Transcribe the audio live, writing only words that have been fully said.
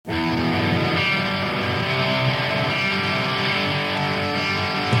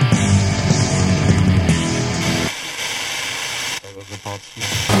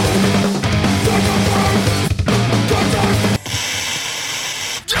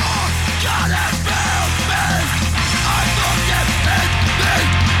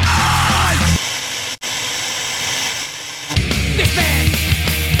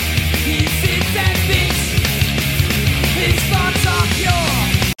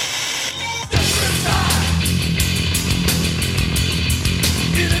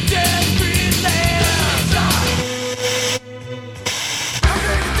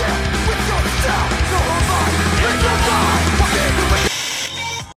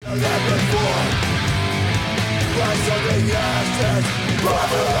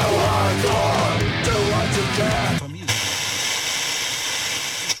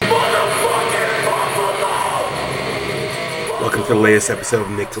Welcome to the latest episode of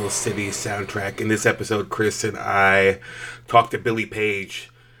Nicholas City Soundtrack. In this episode, Chris and I talked to Billie Page.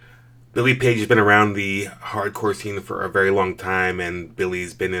 Billie Page has been around the hardcore scene for a very long time, and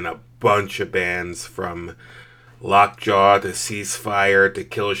Billie's been in a bunch of bands from Lockjaw to Ceasefire to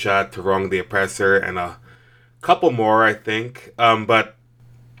Killshot to Wrong the Oppressor and a couple more, I think. But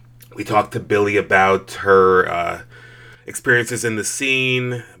we talked to Billie about her experiences in the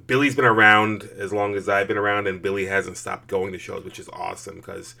scene. Billie's been around as long as I've been around, and Billie hasn't stopped going to shows, which is awesome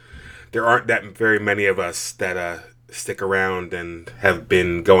because there aren't that very many of us that stick around and have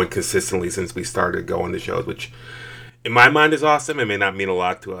been going consistently since we started going to shows, which in my mind is awesome. It may not mean a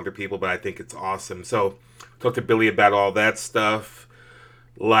lot to other people, but I think it's awesome. So talk to Billie about all that stuff.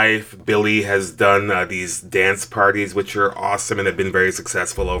 Life. Billie has done these dance parties, which are awesome and have been very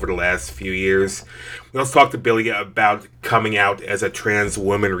successful over the last few years. We also talked to Billie about coming out as a trans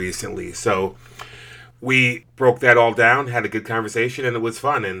woman recently. So we broke that all down, had a good conversation, and it was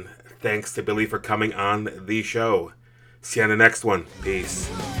fun. And thanks to Billie for coming on the show. See you on the next one.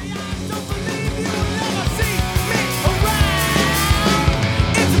 Peace.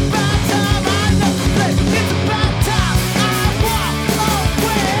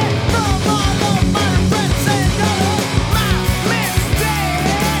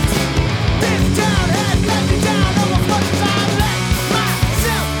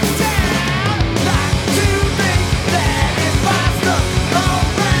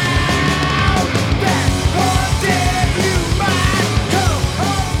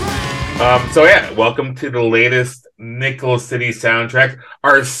 So yeah, welcome to the latest Nicholas City Soundtrack,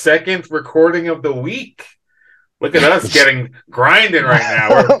 our second recording of the week. Look at us getting grinding right now.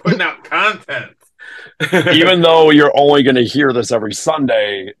 We're putting out content. Even though you're only going to hear this every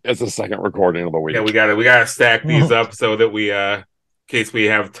Sunday, it's the second recording of the week. Yeah, we gotta stack these up so that we, in case we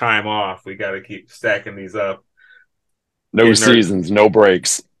have time off, we gotta keep stacking these up. No seasons, no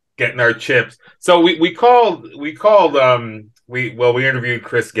breaks. Getting our chips. So we interviewed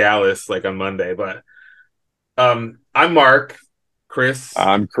Chris Gallus like on Monday, but I'm Mark. Chris.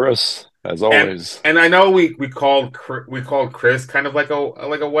 I'm Chris, as always. And I know we called Chris kind of like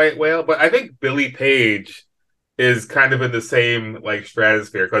a white whale, but I think Billie Page is kind of in the same like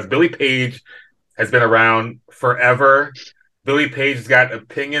stratosphere because Billie Page has been around forever. Billie Page has got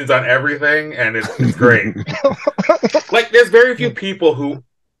opinions on everything, and it's great. Like there's very few people who,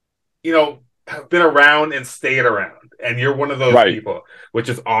 you know, have been around and stayed around. And you're one of those people, which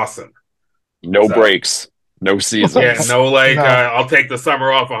is awesome. No breaks, no seasons. Yeah, I'll take the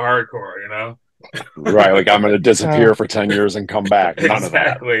summer off of hardcore, you know? Right, like I'm going to disappear for 10 years and come back. None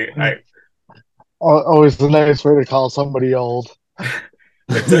exactly. of that. Always the nice way to call somebody old.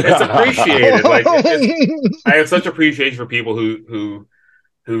 It's appreciated. Like I have such appreciation for people who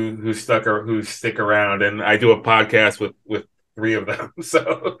stick around, and I do a podcast with 3 of them,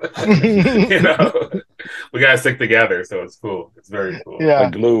 so you know we gotta stick together. So it's cool. It's very cool.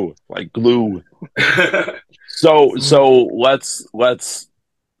 Yeah, like glue. So let's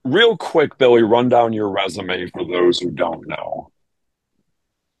real quick, Billie, run down your resume for those who don't know.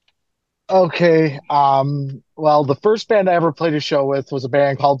 Okay. Well, the first band I ever played a show with was a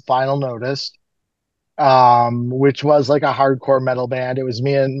band called Final Notice, which was like a hardcore metal band. It was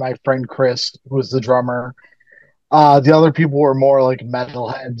me and my friend Chris, who was the drummer. The other people were more like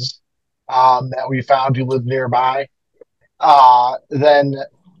metalheads that we found who lived nearby. Then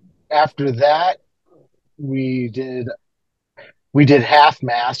after that, we did Half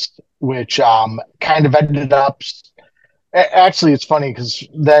Mast, which kind of ended up. Actually, it's funny because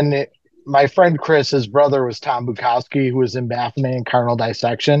then my friend Chris, his brother was Tom Bukowski, who was in Baphomet and Carnal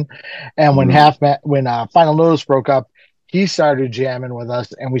Dissection, and when Final Notice broke up, he started jamming with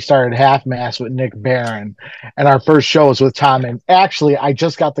us, and we started Half Mast with Nick Barron. And our first show was with Tom. And actually, I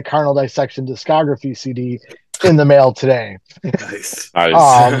just got the Carnal Dissection discography CD in the mail today. Nice. And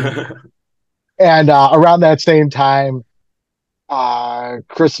around that same time,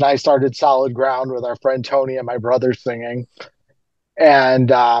 Chris and I started Solid Ground with our friend Tony and my brother singing.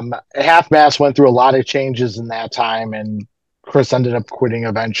 And Half Mast went through a lot of changes in that time, and Chris ended up quitting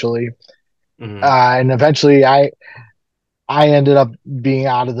eventually. Mm-hmm. And eventually I ended up being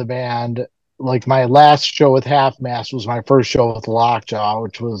out of the band. Like my last show with Half Mast was my first show with Lockjaw,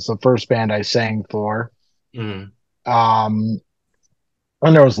 which was the first band I sang for. Mm-hmm. And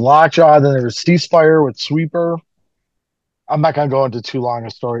there was Lockjaw, then there was Ceasefire with Sweeper. I'm not going to go into too long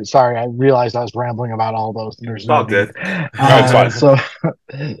a story. Sorry, I realized I was rambling about all those. There's all good. So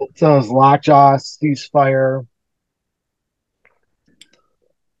it was Lockjaw, Ceasefire,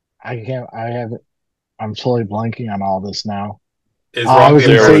 I can't. I have. I'm totally blanking on all this now. Is I Wrong the was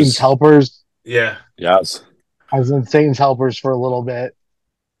in There Satan's Oppressor? was, Helpers. Yeah. yes. I was in Satan's Helpers for a little bit.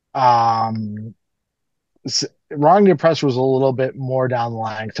 Um, Wrong the Oppressor was a little bit more down the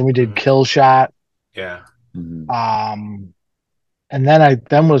line. So we did Hmm. Kill Shot. Yeah. Mhm. Um, and then I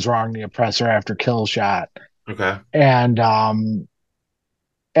then was Wrong the Oppressor after Kill Shot. Okay. And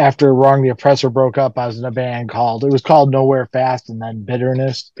after Wrong the Oppressor broke up, I was in a band called it was called Nowhere Fast, and then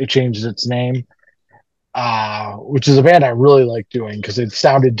Bitterness. It changed its name, which is a band I really like doing because it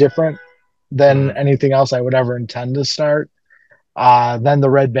sounded different than Hmm. anything else I would ever intend to start. Then the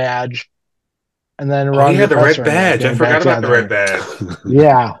Red Badge, and then Oh Wrong the yeah, the red Oppressor ended up badge. I getting forgot back about the red together. badge.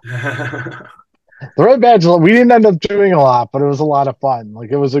 Yeah, the Red Badge. We didn't end up doing a lot, but it was a lot of fun.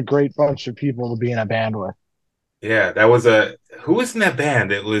 Like it was a great bunch of people to be in a band with. Yeah, that was a who was in that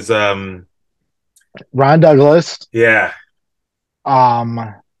band? It was Ron Douglas, yeah.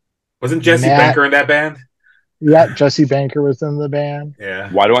 um, Wasn't Jesse Matt. Banker in that band? Yeah, Jesse Banker was in the band. Yeah.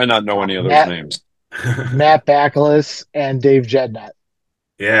 Why do I not know any of those Matt names? Matt Backless and Dave Jednut.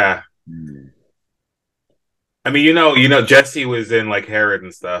 Yeah. Hmm. I mean, Jesse was in like Herod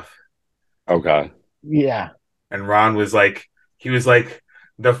and stuff. Okay. Yeah, And Ron was like he was like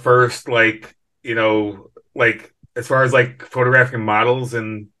the first like, like as far as like photographing models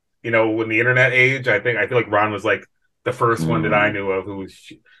and in the internet age, I feel like Ron was like the first one that I Hmm. knew of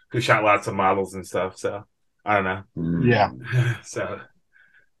who shot lots of models and stuff. So I don't know. yeah, Hmm. So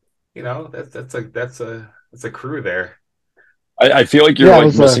that's a crew there. I feel like you're yeah. It like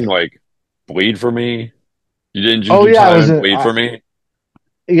was missing a. like Bleed for Me. Didn't you Oh do yeah, I time was in in. Bleed for Me?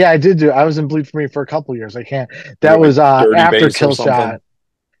 Yeah, I did do. I was in Bleed for Me for a couple years. I can't. Or That like was Dirty after Bass or Kill something? Shot.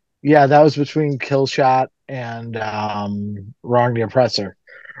 Yeah, that was between Kill Shot and Wrong the Oppressor.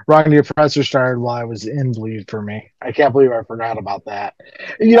 Wrong the Oppressor started while I was in Bleed for Me. I can't believe I forgot about that.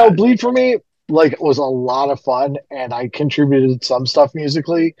 Uh, Bleed for Me like was a lot of fun, and I contributed some stuff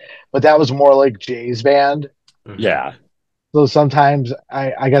musically, but that was more like Jay's band. Hmm. yeah. So sometimes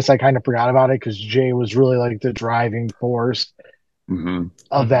I guess I kind of forgot about it because Jay was really like the driving force Hmm.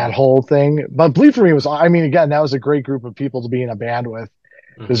 of that Hmm. whole thing. But Bleed for Me was, I mean, again, that was a great group of people to be in a band with.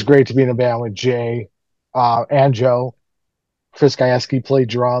 It was Hmm. great to be in a band with Jay and Joe. Chris Gajewski played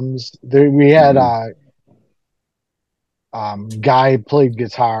drums. We had Hmm. Guy played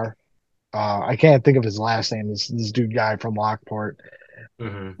guitar. I can't think of his last name. This dude guy from Lockport.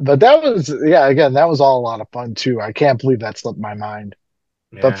 Hmm. But that was yeah. Again, that was all a lot of fun too. I can't believe that slipped my mind.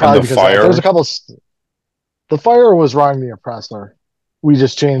 But Yeah. And probably The because there's a Fire. couple. The Fire was Wrong the Oppressor. We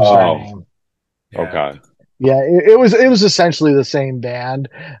just changed our Oh, name. Yeah. okay. Yeah, it was essentially the same band.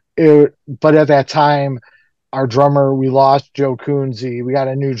 But at that time, our drummer, we lost Joe Coonsey. We got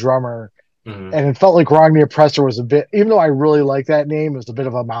a new drummer, Hmm. and it felt like Wrong the Oppressor was a bit, even though I really like that name, it was a bit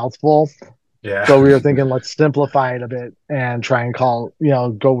of a mouthful. Yeah. So we were thinking, let's simplify it a bit and try and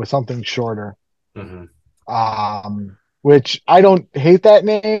go with something shorter. Hmm. Which I don't hate that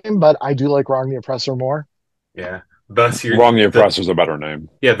name, but I do like Wrong the Oppressor more. Yeah. Thus you Wrong the the Oppressor's a better name.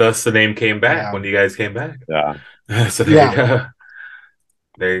 yeah, thus the name came back Yeah, when you guys came back. Yeah. So there you yeah. go.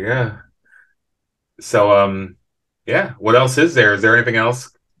 There you go. So yeah, what else is there? Is there anything else?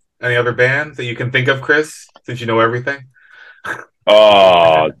 Any other bands that you can think of, Chris, since you know everything?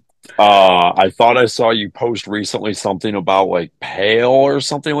 Uh, I thought I saw you post recently something about like Pale or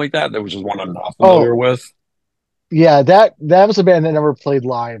something like that. That was just one I'm not familiar Oh, with. yeah. That was a band that never played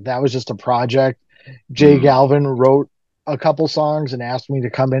live. That was just a project. Jay Hmm. Galvin wrote a couple songs and asked me to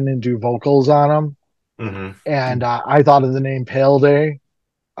come in and do vocals on them. Hmm. And I thought of the name Pale Day,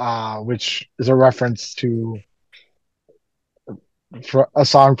 which is a reference to a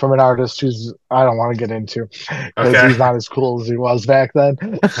song from an artist who's I don't want to get into because Okay. he's not as cool as he was back then.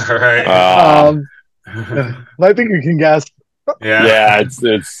 All right. Uh, um, I think you can guess. Yeah. yeah,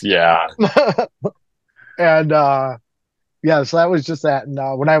 it's yeah. And yeah, so that was just that. And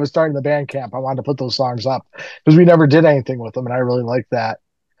when I was starting the band camp, I wanted to put those songs up because we never did anything with them, and I really liked that.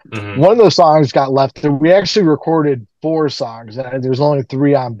 Hmm. One of those songs got left. We actually recorded four songs, and there's only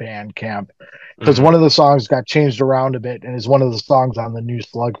three on Bandcamp because Hmm. one of the songs got changed around a bit, and is one of the songs on the new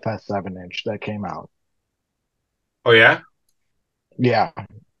Slugfest 7-inch that came out. Oh yeah? Yeah,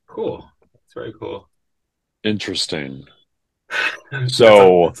 Cool. It's very cool. Interesting. That's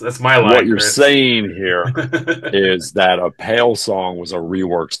So that's my what line, you're Chris. saying here is that a Pale song was a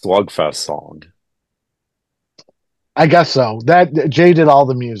reworked Slugfest song. I guess so. That Jay did all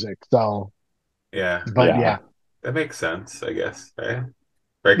the music, so Yeah. but Yeah. yeah, That makes sense, I guess. Right?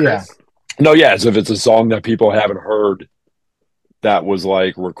 Right, yeah, Chris? No, yeah, as if it's a song that people haven't heard that was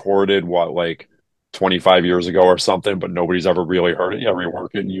like recorded what like 25 years ago or something, but nobody's ever really heard it. Yeah, rework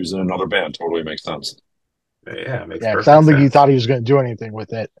it and use it in another band. Totally makes sense. Yeah, it makes Yeah, because I don't perfect think he sense. thought he was going to do anything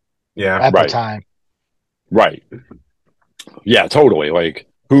with it Yeah. at the Right. time. Right. Yeah, totally. Like,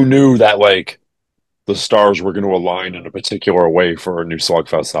 who knew that, like, the stars were going to align in a particular way for a new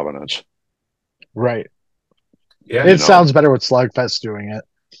Slugfest 7 inch, Right. Yeah. you It know? sounds better with Slugfest doing it.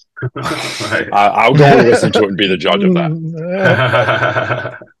 Right. I'll go and listen to it and be the judge of that.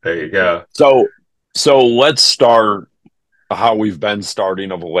 There you go. So, so let's start how we've been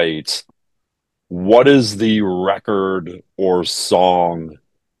starting of late. What is the record or song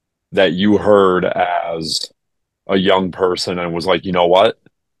that you heard as a young person and was like, you know what?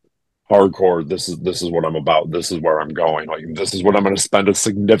 Hardcore, this is what I'm about. This is where I'm going. Like this is what I'm going to spend a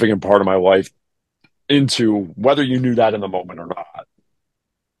significant part of my life into, whether you knew that in the moment or not.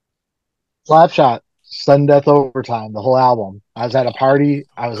 Slapshot, Sudden Death Overtime, the whole album. I was at a party.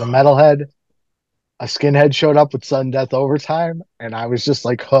 I was a metalhead. A skinhead showed up with Sudden Death Overtime, and I was just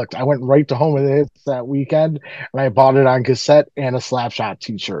like hooked. I went right to Home of the Hits that weekend, and I bought it on cassette and a Slapshot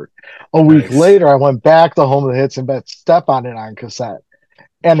T-shirt. A week Nice. later, I went back to Home of the Hits and bet Step on it on cassette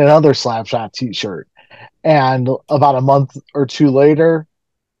and another Slapshot T-shirt. And about a month or two later,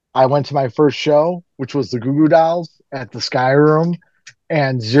 I went to my first show, which was the Goo Goo Dolls at the Sky Room,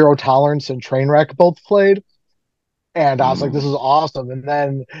 and Zero Tolerance and Trainwreck both played. And I was like, this is awesome. And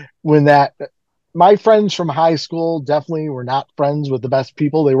then when that, my friends from high school definitely were not friends with the best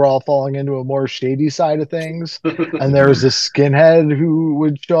people. They were all falling into a more shady side of things. And there was this skinhead who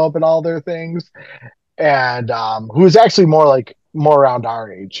would show up at all their things, and who was actually more around our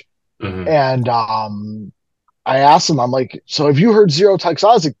age. Hmm. And I asked him, I'm like, so have you heard Zero Tox? I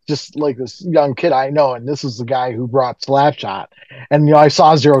was like, just like this young kid I know, and this is the guy who brought Slapshot. And I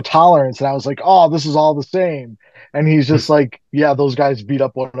saw Zero Tolerance, and I was like, oh, this is all the same. And he's just like, yeah, those guys beat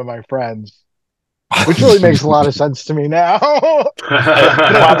up one of my friends, which really makes a lot of sense to me now. But I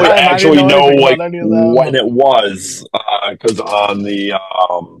at the probably time, I didn't actually know know anything about like any of when them. it was because on the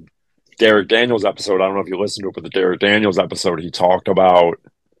Derek Daniels episode, I don't know if you listened to it, but the Derek Daniels episode, he talked about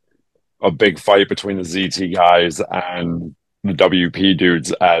a big fight between the ZT guys and the WP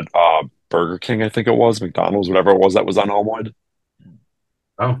dudes at Burger King, I think it was, McDonald's, whatever it was that was on Elmwood.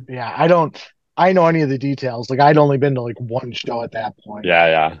 Oh. Yeah, I know any of the details. Like I'd only been to like one show at that point. Yeah,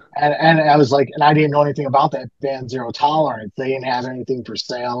 yeah. And I was like, and I didn't know anything about that band Zero Tolerance. They didn't have anything for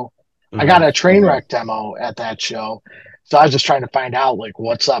sale. I got Hmm. a train wreck demo at that show. So I was just trying to find out like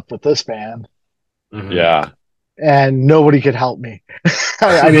what's up with this band. Hmm. Yeah. And nobody could help me.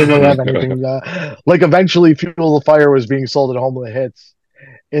 I didn't really have anything. Like eventually Fuel the Fire was being sold at Home of the Hits.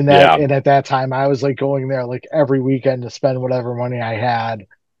 Yeah. And at that time I was like going there like every weekend to spend whatever money I had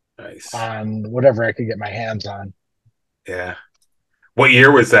Nice. on whatever I could get my hands on. Yeah. What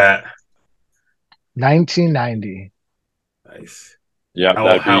year was that? 1990. Nice. Yeah,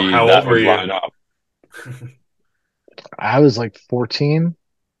 How old that were would you? line up. I was like 14.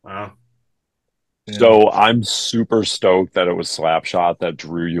 Wow. Yeah. So I'm super stoked that it was Slapshot that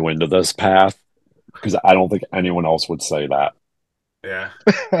drew you into this path because I don't think anyone else would say that. Yeah.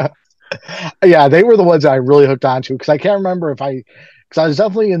 Yeah, they were the ones I really hooked onto because I can't remember if because I was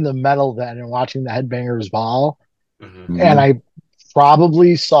definitely in the metal then and watching the Headbangers Ball, Hmm. and Hmm. I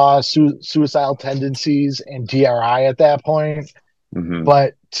probably saw Suicidal Tendencies and DRI at that point, Hmm.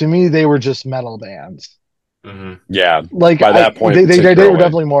 but to me they were just metal bands. Hmm. Yeah, Like by that point, they were particularly.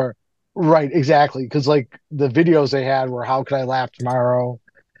 definitely more right, exactly, because like the videos they had were How Could I Laugh Tomorrow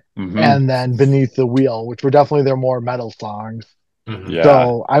Hmm. and then Beneath the Wheel, which were definitely their more metal songs. Hmm. Yeah.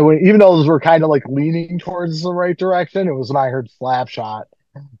 So I would, even though those were kind of like leaning towards the right direction, it was when I heard Slapshot.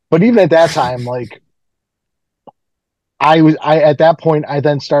 But even at that time, like I at that point, I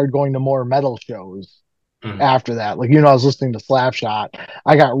then started going to more metal shows Hmm. after that. Like, I was listening to Slapshot.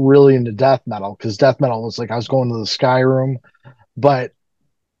 I got really into death metal because death metal was like I was going to the Sky Room, but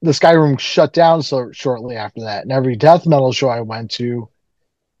the Sky Room shut down so shortly after that. And every death metal show I went to,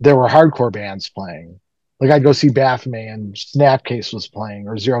 there were hardcore bands playing. Like I'd go see Baphomet and Snapcase was playing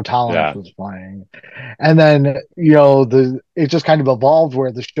or Zero Tolerance Yeah. was playing. And then, it just kind of evolved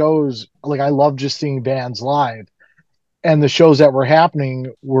where the shows, like I love just seeing bands live. And the shows that were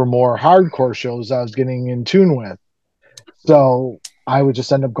happening were more hardcore shows I was getting in tune with. So I would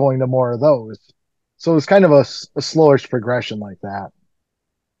just end up going to more of those. So it's kind of a slowish progression like that.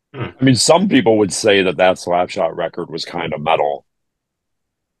 Hmm. I mean, some people would say that that Slapshot record was kind of metal.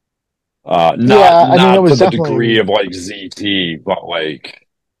 Yeah, I mean, it Not to was the degree definitely, of like ZT, but like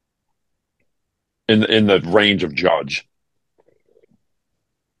in the range of Judge.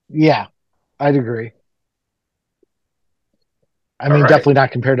 yeah, I'd agree. I All mean, right. definitely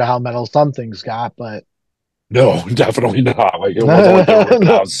not compared to how metal some things got, but No, definitely not. Like it wasn't like they were ripping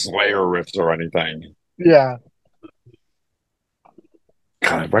out Slayer riffs or anything. yeah,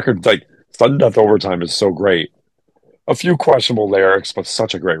 God, record like Sudden Death Overtime is so great. A few questionable lyrics, but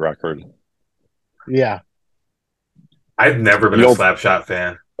such a great record. yeah. I've never been You a don't. Slapshot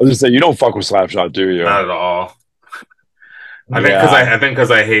fan. I was just say you don't fuck with Slapshot, do Not you? at all. Yeah. I think because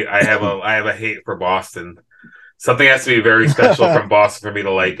I have a hate for Boston. Something has to be very special from Boston for me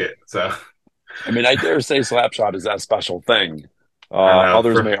to like it. So I mean, I dare say Slapshot is that special thing. I don't know.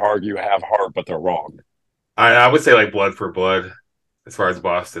 Others may argue have heart, but they're wrong. I would say like Blood for Blood as far as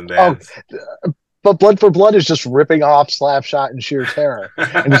Boston Oh, bands. but Blood for Blood is just ripping off Slapshot and Sheer Terror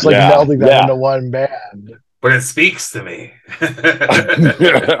and just like Yeah, melding them yeah. into one band. But it speaks to me.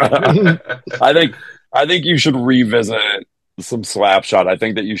 I think I think you should revisit some Slapshot. I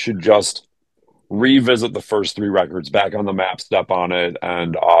think that you should just revisit the first three records, Back on the Map, Step on It,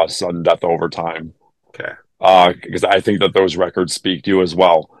 and Sudden Death Overtime. Okay. Because I think that those records speak to you as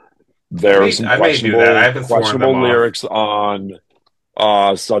well. There are some I may do that. I haven't sworn them questionable off. lyrics on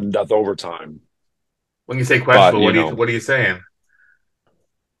Sudden Death Overtime, When you say but questionable, you know, what are you saying?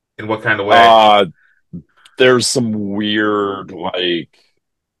 In what kind of way? uh, there's some weird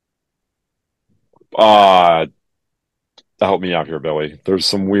uh help me out here, Billy. There's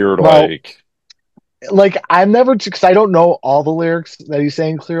some weird Well, like I'm never because I don't know all the lyrics that he's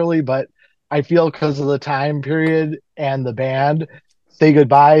saying clearly, but I feel because of the time period and the band, "Say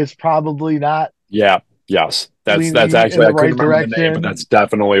Goodbye" is probably not yeah, yes. That's leaning in actually the I couldn't right remember the name, but direction. that's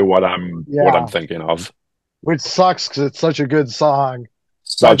definitely what I'm Yeah, thinking of. which sucks because it's such a good song.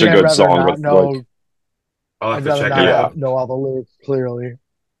 So I Such a think I'd good rather song not with like know. I'll have I'd to rather check it not yeah, out. have know all the lyrics clearly.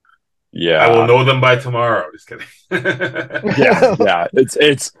 I will yeah, know them by tomorrow. Just kidding. yeah, yeah.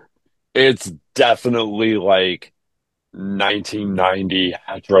 It's definitely like 1990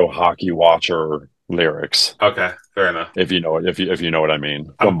 hetero hockey watcher lyrics. Okay, fair enough. If you know what I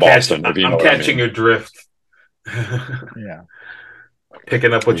mean from Boston, if you know I'm what I catching mean. your drift. Yeah.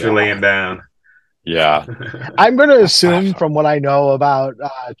 Picking up what you're Yeah, laying down. yeah. I'm going to That's assume Slapshot. from what I know about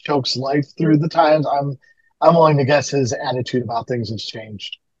Choke's life through the times, I'm willing to guess his attitude about things has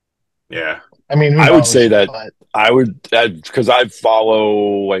changed. Yeah. I mean, who I would say knows? that But I would because I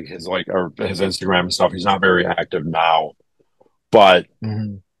follow or his Instagram and stuff. He's not very active now, but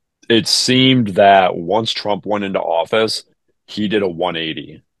mhm, it seemed that once Trump went into office, he did a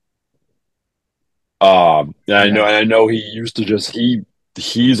 180. And yeah, I know he used to just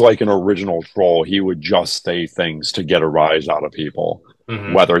he's like an original troll. He would just say things to get a rise out of people,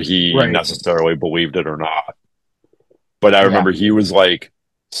 Hmm. whether he right, necessarily believed it or not. But I yeah. remember he was like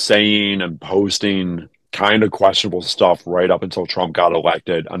saying and posting kind of questionable stuff right up until Trump got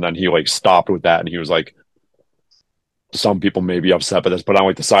elected, and then he like stopped with that, and he was like, "Some people may be upset by this, but I'm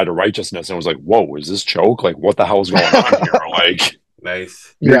like the side of righteousness." And I was like, "Whoa, is this joke? Like, what the hell is going on here? Like,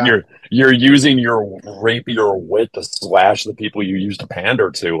 Nice. you're Yeah. you're you're using your rapier wit to slash the people you used to pander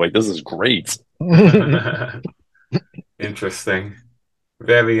to. Like, this is great." Interesting.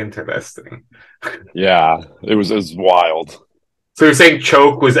 Very interesting. Yeah, it was wild. So you're saying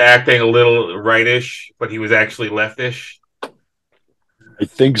Choke was acting a little rightish, but he was actually leftish? I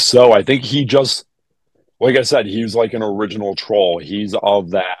think so. I think he just, like I said, he's like an original troll. He's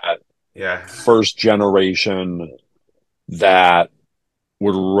of that Yeah. first generation that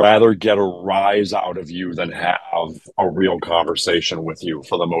would rather get a rise out of you than have a real conversation with you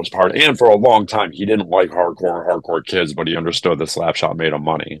for the most part. And for a long time, he didn't like hardcore kids, but he understood the Slapshot made him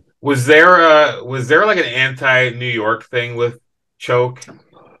money. Was there like an anti New York thing with Choke?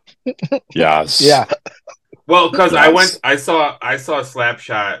 Yes. Yeah. Well, because Yes. I saw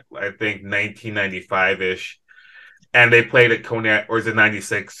Slapshot, I think 1995 ish, and they played at Coney, or is it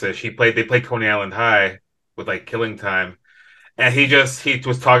 96? They played Coney Island High with like Killing Time, and he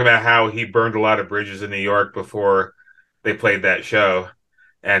was talking about how he burned a lot of bridges in New York before they played that show,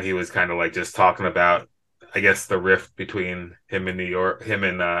 and he was kind of like just talking about, I guess, the rift between him and New York.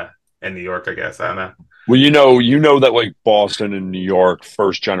 I guess I don't know. Well, you know that like Boston and New York,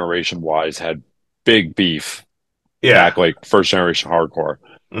 first generation wise, had big beef Yeah. back like first generation hardcore.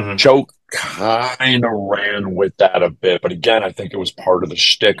 Hmm. Choke kind of ran with that a bit, but again, I think it was part of the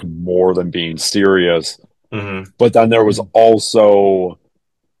shtick more than being serious. Hmm. But then there was Mhm. also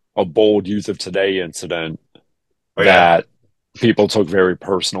a bold use of today incident Oh yeah. that people took very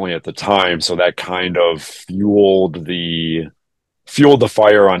personally at the time, so that kind of fueled the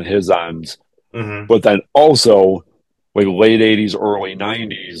fire on his end. Hmm. But then also like late 80s, early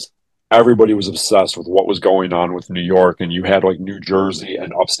 90s, everybody was obsessed with what was going on with New York, and you had like New Jersey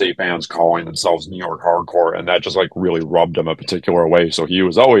and upstate bands calling themselves New York hardcore, and that just like really rubbed him a particular way. So he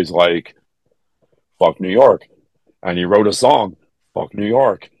was always like, "Fuck New York," and he wrote a song, "Fuck New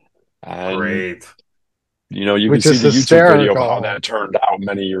York," and Great. you can which see is the YouTube video of how hysterical. that turned out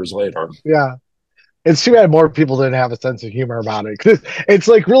many years later. Yeah. It's too bad more people didn't have a sense of humor about it. 'Cause it's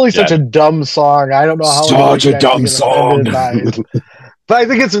like really such Yeah, a dumb song. I don't know how anybody such a can actually dumb get song. offended by it. But I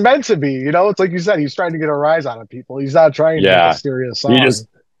think it's meant to be. It's like you said, he's trying to get a rise out of people. He's not trying to make a Yeah, serious he song. just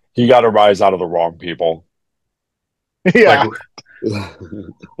he got a rise out of the wrong people. Like Yeah.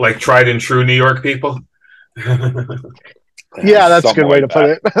 like tried and true New York people. Yeah, that's a Something good way like to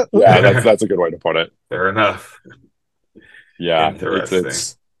put that. it. Yeah, that's a good way to put it. Fair enough. Yeah, Interesting.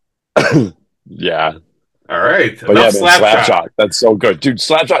 it's yeah. All right. But Enough yeah, man, Slapshot. Slapshot, that's so good, dude.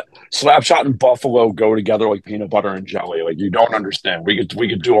 Slapshot, and Buffalo go together like peanut butter and jelly. Like you don't understand. We could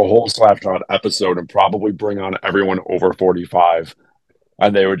do a whole Slapshot episode and probably bring on everyone over 45,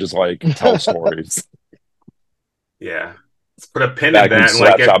 and they would just like tell stories. Yeah. Let's put a pin in Back when that and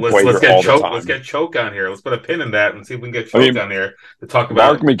like get Slapshot played let's here get all the choke let's time. get choke on here. Let's put a pin in that and see if we can get I choke mean, on here to talk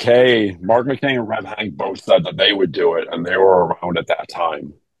about. Mark McKay, and Rev Hank both said that they would do it, and they were around at that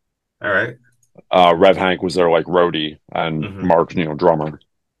time. All right. Rev Hank was their like roadie, and Mm-hmm. Mark, drummer.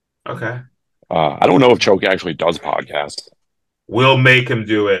 Okay. I don't know if Choke actually does podcasts. We'll make him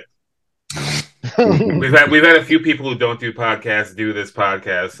do it. We've had a few people who don't do podcasts do this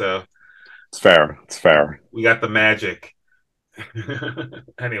podcast, so It's fair. It's fair. we got the magic.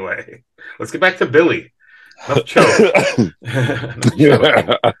 Anyway, let's get back to Billie. Enough choke. Enough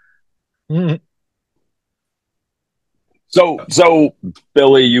choking. So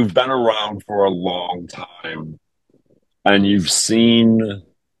Billy, you've been around for a long time, and you've seen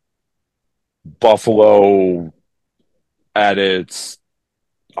Buffalo at its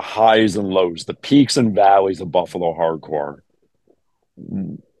highs and lows, the peaks and valleys of Buffalo hardcore.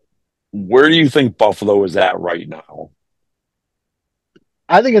 Where do you think Buffalo is at right now?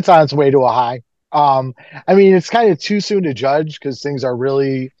 I think it's on its way to a high. I mean, it's kind of too soon to judge because things are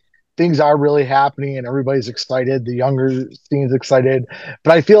really happening and everybody's excited. The younger scene's excited,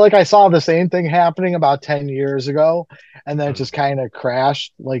 but I feel like I saw the same thing happening about 10 years ago, and then it just kind of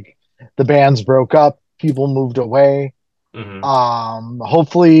crashed. Like the bands broke up, people moved away. Mm-hmm.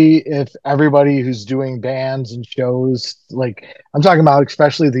 Hopefully, if everybody who's doing bands and shows, like I'm talking about,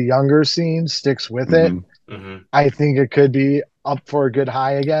 especially the younger scene, sticks with it, Mm-hmm. Mm-hmm. I think it could be up for a good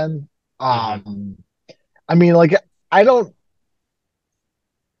high again. Mm-hmm. I mean, like I don't,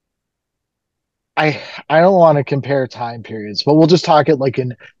 I don't want to compare time periods, but we'll just talk it like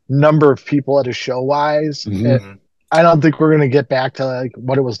in number of people at a show wise. Mm-hmm. I don't think we're gonna get back to like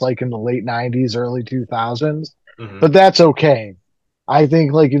what it was like in the late '90s, early 2000s, Mm-hmm. but that's okay. I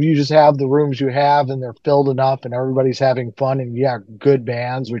think like if you just have the rooms you have and they're filled enough and everybody's having fun and yeah, good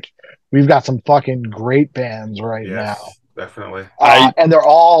bands, which we've got some fucking great bands right now. Yes, definitely. And they're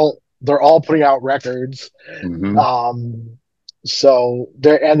all putting out records. Mhm. Um, so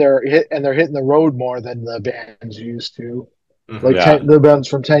they're hitting the road more than the bands used to. Mm-hmm. Like Yeah. the bands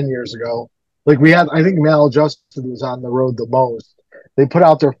from 10 years ago. Like we had, I think Maladjusted was on the road the most. They put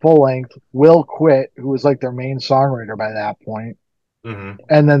out their full length. Will Quit, who was like their main songwriter by that point, Mm-hmm.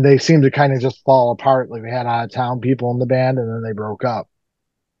 and then they seemed to kind of just fall apart. Like we had out of town people in the band, and then they broke up,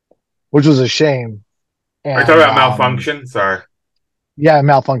 which was a shame. Are you talking And about Malfunction? Sorry. yeah,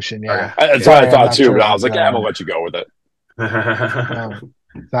 Malfunction. Yeah, Okay. That's what Yeah. I sorry, I'm thought not too, sure but I about was like, yeah, I'm gonna the. let you go with it. Oh,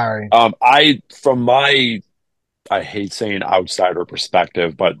 sorry. I hate saying outsider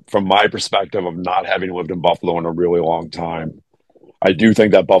perspective, but from my perspective of not having lived in Buffalo in a really long time, I do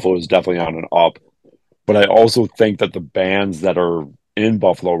think that Buffalo is definitely on an up. But I also think that the bands that are in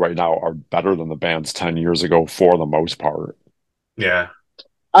Buffalo right now are better than the bands 10 years ago for the most part. Yeah.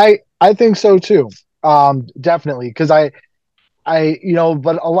 I think so too. Definitely because but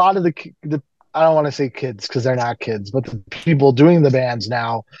a lot of the I don't want to say kids because they're not kids, but the people doing the bands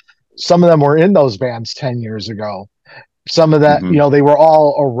now, some of them were in those bands 10 years ago. Some of that, Hmm. they were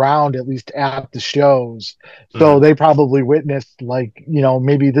all around at least at the shows. So Mm-hmm. they probably witnessed like,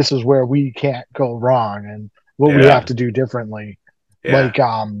 maybe this is where we can't go wrong and what we Yeah. have to do differently. Yeah. Like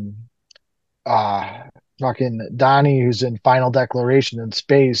uh fucking Donnie who's in Final Declaration and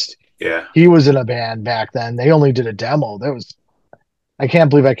Spaced, Yeah. he was in a band back then. They only did a demo. I can't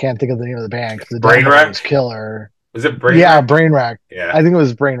believe I can't think of the name of the band because the demo Brainwreck? was killer. Was it Yeah, Brainwreck? Brainwreck. Yeah. I think it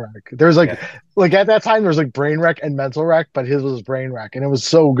was Brainwreck. There's Yeah. like at that time there was like Brainwreck and Mental Wreck, but his was Brainwreck, and it was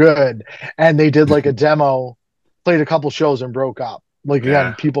so good. And they did like a demo, played a couple shows and broke up. Like again,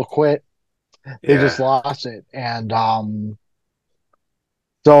 Yeah. people quit. They just Yeah. lost it. And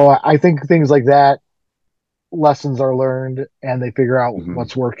So I think things like that, lessons are learned, and they figure out Mhm.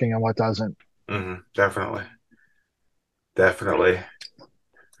 what's working and what doesn't. Definitely. Definitely.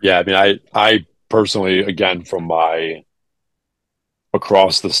 Yeah, I mean, I personally, again, from my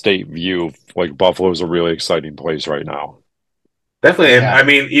across the state view, like Buffalo is a really exciting place right now. Definitely. And Yeah, I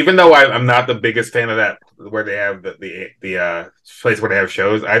mean, even though I'm not the biggest fan of that, where they have the place where they have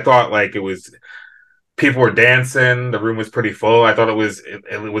shows, I thought like it was people were dancing, the room was pretty full. I thought it was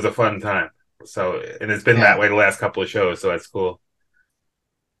a fun time. So, and it's been yeah, that way the last couple of shows, so that's cool.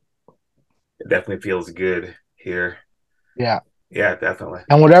 It definitely feels good here. yeah. Yeah, definitely.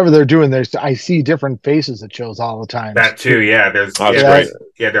 And whatever they're doing, I see different faces at shows all the times That too. too. Yeah, That's So great.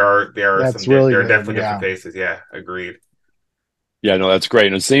 there are that's some really there are good. definitely different Yeah, faces. Yeah, agreed. Yeah, no, that's great.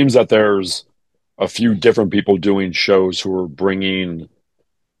 And it seems that there's a few different people doing shows who are bringing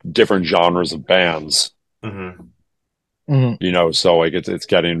different genres of bands. Hmm. hmm So like it's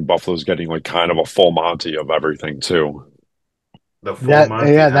getting Buffalo's getting like kind of a full Monty of everything too. The full that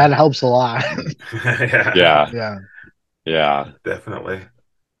Monty, yeah, huh? that helps a lot. Yeah, Yeah, Yeah. yeah. definitely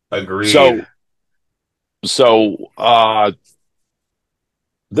agreed. So so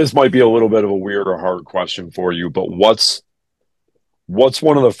this might be a little bit of a weird or hard question for you, but what's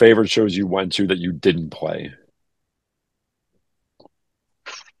one of the favorite shows you went to that you didn't play?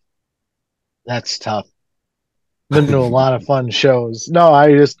 That's tough. Been to a lot of fun shows. No,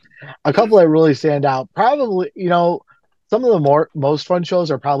 I just a couple that really stand out. Probably, some of the most fun shows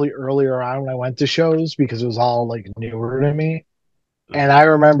are probably earlier on when I went to shows because it was all like newer to me. And I Hmm.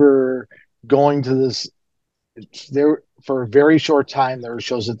 remember going to this there for a very short time. There were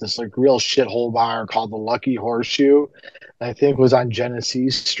shows at this like real shithole bar called the Lucky Horseshoe. I think was on Genesee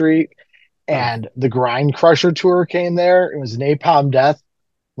Street. And the Grind Crusher tour came there. It was Napalm Death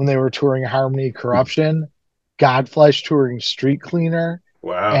when they were touring Harmony Corruption, Godflesh touring Street Cleaner,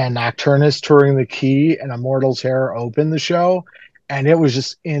 Wow. and Nocturnus touring The Key, and Immortal's Hair opened the show. And it was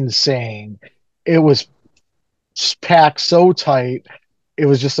just insane. It was packed so tight. It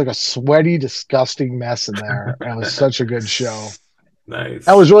was just like a sweaty, disgusting mess in there. And it was such a good show. That was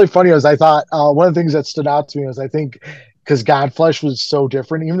Nice. really funny. Was I thought one of the things that stood out to me was I think because Godflesh was so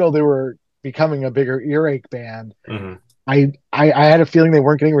different, even though they were becoming a bigger earache band, Hmm. I had a feeling they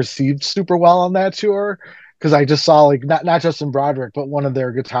weren't getting received super well on that tour because I just saw like not Justin Broderick, but one of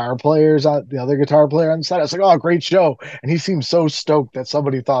their guitar players, the other guitar player on the side. I was like, oh, great show, and he seemed so stoked that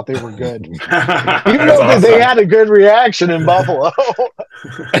somebody thought they were good, even That's though they awesome. had a good reaction in Buffalo.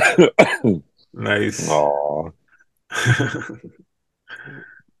 Nice. Oh,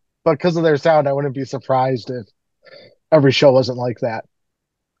 But because of their sound, I wouldn't be surprised if every show wasn't like that.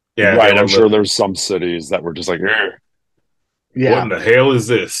 Yeah, they right. were. I'm sure there's some cities that were just like, "Ugh." What Yeah, in the hell is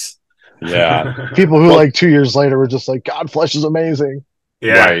this? Yeah, people who but like 2 years later were just like, God, Flesh is amazing.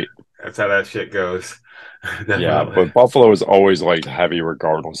 Yeah, right. that's how that shit goes. Yeah, Definitely. but Buffalo is always like heavy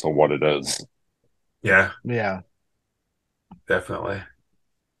regardless of what it is. Yeah, Yeah. definitely.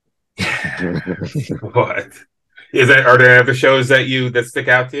 What is that? Are there other shows that stick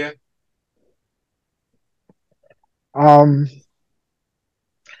out to you? Um,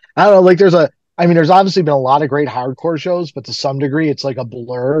 I don't know. I mean, there's obviously been a lot of great hardcore shows, but to some degree, it's like a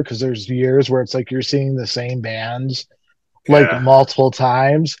blur because there's years where it's like you're seeing the same bands like Yeah, multiple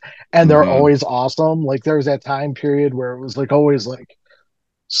times, and they're Hmm. always awesome. Like there was that time period where it was like always like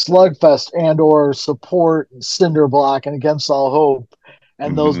Slugfest and or Support and Cinderblock and Against All Hope,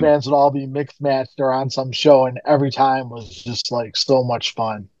 and those Hmm. bands would all be mixed matched or on some show, and every time was just like so much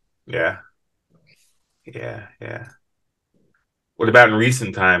fun. yeah, yeah. What about in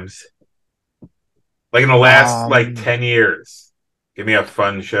recent times? Like in the last like Um, 10 years? Give me a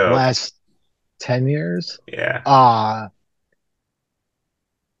fun show. last 10 years. Yeah. Uh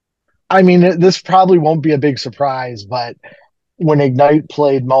I mean, this probably won't be a big surprise, but when Ignite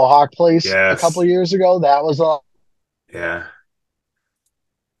played Mohawk Place a couple Yes. of years ago, that was a Yeah.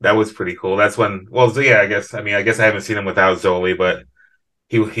 That was pretty cool. That's when. Well, so yeah. I guess. I mean, I guess I haven't seen him without Zoli, but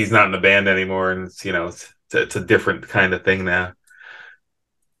he's not in the band anymore, and it's a different kind of thing now.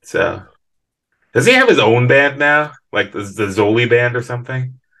 So does he have his own band now, like the Zoli band or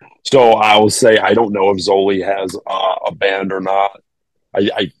something? So I will say I don't know if Zoli has a band or not.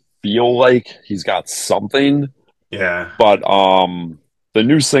 I feel like he's got something, Yeah. but the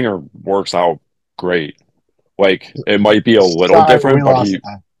new singer works out great. Like it might be a little sorry, we different, but lost he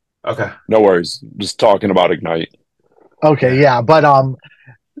that. Okay. no worries. Just talking about Ignite. Okay, Yeah. yeah, but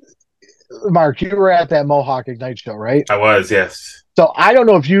Mark, you were at that Mohawk Ignite show, right? I was. Yes. So I don't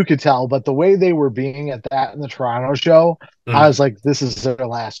know if you could tell, but the way they were being at that in the Toronto show, I Mm. was like, this is their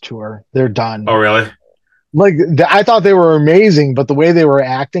last tour. They're Oh, done. really? I thought they were amazing, but the way they were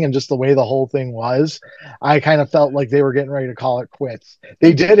acting and just the way the whole thing was, I kind of felt like they were getting ready to call it quits.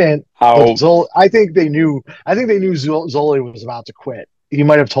 They didn't, but How Zol. I think they knew. I think they knew Zoli was about to quit. He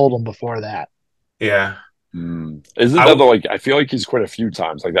might have told them before that. Yeah. isn't I that the w- like? I feel like he's quit a few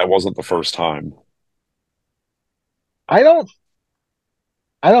times. Like that wasn't the first time. I don't.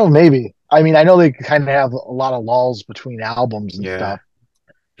 I don't. Maybe. I mean, I know they kind of have a lot of lulls between albums and yeah. stuff,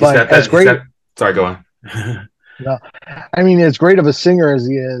 but as He's great, got sorry, go on. you know, I mean, as great of a singer as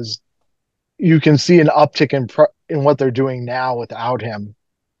he is, you can see an uptick in what they're doing now without him,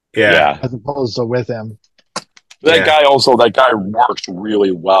 Yeah. Yeah, as opposed to with him. Yeah. that guy works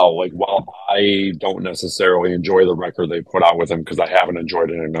really well. Like, while I don't necessarily enjoy the record they put out with him because I haven't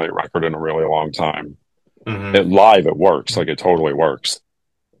enjoyed an Ignite record in a really long time. Hmm. It works. Like, it totally works.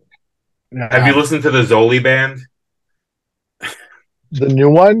 Have you Yeah. listened to the Zoli band? The new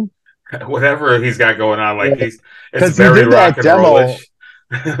one, Whatever he's got going on, like yeah, it's because he very did rock that and demo. rollish.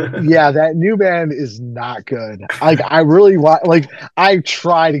 Yeah, that new band is not good. Like I really want, like I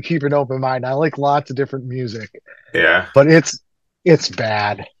try to keep an open mind. I like lots of different music, Yeah. but it's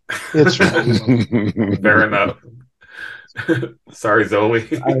bad. It's really Fair enough. Sorry, Zoli.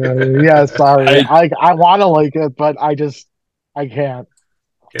 yeah. Sorry, I I want to like it, but I can't.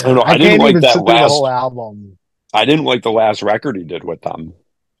 I don't Yeah. know. I can't even sit through the whole album. I didn't like the last record he did with them.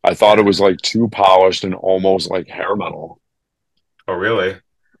 I thought it Yeah. was like too polished and almost like hair metal. Oh, really?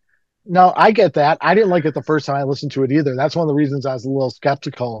 No, I get that. I didn't like it the first time I listened to it either. That's one of the reasons I was a little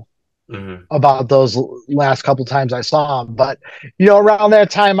skeptical Hmm. about those last couple times I saw him. But around that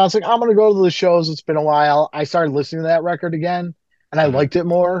time, I was like, I'm gonna go to the shows. It's been a while. I started listening to that record again, and I Hmm. liked it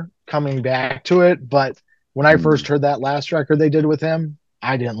more coming back to it. But when I Hmm. first heard that last record they did with him,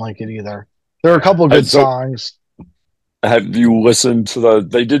 I didn't like it either. There were a Yeah. couple of good So songs. have you listened to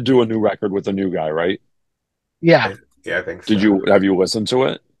they did do a new record with a new guy, right? Yeah. Yeah, I think Did so. you have you listened to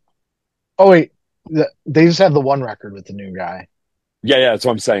it? Oh wait, they just have the one record with the new guy. Yeah, that's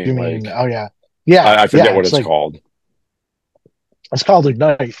what I'm You saying. mean? Like, Oh yeah, yeah, I forget yeah. what it's called. It's called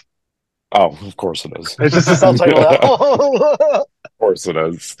Ignite. Oh, of course it is. It's just the subtitle. Of No, course it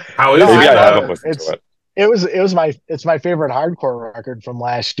is. How is I Maybe I it love haven't it. listened to it. It's my favorite hardcore record from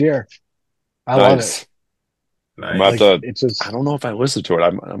last year. I love it. Nice. I'm gonna have Like nice? to. it's I just don't know if I listened to it.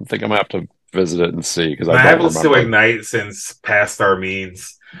 I'm think I'm gonna have to visit it and see because I I don't haven't listened to remember. Ignite since Past Our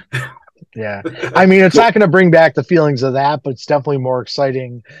Means. yeah. I mean, it's So not going to bring back the feelings of that, but it's definitely more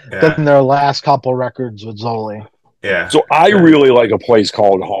exciting Yeah. than their last couple records with Zoli. Yeah. so I Fair. really like A Place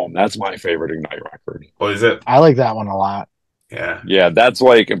Called Home. That's my favorite Ignite record. What is it? I like that one a lot. Yeah. Yeah, that's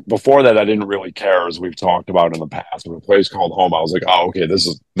like before that I didn't really care as we've talked about in the past. But A Place Called Home, I was like, oh, okay,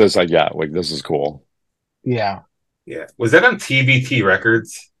 this I get. Like, this is cool. Yeah, Yeah. Was that on TBT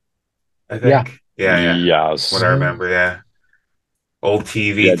Records? I yeah. think. Yeah, yeah. What Yes. I Mhm. remember, yeah. Old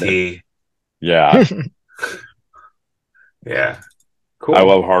Yeah. TVT. Yeah. Yeah. I Cool.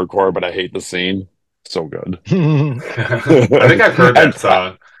 love hardcore, but I hate the scene. So good. I think I've heard And that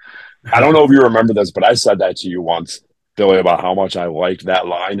song. I don't know if you remember this, but I said that to you once, Billy, about how much I liked that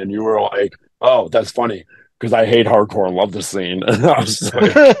line, and you were like, "Oh, that's funny," because I hate hardcore and love the scene. And I was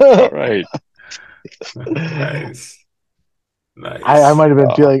like, "All right." Nice. I Nice. might have been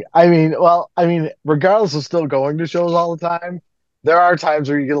Uh, feeling. I mean, regardless of still going to shows all the time, there are times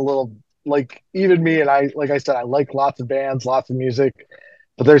where you get a little like even me and like I said, I like lots of bands, lots of music,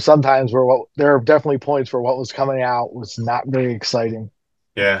 but there's sometimes where there are definitely points where what was coming out was not very exciting.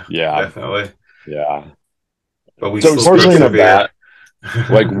 Yeah, yeah, definitely. yeah. But we So still speaking of persevere. that,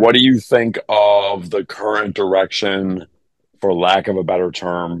 like, what do you think of the current direction, for lack of a better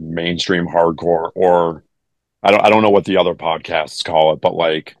term, mainstream hardcore, or I don't know what the other podcasts call it, but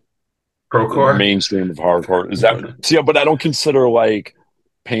like the Procore? mainstream of hardcore is that see, but I don't consider like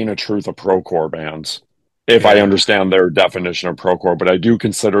Pain of Truth a procore bands if I Yeah. understand their definition of procore, but I do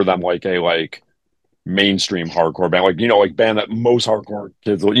consider them like a like mainstream hardcore band, like like band that most hardcore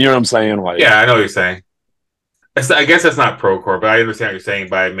kids, you know what I'm saying? Yeah, Like, I know what you're saying. I guess that's not procore, but I understand what you're saying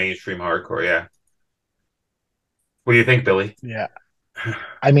by mainstream hardcore. Yeah. What do you think, Billy? Yeah.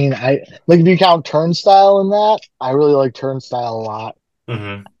 I mean, I like if you count Turnstile in that, I really like Turnstile a lot.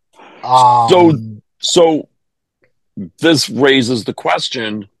 Hmm. so Um, so this raises the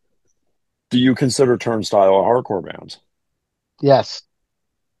question: do you consider Turnstile a hardcore band? yes.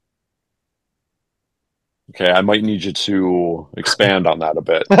 Okay, I might need you to expand on that a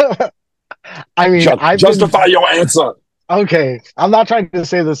bit. I mean, I've been Justify your answer. okay. I'm not trying to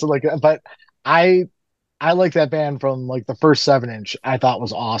say this like, but I I like that band from like the first 7 inch. I thought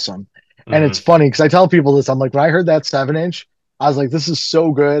was awesome, and it's Hmm. funny because I tell people this. I'm like, when I heard that 7 inch, I was like, this is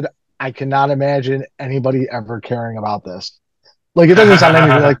so good. I cannot imagine anybody ever caring about this. Like it doesn't sound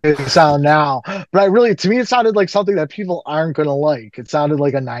anything like they sound now, but to me, it sounded like something that people aren't going to like. It sounded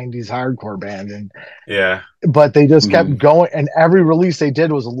like a '90s hardcore band, and Yeah. but they just kept Mhm. going, and every release they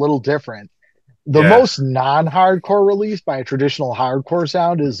did was a little different. The Yeah. most non-hardcore release by a traditional hardcore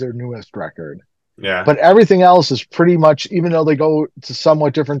sound is their newest record, Yeah. but everything else is pretty much, even though they go to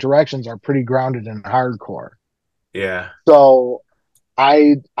somewhat different directions, are pretty grounded in hardcore. Yeah. So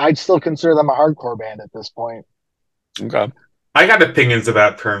I'd still consider them a hardcore band at this point. Okay. I got opinions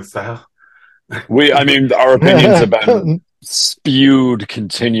about Turnstile. I mean, our opinions have been spewed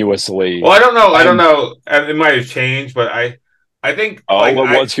continuously. Well, I don't know. I don't And know. It might have changed, but I think oh, well,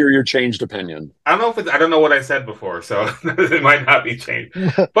 let's hear your changed opinion. I don't know if I don't know what I said before, so it might not be changed.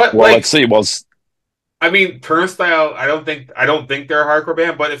 But Well, let's see. Well, I mean, Turnstile. I don't think they're a hardcore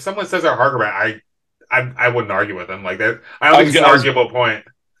band. But if someone says they're a hardcore band, I wouldn't argue with them like that. I don't I think was, it's an I was, arguable point.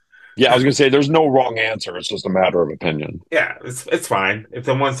 yeah, I was gonna say there's no wrong answer. It's just a matter of opinion. Yeah, it's fine. If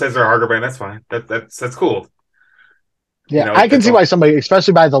someone says they're a hardcore band, that's fine. That's cool. You Yeah, know, I can it's see why all. somebody,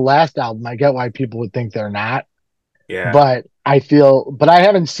 especially by the last album, I get why people would think they're not. Yeah, But but I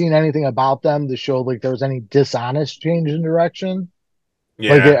haven't seen anything about them to show like there was any dishonest change in direction.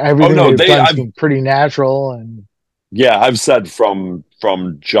 Like yeah, Oh everything no, they've done seemed pretty natural, and I've said from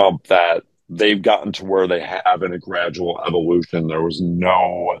jump that they've gotten to where they have in a gradual evolution. There was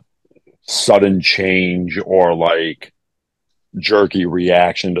no sudden change or like jerky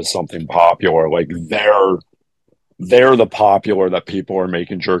reaction to something popular. Like they're the popular that people are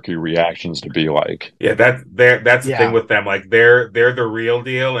making jerky reactions to be like. yeah. That's the thing yeah, with them. Like they're the real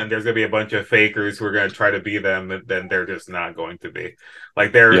deal, and there's gonna be a bunch of fakers who are gonna try to be them, and then they're just not going to be.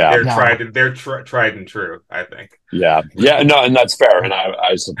 Like Yeah, no, tried and true. I think. yeah. No, and that's fair, and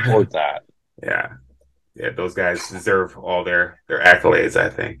I support that. Yeah, yeah. Those guys deserve all their accolades. I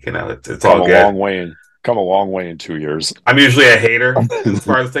think it's Come all a good. long way in come a long way in 2 years. I'm usually a hater as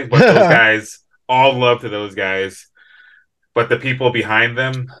far as things, but those guys, all love to those guys. But the people behind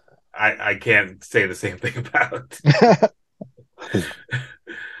them, I can't say the same thing about.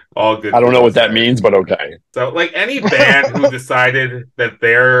 All good I for don't know what those that guys. means, but okay. So, like any band who decided that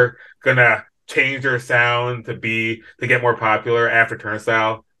they're gonna change their sound to get more popular after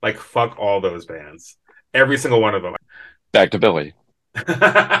Turnstile, like fuck all those bands, every single one of them. Back to Billy.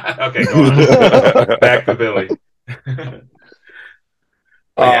 Okay, go on. Back to Billy.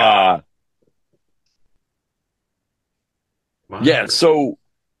 But yeah, uh yeah, moniker. so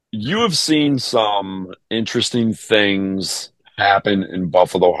you have seen some interesting things happen in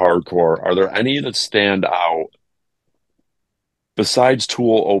Buffalo hardcore. Are there any that stand out besides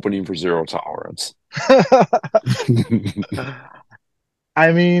Tool opening for Zero Tolerance?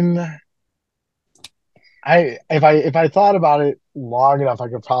 I mean, if I thought about it long enough, I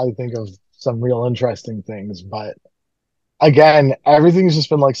could probably think of some real interesting things. But again, everything's just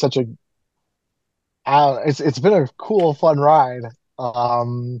been like such a it's been a cool, fun ride.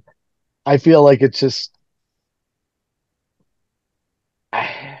 Um, I feel like it's just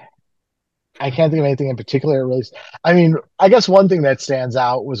I, I can't think of anything in particular. Really, I mean, I guess one thing that stands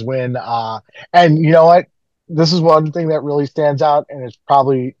out was when and you know what, this is one thing that really stands out, and it's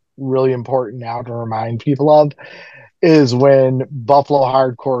probably really important now to remind people of is when Buffalo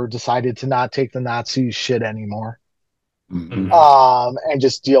Hardcore decided to not take the Nazis shit anymore, Mhm. Hmm. and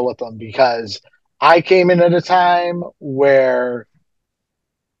just deal with them because I came in at a time where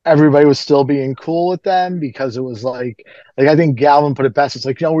everybody was still being cool with them because it was like I think Galvin put it best. It's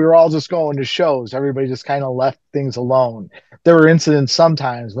like, we were all just going to shows. Everybody just kind of left things alone. There were incidents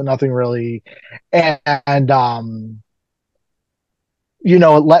sometimes, but nothing really, and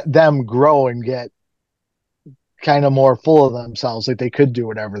it let them grow and get kind of more full of themselves. Like they could do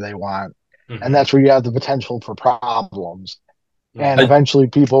whatever they want. And Hmm. that's where you have the potential for problems. And Hmm. I, eventually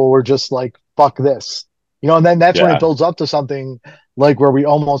people were just like, fuck this. And then that's when it yeah, builds up to something like where we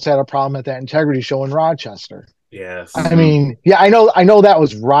almost had a problem at that integrity show in Rochester. I Yes. mhm, mean, yeah, I know that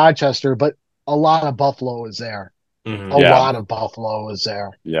was Rochester, but a lot of Buffalo was there. A Hmm. yeah, lot of Buffalo was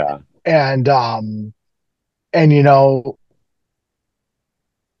there. yeah. And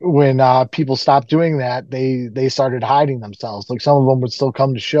when people stopped doing that, they started hiding themselves. Like some of them would still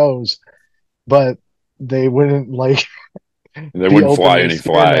come to shows, but they wouldn't like They be wouldn't fly openly any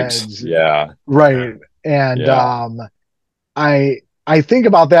flags. skinheads. Yeah, Right. And yeah. I think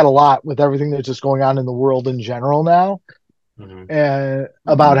about that a lot with everything that's just going on in the world in general now, Hmm. and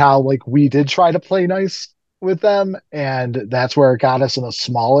about Mhm. how like we did try to play nice with them, and that's where it got us in a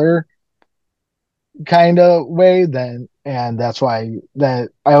smaller kind of way. Then, and that's why that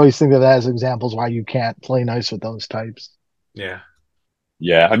I always think of that as examples why you can't play nice with those types. Yeah.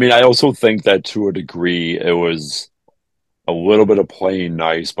 Yeah, I mean, I also think that to a degree it was a little bit of playing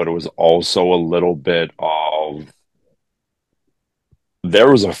nice, but it was also a little bit of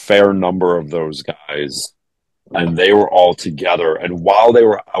there was a fair number of those guys and they were all together. And while they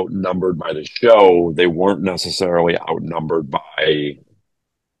were outnumbered by the show, they weren't necessarily outnumbered by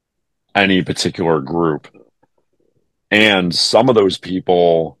any particular group. And some of those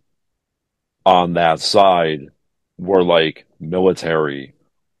people on that side were like military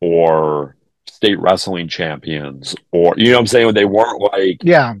or state wrestling champions, or you know what I'm saying? They weren't like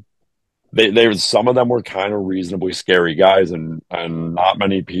Yeah, they some of them were kind of reasonably scary guys, and not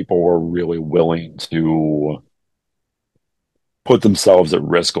many people were really willing to put themselves at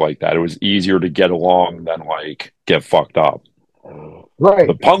risk like that. It was easier to get along than like get fucked up. The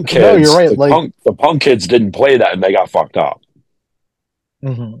right. punk No, you're kids, right. Like, the punk kids didn't play that and they got fucked up.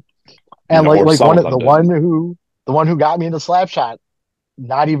 mhm. You And know, or like some one of the them did. one who got me into Slapshot,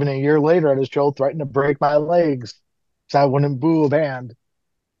 not even a year later at his show, threatened to break my legs so I wouldn't boo a band.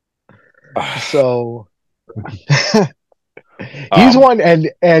 So he's Um, one, and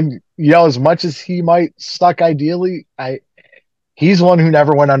as much as he might suck ideally, I he's one who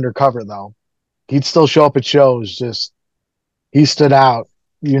never went undercover though. He'd still show up at shows. Just he stood out.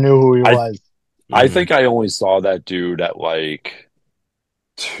 You knew who he I was. I Hmm. think I only saw that dude at like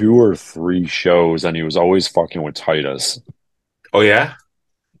two or three shows, and he was always fucking with Titus. Oh yeah,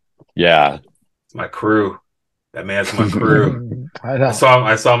 Yeah, it's my crew. That man's my crew. I know.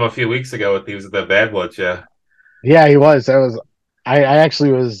 I saw him a few weeks ago. He was at the Bad Blood show. Yeah, he was. That was. I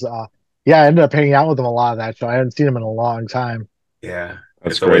actually was. Yeah, I ended up hanging out with him a lot of that show. I hadn't seen him in a long time. Yeah,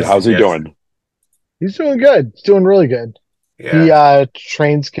 that's it's great. always How's he yes, doing? He's doing good. He's doing really good. He yeah,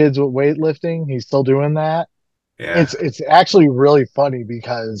 trains kids with weightlifting. He's still doing that. yeah, It's actually really funny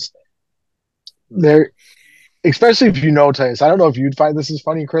because they're especially if you know Titus. I don't know if you'd find this as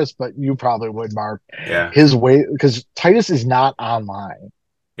funny, Chris, but you probably would, Mark. yeah, His weight because Titus is not online.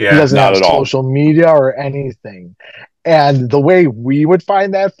 He yeah. doesn't Not have at all. social media or anything. And the way we would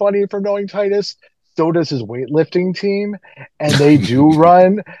find that funny from knowing Titus, so does his weightlifting team. And they do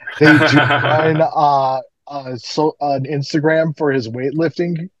run an Instagram for his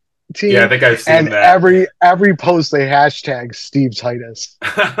weightlifting Yeah, I team. think I've seen And that. every post they hashtag Steve Titus.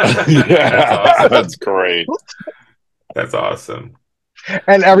 That's Yeah, awesome. that's great. That's awesome.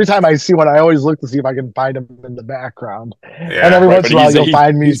 And every time I see one, I always look to see if I can find him in the background. And Yeah. every Right, once but in a while, he's you'll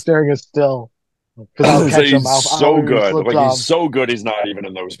find me he's staring at still because I was I'll gonna say catch him. he's I'll so he good. slips Like he's up. so good. He's not even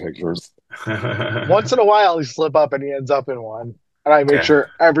in those pictures. Once in a while, he slip up and he ends up in one, and I make Yeah. sure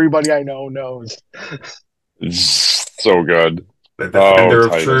everybody I know knows. It's so good. The Oh, defender of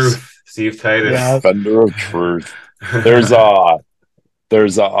Titus, truth, Steve Titus. Yeah, defender of truth. There's a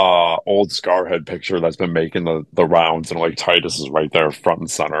old Scarhead picture that's been making the rounds, and like Titus is right there, front and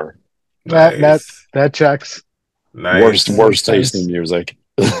center. that that Nice. that checks. That Nice. makes Worst taste in sense. music.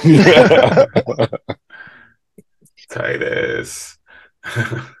 Titus.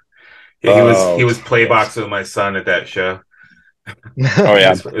 Yeah, he Oh, was play Titus. boxing with my son at that show. Oh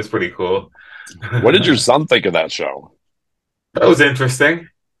yeah. It was pretty cool. What did your That son think of that show? was interesting.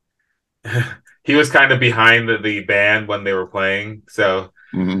 He was kind of behind the band when they were playing, so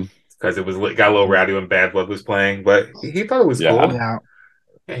Hmm. because it was got a little rowdy when Bad Blood was playing, but he thought it was Yeah. cool. Yeah,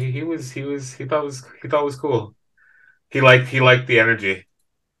 Yeah, he thought it was cool. He liked the energy.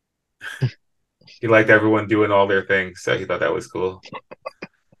 He liked everyone doing all their things, so he thought that was cool.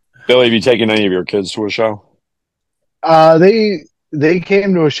 Billy, have you taken any of your kids to a show? they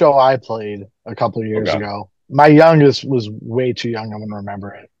came to a show I played a couple of years Okay. ago. My youngest was way too young. I'm gonna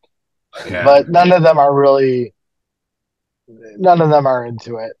remember it, Yeah, but none of them are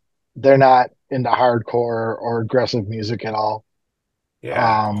into it. They're not into hardcore or aggressive music at all.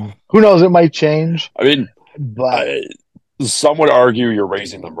 yeah. Who knows? It might change, I mean, but I, some would argue you're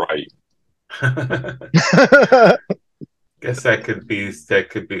raising them right. Guess that could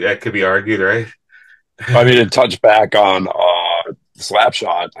be argued, right? I mean, to touch back on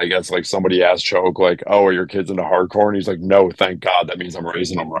Slapshot, I guess like somebody asked Choke, like, "Oh, are your kids into hardcore?" And he's like, "No, thank God. That means I'm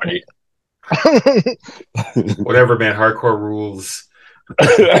raising them right." Whatever, man. Hardcore rules.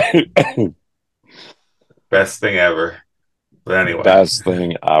 Best thing ever. But anyway, Best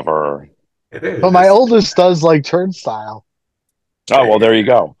thing ever. it but my is. oldest does like Turnstile. Oh, well, there you Yeah,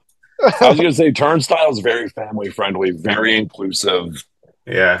 go. I was gonna say Turnstile is very family friendly, very inclusive.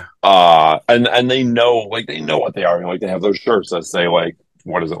 yeah, And they know what they are. Like they have those shirts that say like,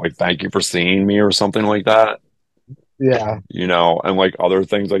 what is it, like thank you for seeing me or something like that. Yeah. You know, and like other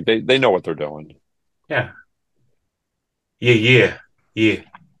things, like they know what they're doing. yeah, yeah, yeah, yeah.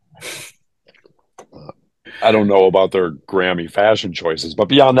 I don't know about their Grammy fashion choices, but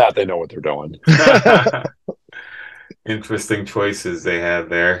beyond that, they know what they're doing. Interesting choices they had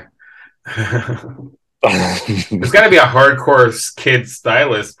there. There's got to be a hardcore kid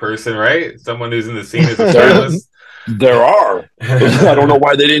stylist person, right? Someone who's in the scene as a there, stylist. there are. I don't know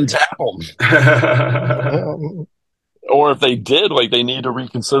why they didn't tap them, Um, or if they did, like they need to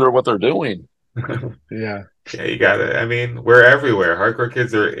reconsider what they're doing. yeah. Yeah, you got it. I mean, we're everywhere. Hardcore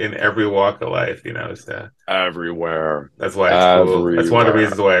kids are in every walk of life, you know. So Everywhere, that's why it's cool. That's one of the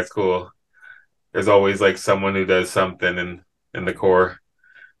reasons everywhere. why it's cool. There's always like someone who does something in the core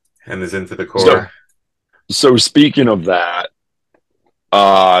and is into the So, core. so speaking of that,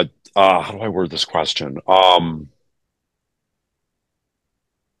 how do I word this question?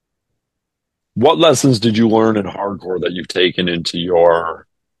 What lessons did you learn in hardcore that you've taken into your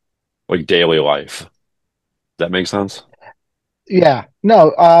like daily life? That makes sense? Yeah.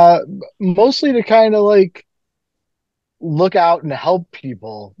 No, mostly to kind of like look out and help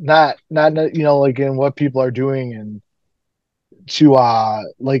people, not like in what people are doing and to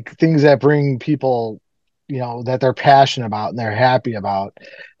like things that bring people, that they're passionate about and they're happy about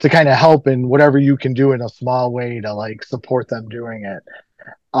to kind of help in whatever you can do in a small way to like support them doing it.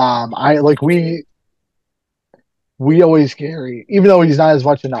 I like we always carry, even though he's not as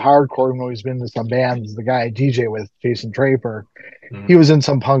much into hardcore, even though he's been in some bands, the guy I DJ with, Jason Draper, he Mm-hmm. was in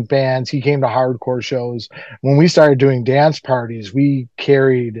some punk bands. He came to hardcore shows. When we started doing dance parties, we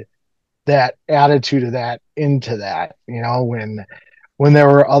carried that attitude of that into that. When there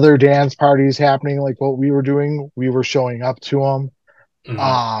were other dance parties happening, like what we were doing, we were showing up to them.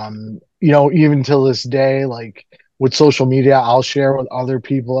 Mm-hmm. Even till this day, like with social media, I'll share what other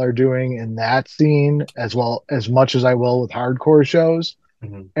people are doing in that scene as well as much as I will with hardcore shows.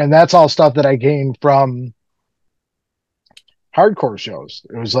 Mm-hmm. And that's all stuff that I gained from hardcore shows.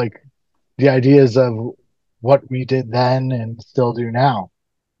 It was like the ideas of what we did then and still do now.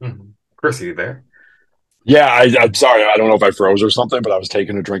 Mm-hmm. Chris, are you there? Yeah, I'm sorry. I don't know if I froze or something, but I was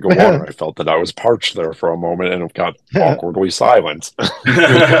taking a drink of water. I felt that I was parched there for a moment and it got awkwardly silent.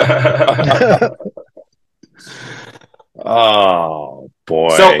 Oh So,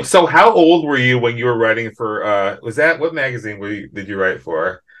 boy. so how old were you when you were writing for was that what magazine did you write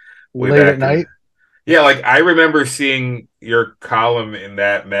for way Late at back in night. Yeah, like I remember seeing your column in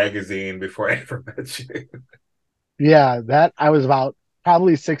that magazine before I ever met you. Yeah, that I was about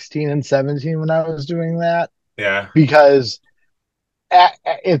probably 16 and 17 when I was doing that Yeah. because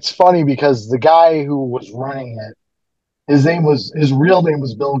it's funny because the guy who was running it, his real name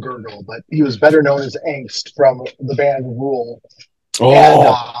was Bill Gurgle, but he was better known as Angst from the band Rule. And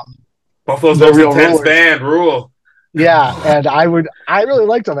Oh, Buffalo's the most real intense Rulers. band, Rule. Yeah, and I really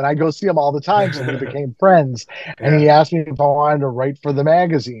liked him, and I go see him all the time, so we became friends. And Yeah. he asked me if I wanted to write for the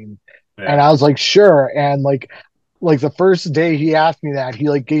magazine, and Yeah. I was like, sure. And like the first day he asked me that, he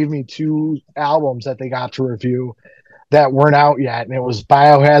like gave me two albums that they got to review that weren't out yet, and it was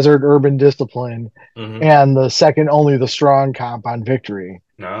Biohazard Urban Discipline Mm-hmm. and the second Only the Strong comp on Victory.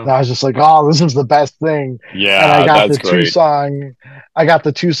 And No. I was just like, oh, this is the best thing. And yeah, that's great. I got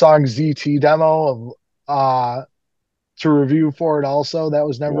the 2 song ZT demo of to review for it also. That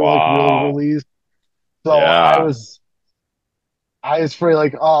was never like really Wow. released. So Yeah. I was pretty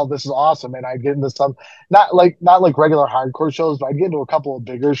like, oh, this is awesome. And I'd get into some not like regular hardcore shows, but I'd get into a couple of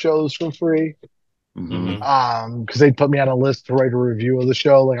bigger shows for free. Hmm. Mm-hmm. Because they'd put me on a list to write a review of the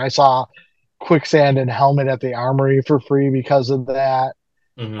show. Like I saw Quicksand and Helmet at the Armory for free because of that.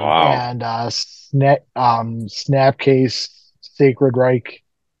 Mm-hmm. Wow. And Snapcase, Sacred Reich,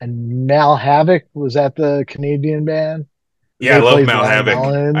 and Mal Havoc was at the Canadian band. Yeah, I They love played Mal Blind Havoc.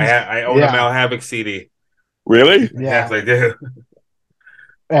 Melons. I own a Yeah, Mal Havoc CD. Really? Yes, yeah. I do.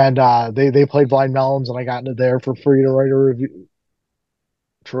 And they played Blind Melons, and I got into there for free to write a review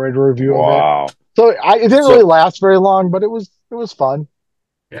of it. Wow. So it didn't really So last very long, but it was fun.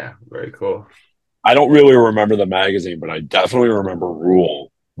 Yeah, very cool. I don't really remember the magazine, but I definitely remember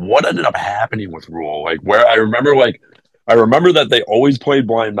Rule. What ended up happening with Rule? I remember that they always played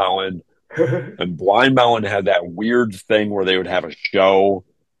Blind Melon, and Blind Melon had that weird thing where they would have a show,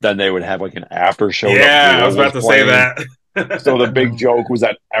 then they would have like an after show that Yeah, I was Rule was about to say playing. that. So the big Mhm. joke was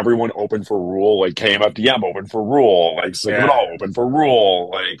that everyone opened for Rule, like KMFDM opened for Rule, like Sick of It Yeah, All opened for Rule.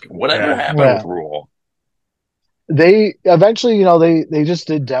 Like whatever yeah. happened with Yeah, Rule? they eventually, they just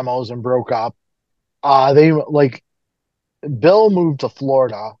did demos and broke up. They like Bill moved to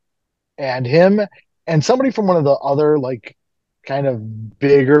Florida, and him and somebody from one of the other like kind of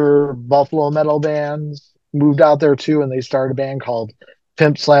bigger Buffalo metal bands moved out there too, and they started a band called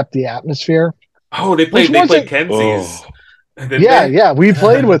Pimp Slap the Atmosphere, Oh, which they played wasn't Kenzie's. Oh, Did Yeah, they? yeah, we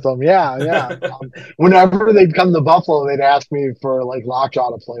played with them. Yeah, yeah. Whenever they'd come to Buffalo, they'd ask me for like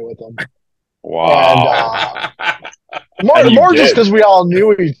Lockjaw to play with them, and Wow. And more you more just did. because we all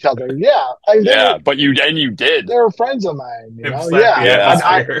knew each other. Yeah, Yeah, but you did. they were friends of mine. Him slap Yeah, the Yeah.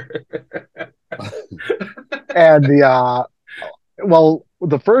 atmosphere. and well,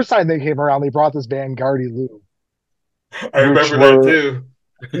 the first time they came around, they brought this band Gardy Lou, I which remember that were too.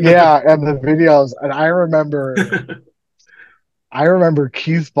 yeah, and the videos, and I remember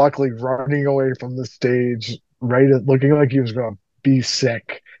Keith Buckley running away from the stage, looking like he was going to be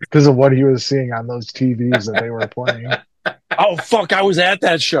sick because of what he was seeing on those TVs that they were playing. Oh fuck, I was at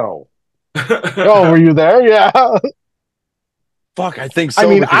that show. Oh, were you there? Yeah. Fuck, I think I so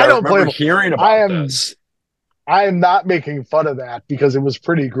mean, because I I don't remember blame him. hearing I about am this. I am not making fun of that because it was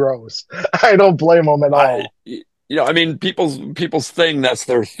pretty gross. I don't blame him at I all. I mean people's thing, that's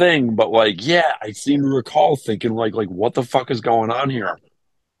their thing, but like yeah, I seem to recall thinking like what the fuck is going on here?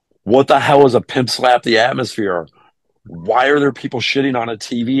 What the hell is a pimp slap the atmosphere? Why are there people shitting on a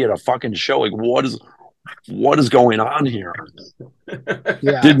TV at a fucking show? Like what is going on here?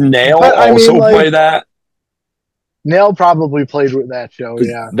 Yeah. Did Nail But I mean, also play like, that? Nail probably played with that show. Because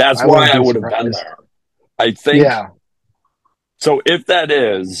Yeah. that's I why wouldn't I be would have been surprised. there. I think Yeah. so. If that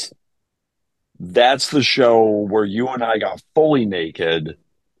is, that's the show where you and I got fully naked.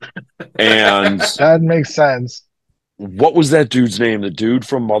 And That makes sense. what was that dude's name? The dude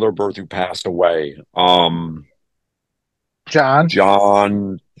from Mother Birth who passed away.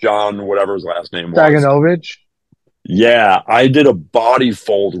 John John, whatever his last name was. Staganovich. Yeah, I did a body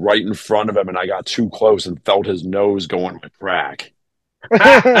fold right in front of him, and I got too close and felt his nose go in my crack.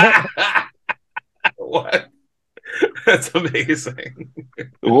 What? That's amazing.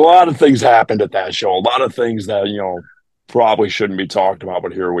 A lot of things happened at that show. A lot of things that, probably shouldn't be talked about,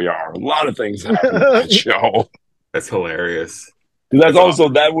 but here we are. A lot of things happened at that show. That's hilarious. That's That's also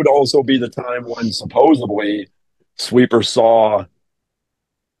awesome. that would also be the time when supposedly Sweeper saw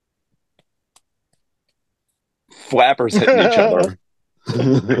flappers hitting each other.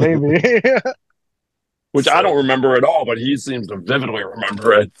 Maybe. Which I don't So, remember at all, but he seems to vividly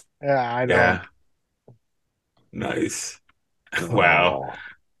remember it. Yeah, I know. yeah, nice. Wow, Oh.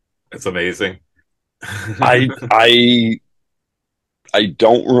 that's amazing. I I I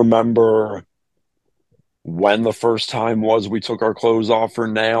don't remember when the first time was we took our clothes off for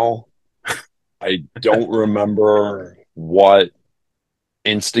nail. I don't remember what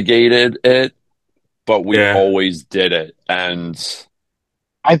instigated it, but we Yeah. always did it. And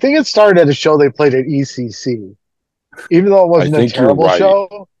I think it started at a show they played at ECC. Even though it I wasn't a think you're terrible right.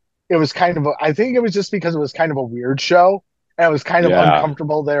 show, it was kind of I think it was just because it was kind of a weird show and it was kind of Yeah.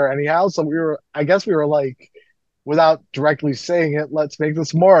 uncomfortable there anyhow. So I guess we were like, without directly saying it, let's make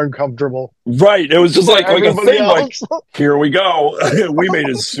this more uncomfortable Right. It was just for like a everybody thing, like, else. here we go. We made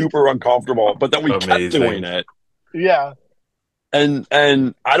it super uncomfortable, but then we kept doing Amazing. it. Yeah. And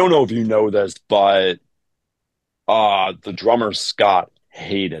I don't know if you know this, but the drummer Scott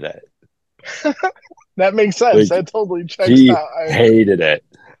hated it. That makes sense. Like That totally checks he out. hated it.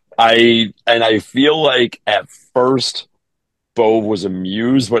 I feel like at first Bove was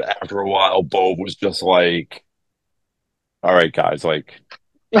amused, but after a while Bove was just like, all right, guys, like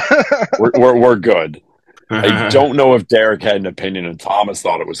we're good. I don't know if Derek had an opinion and Thomas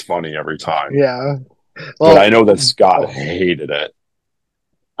thought it was funny every time, Yeah. but I know Well, that Scott oh, hated it.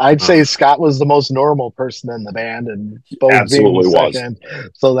 I'd say Ugh, Scott was the most normal person in the band and Bove being the Absolutely was. second.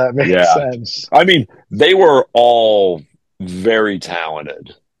 So that makes Yeah. sense. I mean, they were all very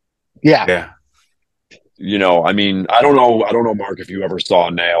talented. Yeah. yeah. I mean, I don't know, Mark, if you ever saw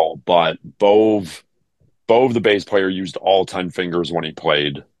Nail, but Bove, the bass player, used all 10 fingers when he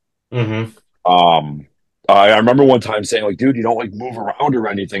played. Hmm. Um, I remember one time saying, like, dude, you don't like move around or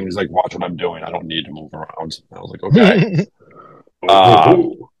anything. He's like, watch what I'm doing. I don't need to move around. I was like, okay. Uh,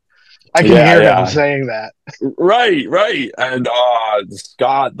 I can yeah, hear him yeah. saying that. Right, right. And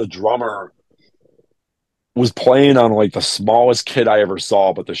Scott, the drummer, was playing on like the smallest kit I ever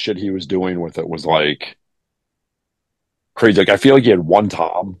saw, but the shit he was doing with it was like crazy. Like I feel like he had one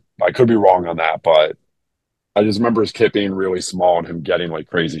tom. I could be wrong on that, but I just remember his kit being really small and him getting like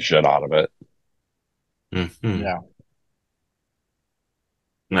crazy shit out of it. Hmm. Yeah.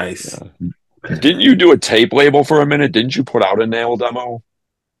 Nice. Yeah. Didn't you do a tape label for a minute? Didn't you put out a nail demo?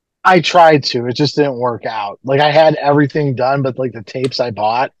 I tried to. It just didn't work out. Like I had everything done, but like the tapes I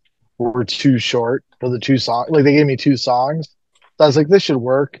bought were too short for the two songs. Like they gave me two songs. So I was like, this should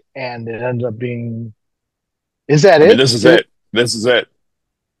work. And it ended up being, is that I mean, it? this is it. This is it.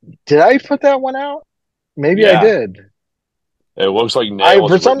 Did I put that one out? Maybe I Yeah. did. It looks like nail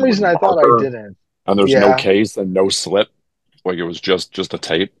For is some written with reason I thought I marker didn't. and there's no Yeah. case and no slip. Like it was just a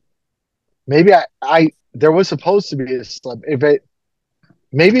tape. Maybe I there was supposed to be a slip. If it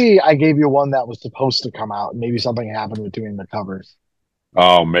maybe I gave you one that was supposed to come out. Maybe something happened with doing the covers.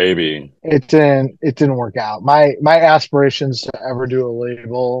 Oh, maybe It didn't work out. My aspirations to ever do a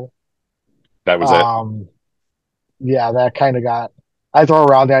label, that was it. um, yeah, that kind of got I throw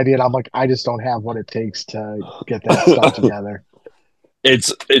around the idea and I'm like, I just don't have what it takes to get that stuff together.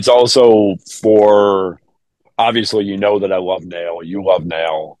 It's also for obviously you know that I love Nail. You love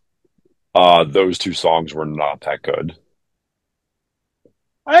Nail. Those two songs were not that good.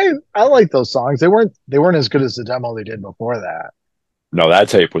 I like those songs. They weren't as good as the demo they did before that. No, that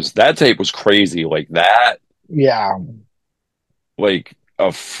tape was crazy. Like that, Yeah. like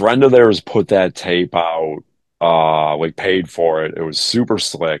a friend of theirs put that tape out, like paid for it. It was super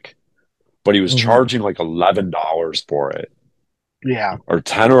slick, but he was Hmm. charging like $11 for it, Yeah. or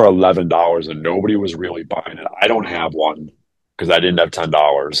 $10 or $11, and nobody was really buying it. I don't have one because I didn't have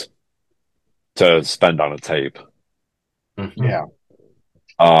 $10 to spend on a tape. Mhm. Yeah.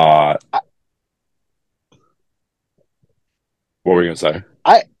 Uh, I, what were you gonna say?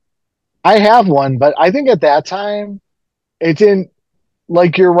 I I have one, but I think at that time it didn't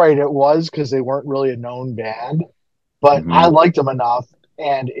like you're right, it was because they weren't really a known band, but I Hmm. liked them enough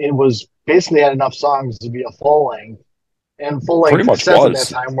and it was basically had enough songs to be a full length. And full Pretty length much cassettes at that was.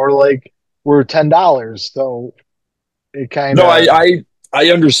 time were $10. So it kind No, of I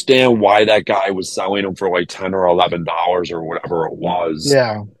understand why that guy was selling them for like $10 or $11 or whatever it was.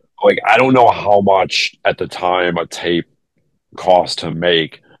 yeah. Like I don't know how much at the time a tape cost to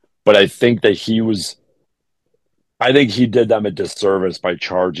make, but I think he did them a disservice by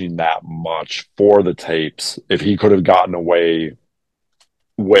charging that much for the tapes if he could have gotten away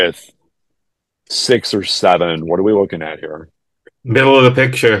with six or seven. What are we looking at here? Middle of the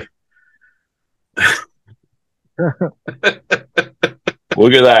picture.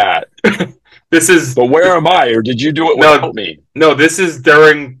 Look at that. This is But where am I? Or did you do it no, without me? no. This is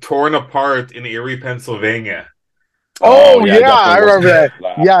during Torn Apart in Erie, Pennsylvania. Oh Oh yeah, I yeah, I definitely wasn't remember there that. for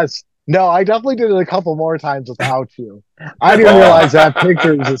that. Yes. No, I definitely did it a couple more times without you. I didn't Oh, realize that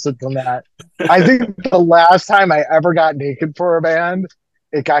picture existed from that. I think the last time I ever got naked for a band,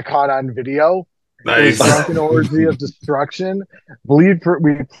 it got caught on video. It was Nice. Drunken Orgy of Destruction. We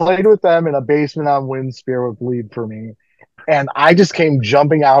played with them in a basement on Windspear with Bleed for Me. And I just came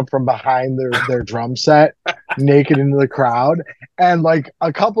jumping out from behind their drum set, naked into the crowd. And like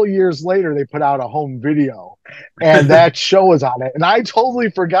a couple years later, they put out a home video, and that show was on it. And I totally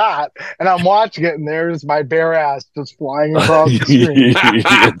forgot. And I'm watching it, and there's my bare ass just flying across the screen.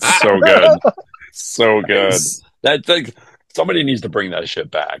 it's so good. So good. That like somebody needs to bring that shit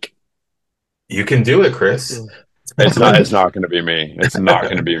back. You can do it, Chris. It's not gonna be me. It's not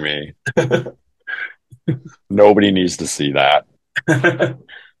gonna be me. Nobody needs to see that.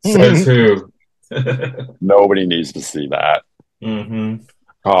 Says who? Nobody needs to see that. Hmm.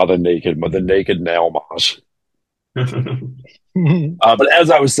 Oh, the naked nail mosh. But as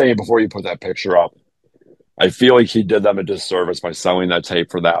I was saying before you put that picture up, I feel like he did them a disservice by selling that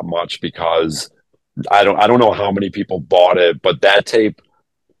tape for that much because I don't know how many people bought it, but that tape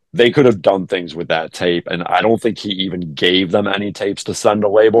they could have done things with that tape, and I don't think he even gave them any tapes to send to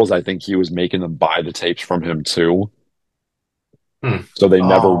labels. I think he was making them buy the tapes from him too. Hmm. So they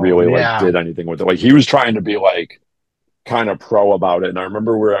never Oh really like yeah. did anything with it. Like he was trying to be like kind of pro about it. And I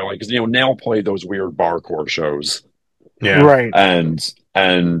remember we were like, because Nail played those weird barcore shows, Yeah. Right. and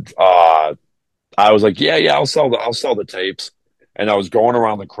I was like, yeah, I'll sell the tapes. And I was going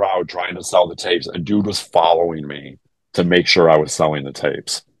around the crowd trying to sell the tapes, and dude was following me to make sure I was selling the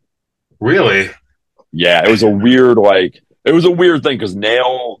tapes. Really? Yeah, it was a weird thing because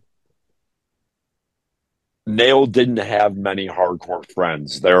Nail didn't have many hardcore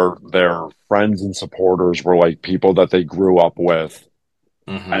friends. Their friends and supporters were like people that they grew up with,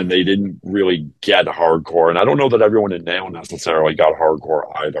 Hmm. and they didn't really get hardcore. And I don't know that everyone in Nail necessarily got hardcore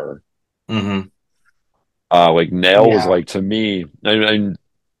either. Hmm. Like Nail was Yeah. like to me, and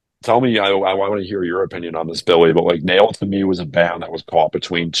tell me, I want to hear your opinion on this, Billy. But like Nail to me was a band that was caught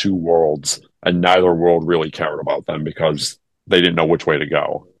between two worlds, and neither world really cared about them because they didn't know which way to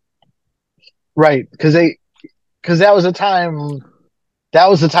go. Right. Because that was the time of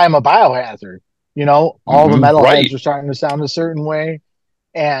Biohazard. All the metalheads Right. were starting to sound a certain way,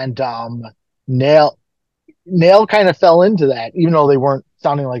 and Nail Nail kind of fell into that, even though they weren't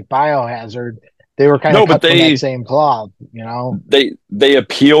sounding like Biohazard. They were kind of No, but cut from that same cloth. they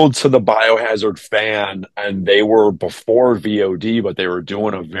appealed to the Biohazard fan, and they were before VOD, but they were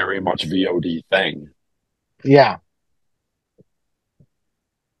doing a very much VOD thing. Yeah,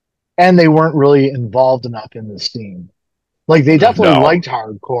 and they weren't really involved enough in the scene. Like they definitely No. liked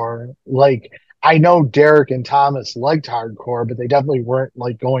hardcore. Like I know Derek and Thomas liked hardcore, but they definitely weren't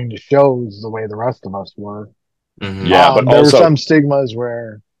like going to shows the way the rest of us were. Hmm. Yeah, but There were also some stigmas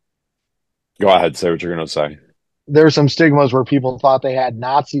where go ahead, say what you're gonna say. people thought they had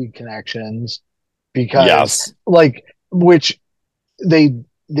Nazi connections because Yes. like which they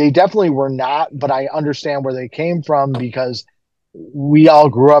they definitely were not, but I understand where they came from because we all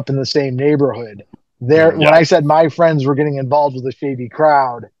grew up in the same neighborhood. There, Hmm. when Yeah. I said my friends were getting involved with a shady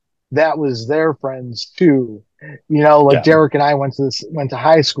crowd, that was their friends too. Like Yeah. Derek and I went to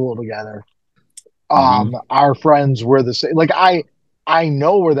high school together. Hmm. Our friends were the same. Like I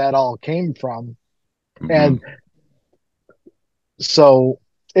know where that all came from, Hmm. and so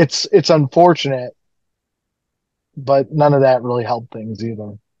it's unfortunate, but none of that really helped things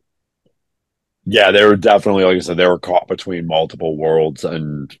either. Yeah, they were definitely, like I said, they were caught between multiple worlds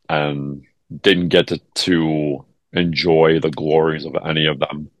and didn't get to enjoy the glories of any of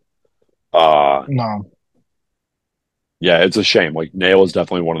them. Uh No, yeah, it's a shame. Like Nail is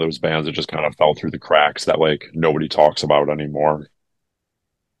definitely one of those bands that just kind of fell through the cracks that like nobody talks about anymore.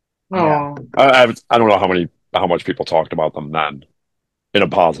 yeah. Oh. I don't know how much people talked about them then in a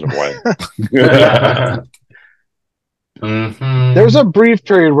positive way. There was Hmm. a brief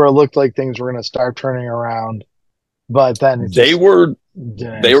period where it looked like things were going to start turning around, but then it They just were they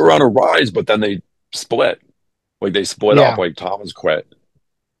didn't. were on a rise, but then they split. Like they split up. Yeah. Like Thomas quit.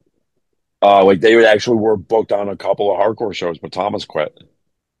 Like they would actually were booked on a couple of hardcore shows, but Thomas quit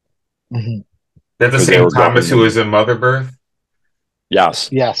Mhm. That's the because they same were going Thomas who to. was in Mother Birth. Yes.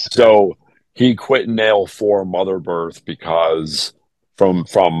 Yes. Okay. So he quit Nail for Mother Birth because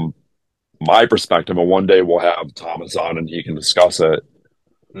from my perspective, and one day we'll have Thomas on and he can discuss it.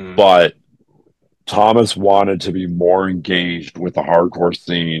 Mm. But Thomas wanted to be more engaged with the hardcore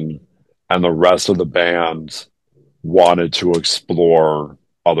scene, and the rest of the band wanted to explore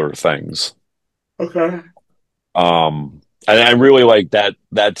other things. Okay. And I really like that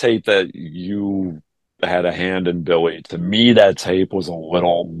tape that you had a hand in, Billy. To me, that tape was a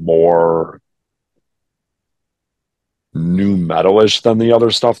little more new metalish than the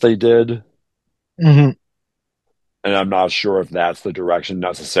other stuff they did. Hmm. And I'm not sure if that's the direction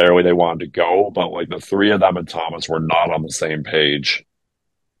necessarily they wanted to go, but like the three of them and Thomas were not on the same page.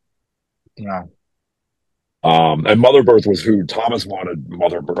 Yeah. And Mother Birth was who Thomas wanted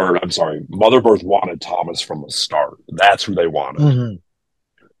Mother Birth, or I'm sorry, Mother Birth wanted Thomas from the start. That's who they wanted. Hmm.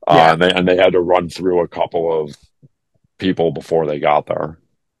 Yeah. And they had to run through a couple of people before they got there.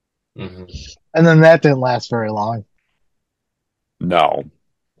 Hmm. And then that didn't last very long. No,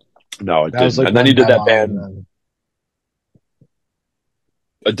 no, it That was didn't. like And then he one did that demo, and band. then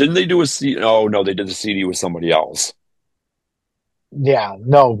Didn't they do a C? Oh no, they did a CD with somebody else. yeah,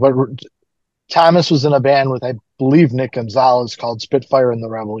 no. But Thomas was in a band with, I believe, Nick Gonzalez called Spitfire and the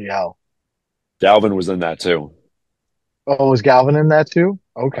Rebel Yell. Dalvin was in that too. Oh, was Galvin in that too?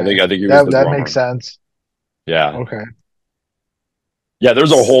 Okay, I think he was that the that makes drummer. sense. Yeah, Okay. yeah.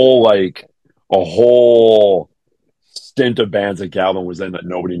 There's a whole stint of bands that Galvin was in that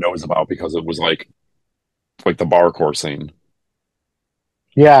nobody knows about because it was like the barcore scene.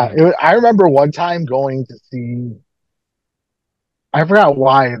 Yeah, I remember one time going to see. I forgot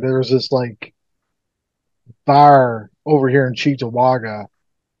why there was this like bar over here in Cheektowaga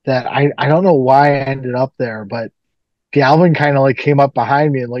that I don't know why I ended up there, but Galvin kind of like came up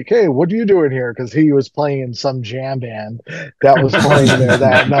behind me and like, hey, what are you doing here? Because he was playing in some jam band that was playing there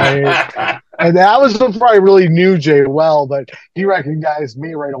that night. And that was before I really knew Jay well, but he recognized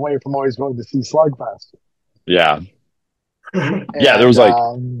me right away from always going to see Slugfest. Yeah, yeah. There And was like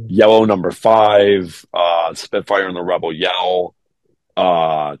Yellow Number Five, Spitfire and the Rebel Yell.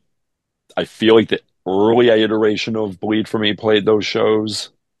 Uh, I feel like the early iteration of Bleed for Me played those shows.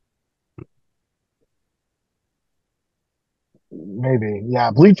 maybe,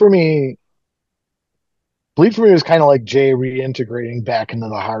 yeah, Bleed for Me was kind of like Jay reintegrating back into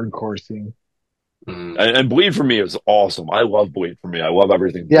the hardcore scene. Mm. And Bleed for Me is awesome. I love Bleed for Me. I love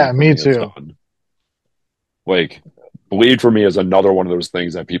everything Yeah, Bleed for me Me has too. done. Like, Bleed for Me is another one of those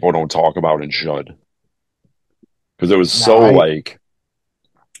things that people don't talk about and should. Because it was No, so like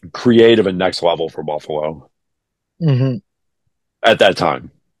creative and next level for Buffalo mhm. at that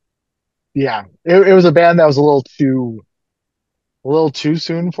time. Yeah, it was a band that was a little too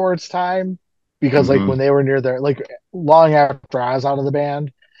soon for its time because like Hmm. when they were near their like long after I was out of the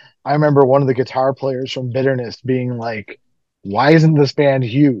band, I remember one of the guitar players from Bitterness being like, "Why isn't this band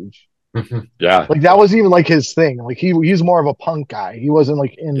huge?" Yeah, Like that wasn't even like his thing. Like he's more of a punk guy. He wasn't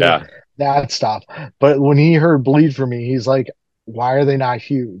like into yeah. that stuff. But when he heard Bleed for Me, he's like, "Why are they not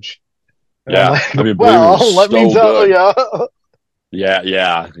huge?" And I'm Yeah. like, I mean, Bleed was well, let me so tell good. you. Yeah,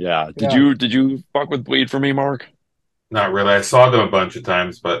 yeah, yeah. Did Yeah. you fuck with Bleed for me, Mark? Not really. I saw them a bunch of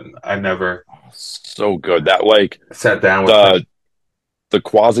times, but I never So good. That like sat down with them. the the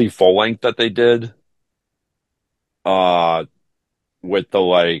quasi full length that they did, uh, with the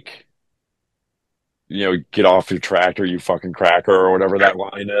like, get off your tractor, you fucking cracker, or whatever that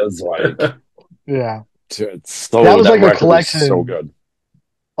line is. Like, Yeah. it's That so was that like a record is so collection good.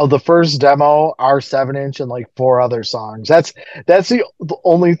 of the first demo, our 7 inch, and like four other songs. That's the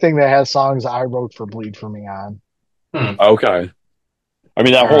only thing that has songs I wrote for Bleed for Me on Hmm. Okay. I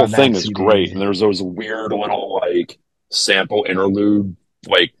mean, that are whole on that thing is great, CD. and there's those weird little like sample interlude,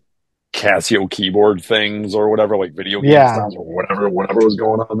 like Casio keyboard things or whatever, like video game Yeah. sounds or whatever was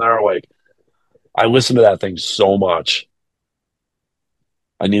going on there. Like, I listened to that thing so much.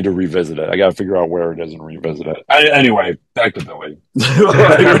 I need to revisit it. I got to figure out where it is and revisit it. Anyway, back to Billy.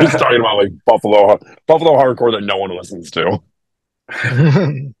 Like, we're just talking about like Buffalo hardcore that no one listens to.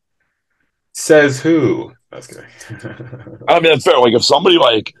 Says who? That's good. I mean, that's fair. Like, if somebody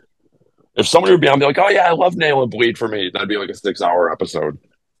would be on, be like, oh yeah, I love Nail and Bleed for me, that'd be like a 6 hour episode.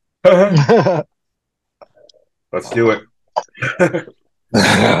 Let's do it.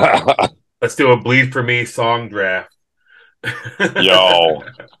 Let's do a Bleed for Me song draft. Yo,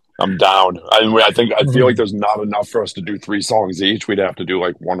 I'm down. I feel like there's not enough for us to do 3 songs each. We'd have to do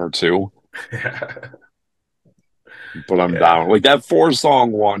like one or two, Yeah. but I'm Yeah. down. Like that 4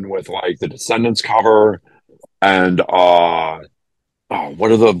 song one with like the Descendants cover and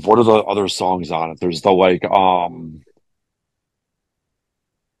what are the other songs on it? There's the like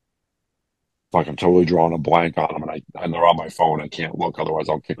fuck, I'm totally drawing a blank on them and they're on my phone. I can't look, otherwise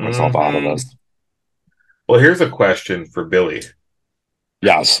I'll kick myself out of Hmm. this. Well, here's a question for Billy.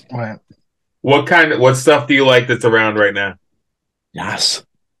 Yes. Right. What stuff do you like that's around right now? Yes.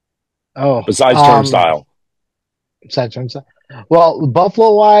 Oh, Besides Turnstile. besides Turnstile. Well,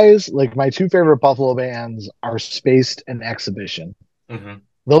 Buffalo wise, like my two favorite Buffalo bands are Spaced and Exhibition. Hmm.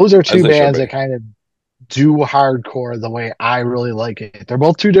 Those are As two they should bands be. that kind of do hardcore the way I really like it. They're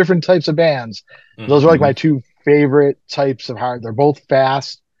both two different types of bands. Those Hmm. are like Mhm. my two favorite types of hard. They're both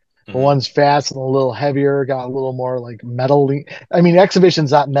fast, but Hmm. one's fast and a little heavier, got a little more like metal. I mean,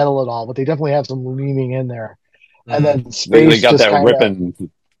 Exhibition's not metal at all, but they definitely have some leaning in there. And Hmm. then They Space got just that kind of,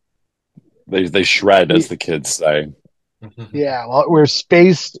 ripping. They shred, as the kids say. yeah, well, where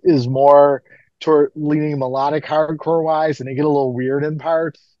Space is more toward leaning melodic hardcore wise, and they get a little weird in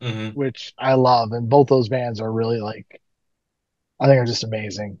parts, Hmm. which I love. And both those bands are really like, I think are just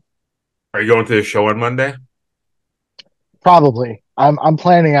amazing. Are you going to the show on Monday? Probably. I'm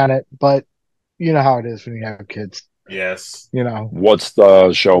planning on it, but you know how it is when you have kids, Yes. you know. What's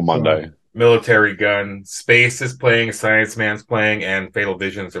the show So Monday? Military Gun. Space is playing, Science Man's playing, and Fatal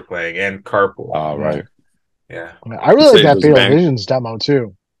Visions are playing, and Carpool. yeah. Right. Yeah. I really like Say that there's a Fatal band. Visions demo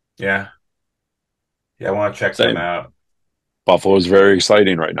too. Yeah. Yeah, I want to check them Same. out. Buffalo's very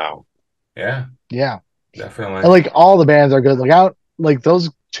exciting right now. Yeah, Yeah. And definitely. like all the bands are good. Like out like those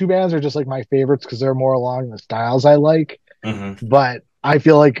two bands are just like my favorites because they're more along the styles I like. Hmm. But I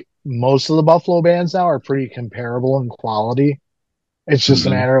feel like most of the Buffalo bands now are pretty comparable in quality. It's just a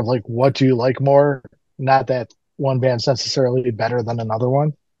Hmm. matter of like what do you like more? Not that one band's necessarily better than another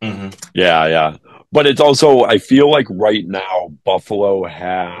one. Hmm. Yeah, yeah. But it's also, I feel like right now, Buffalo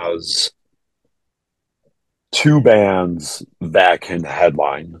has 2 bands that can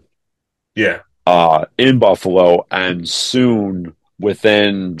headline Yeah. in Buffalo, and soon,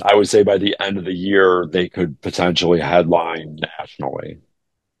 within, I would say by the end of the year, they could potentially headline nationally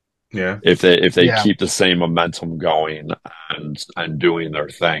Yeah. if they Yeah. keep the same momentum going and doing their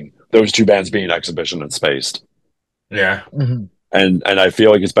thing. Those 2 bands being Exhibition and Spaced. Yeah. Mhm. And I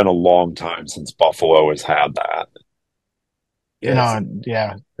feel like it's been a long time since Buffalo has had that. You Yeah. know,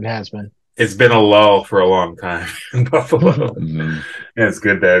 yeah, it has been. It's been a lull for a long time in Buffalo. Mhm. And it's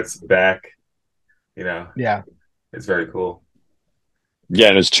good that it's back. You know, Yeah. it's very cool. Yeah,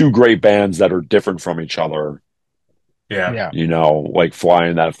 and it's 2 great bands that are different from each other, Yeah. Yeah. like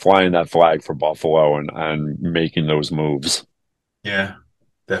flying that flag for Buffalo and making those moves. Yeah.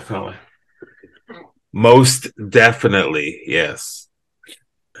 Definitely. Most definitely. Yes.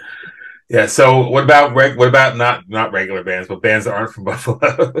 Yeah. So what about not regular bands, but bands that aren't from Buffalo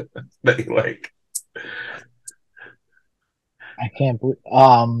that you like? I can't believe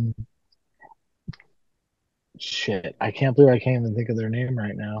shit. I can't believe I can't even think of their name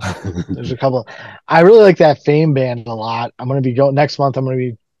right now. There's a couple. I really like that Fame band a lot. I'm gonna be going next month. I'm gonna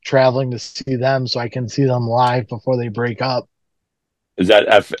be traveling to see them so I can see them live before they break up. Is that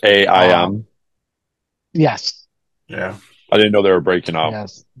Um, FAIM? yes, Yeah. I didn't know they were breaking up.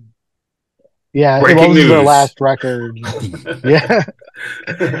 yes. Yeah, well, Breaking this is their news. last record. Yeah,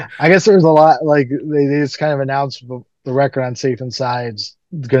 I guess there was a lot like they just kind of announced the record on Safe and Sides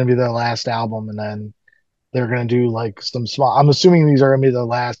is going to be their last album, and then they're going to do like some small. I'm assuming these are going to be the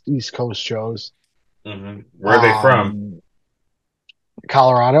last East Coast shows. Where are they from? Um,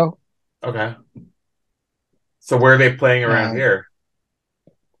 Colorado. Okay. So where are they playing around Yeah, here?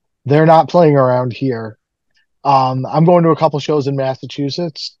 they're not playing around here. I'm going to a couple shows in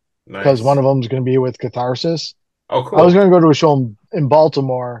Massachusetts because one Nice. of them is going to be with Catharsis. Oh, I was cool. going to go to a show in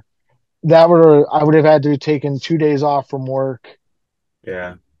Baltimore. I would have had to have taken 2 days off from work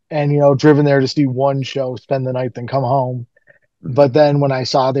Yeah. and driven there to see one show, spend the night, then come home. But Mhm. then when I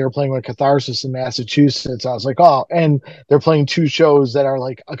saw they were playing with Catharsis in Massachusetts, I was like, oh, and they're playing two shows that are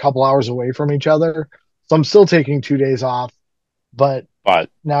like a couple hours away from each other. So I'm still taking 2 days off, but But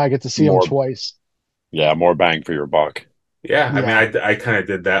now I get to see them more, twice. yeah, more bang for your buck. Yeah. I mean, Yeah. I kind of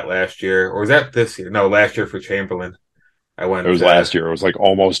did that last year. Or was that this year? No, last year for Chamberlain. I It was last year. It was like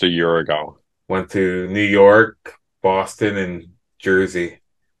almost a year ago. went to New York, Boston, and Jersey.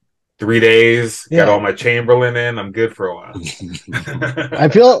 3 days, got all Yeah. my Chamberlain in. I'm good for a while. I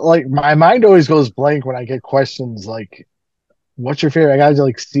feel like my mind always goes blank when I get questions like, what's your favorite? I gotta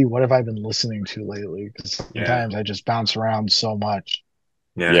like see what have I been listening to lately because Yeah. sometimes I just bounce around so much.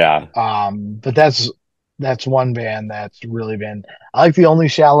 Yeah. Yeah, But that's one band that's really been. I like the Only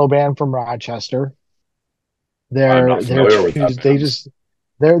Shallow band from Rochester. I'm not They're familiar with too, that they band. just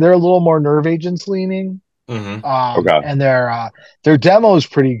they're a little more Nerve Agents leaning. hmm Okay. And their demo is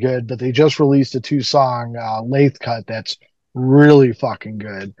pretty good, but they just released a two-song Lathe Cut that's really fucking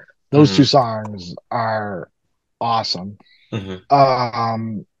good. Those two hmm songs are awesome. hmm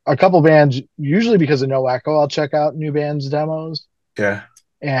A couple bands, usually because of No Echo, I'll check out new bands' demos. Yeah.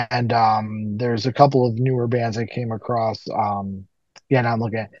 And there's a couple of newer bands I came across. Yeah, now I'm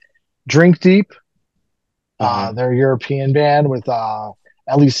looking at Drink Deep. hmm They're a European band with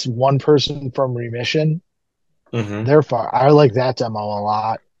at least one person from Remission. hmm They're far. I like that demo a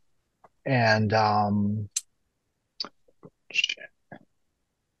lot. And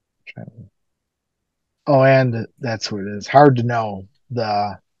oh, and that's who it is. Hard to know.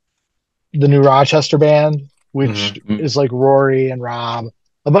 The new Rochester band, which hmm Mm. is like Rory and Rob.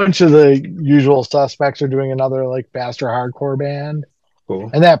 A bunch of the usual suspects are doing another like bastard hardcore band. Cool.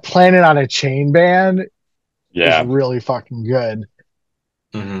 And that Planet on a Chain band is Yeah. really fucking good.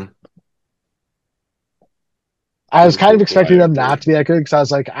 hmm I was Cool, kind of cool, cool. I expecting them not agree. to be that good because I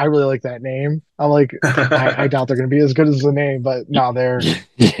was like, I really like that name. I'm like, I doubt they're going to be as good as the name, but no,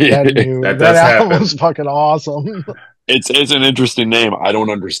 That that does album was happen. fucking awesome. It's an interesting name. I don't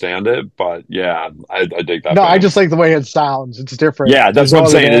understand it, but yeah, I dig that No, I band. just like the way it sounds. It's different. Yeah, that's There's what no I'm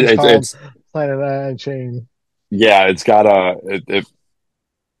other saying. bands called It's Planet on a Chain. yeah, it's got a it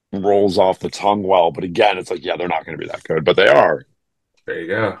rolls off the tongue well, but again, it's like yeah, they're not going to be that good, but they are. There you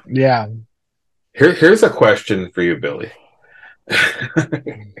go. Yeah. Here's a question for you, Billy.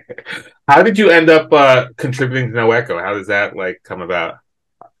 How did you end up contributing to No Echo? How does that like come about?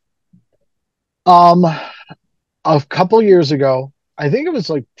 Um, a couple years ago, I think it was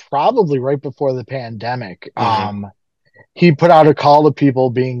like probably right before the pandemic. hmm He put out a call to people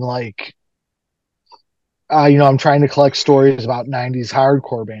being like, I'm trying to collect stories about 90s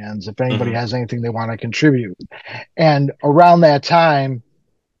hardcore bands. If anybody hmm has anything they want to contribute. And around that time,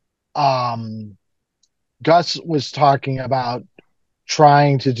 um, Gus was talking about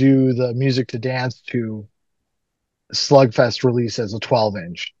trying to do the music to dance to Slugfest release as a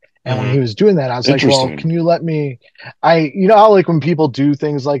 12-inch. And when he hmm was doing that, I was like, well, Interesting. can you let me? You know how like when people do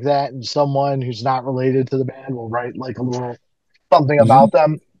things like that and someone who's not related to the band will write like a little something Hmm. about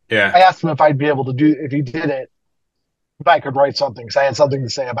them. Yeah. I asked him if I'd be able to do, if he did it, if I could write something because I had something to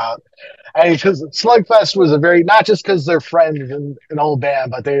say about. Because Slugfest was a very not just because they're friends and an old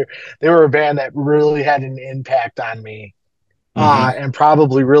band, but they were a band that really had an impact on me, hmm and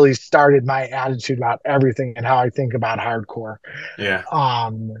probably really started my attitude about everything and how I think about hardcore. Yeah.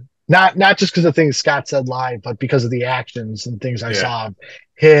 Not just because of things Scott said live, but because of the actions and things I Yeah. saw of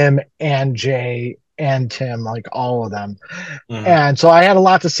him and Jay and Tim, like all of them. hmm And so I had a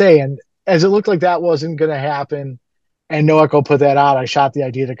lot to say. And as it looked like that wasn't going to happen, and No Echo put that out, I shot the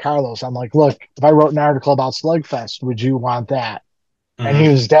idea to Carlos. I'm like, look, if I wrote an article about Slugfest, would you want that? And he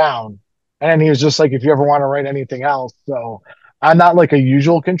hmm was down. And he was just like, if you ever want to write anything else. So I'm not like a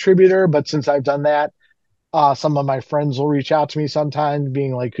usual contributor, but since I've done that, some of my friends will reach out to me sometimes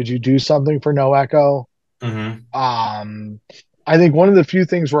being like, could you do something for No Echo? hmm Um, I think one of the few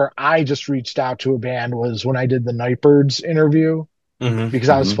things where I just reached out to a band was when I did the Nightbirds interview. Mm-hmm. because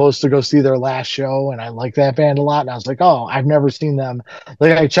I was Hmm. supposed to go see their last show, and I like that band a lot. And I was like, oh, I've never seen them.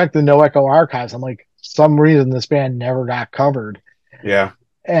 Like I checked the No Echo archives. I'm like, some reason this band never got covered, Yeah.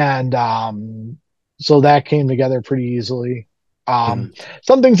 and so that came together pretty easily. Um, Mm-hmm.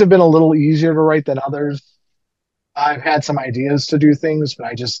 some things have been a little easier to write than others. I've had some ideas to do things, but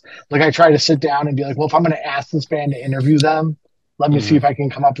I just like I try to sit down and be like, well, if I'm going to ask this band to interview them, let me see if Mm-hmm. I can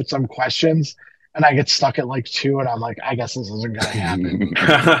come up with some questions. And I get stuck at like two, and I'm like, I guess this isn't going to happen.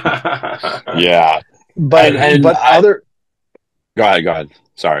 Yeah. But And but I other go ahead.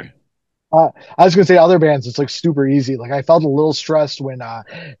 Sorry. I was gonna say other bands, it's like super easy. Like I felt a little stressed when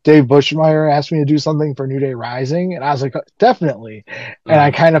Dave Bushmeyer asked me to do something for New Day Rising, and I was like, definitely. And I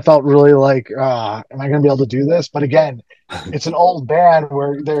Mm-hmm. kind of felt really like, am I gonna be able to do this? But again, it's an old band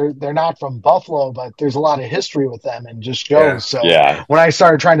where they're not from Buffalo, but there's a lot of history with them and just Yeah. shows. So Yeah. when I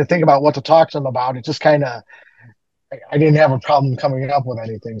started trying to think about what to talk to them about, it just kind of I didn't have a problem coming up with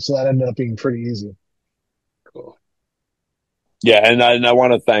anything, so that ended up being pretty easy. Cool. Yeah, and I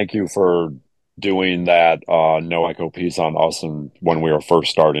want to thank you for doing that no echo piece on us and when we were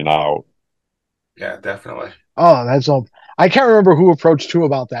first starting out. Yeah, definitely. Oh, that's all. I can't remember who approached who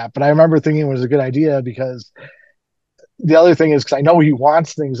about that, but I remember thinking it was a good idea because the other thing is because I know he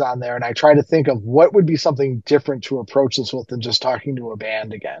wants things on there, and I try to think of what would be something different to approach this with than just talking to a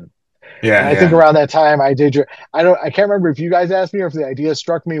band again. And Yeah, I think yeah. around that time I can't remember if you guys asked me or if the idea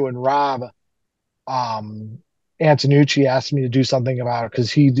struck me when Rob um Antonucci asked me to do something about it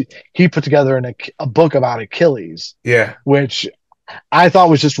because he put together a book about Achilles, Yeah. which I thought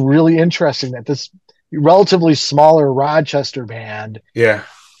was just really interesting that this relatively smaller Rochester band Yeah.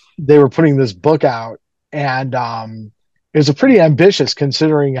 they were putting this book out, and it was a pretty ambitious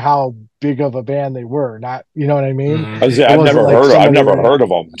considering how big of a band they were. Not, you know what I mean? Mm-hmm. I was say, It wasn't like I've somebody never where, heard of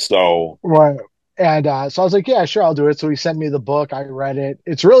them. So right. And so I was like, yeah, sure, I'll do it. So he sent me the book. I read it.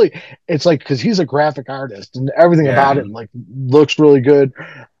 It's like, because he's a graphic artist and everything Yeah. about it like looks really good.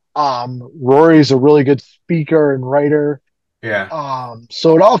 Rory's a really good speaker and writer. Yeah.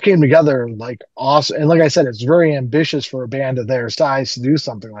 So it all came together like awesome. And like I said, it's very ambitious for a band of their size to do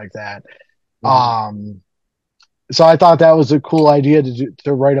something like that. Mm-hmm. Um, so I thought that was a cool idea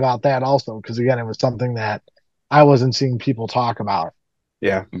to write about that also, because again, it was something that I wasn't seeing people talk about,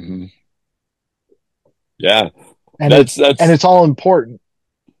 Yeah. mhm. Yeah, and that's that's it's all important.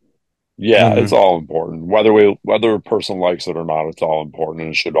 yeah, it's Mm-hmm. all important. Whether a person likes it or not, it's all important,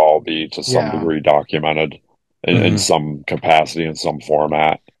 and it should all be to some Yeah, degree documented in Mm-hmm. some capacity, in some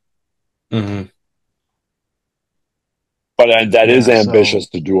format. Mm-hmm. But that is Yeah. so ambitious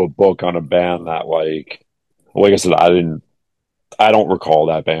to do a book on a band that, like I said, I don't recall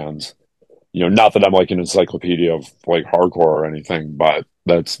that band's. Not that I'm like an encyclopedia of like hardcore or anything, but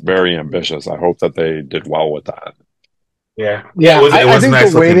that's very ambitious. I hope that they did well with that. Yeah. Yeah. yeah, It I was a think the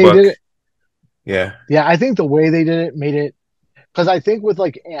nice way looking they did book. it, Yeah. yeah, I think the way they did it made it, because I think with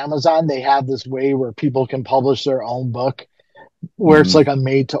like Amazon, they have this way where people can publish their own book, where it's Mhm. like a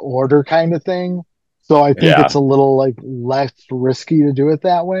made to order kind of thing. So I think Yeah. it's a little like less risky to do it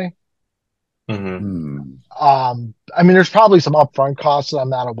that way. Mm-hmm. Hmm. I mean, there's probably some upfront costs that I'm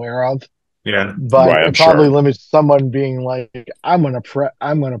not aware of, Yeah. but Right, I'm it probably sure. limits someone being like, I'm gonna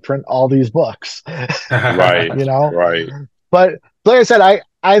print all these books, Right. you know. Right. But like I said,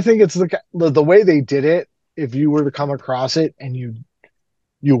 I think it's the way they did it. If you were to come across it and you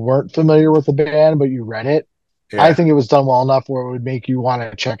weren't familiar with the band, but you read it, I Yeah. think it was done well enough where it would make you want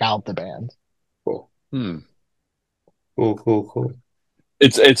to check out the band. Cool. Hmm. Cool. Cool. Cool.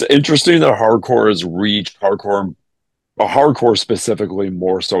 It's interesting that hardcore has reached hardcore specifically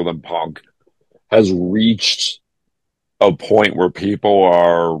more so than punk has reached a point where people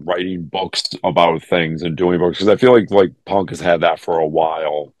are writing books about things and doing books because I feel like punk has had that for a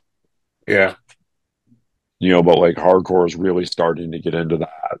while, Yeah. but like hardcore is really starting to get into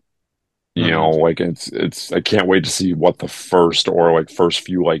that. Mm-hmm. Like it's I can't wait to see what the first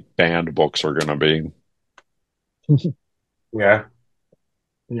few like band books are gonna be. Yeah.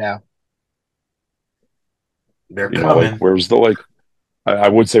 Yeah. They're Like coming. where's the like I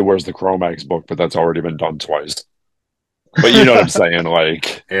would say where's the Chromax book, but that's already been done twice. But you know what I'm saying?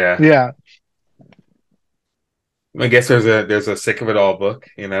 Like Yeah. Yeah. I guess there's a sick of it all book.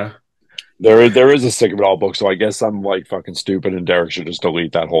 You know. there is a Sick of It All book, so I guess I'm like fucking stupid and Derek should just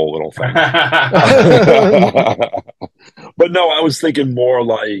delete that whole little thing. But no, I was thinking more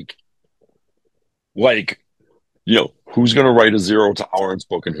like who's gonna write a zero tolerance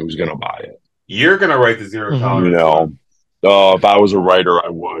book and who's gonna buy it? You're gonna write the zero Mhm. You tolerance one. know, if I was a writer, I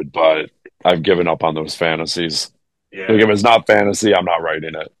would, but I've given up on those fantasies. Like Yeah. if it's not fantasy, I'm not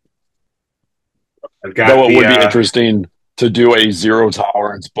writing it. I've got Though it the would be interesting. to do a zero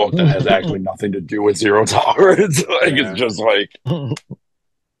tolerance book that has actually nothing to do with zero tolerance. Like it's Yeah. just like,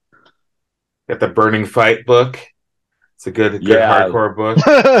 Got the Burning Fight book. It's a good yeah, hardcore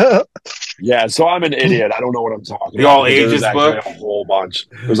book. yeah. So I'm an idiot. I don't know what I'm talking The about all because there is ages actually a book. whole bunch.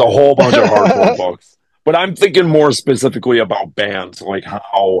 There's a whole bunch of hardcore books, but I'm thinking more specifically about bands, like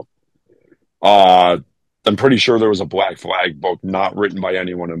how uh, I'm pretty sure there was a Black Flag book not written by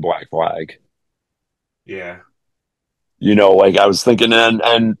anyone in Black Flag. Yeah. Like I was thinking,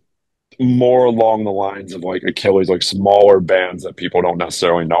 and more along the lines of like Achilles, like smaller bands that people don't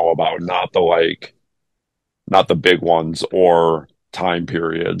necessarily know about, not the big ones or time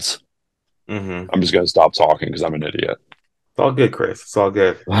periods. Mm-hmm. I'm just gonna stop talking because I'm an idiot. It's all good, Chris. It's all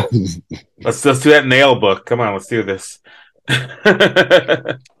good. Let's do that nail book. Come on, let's do this.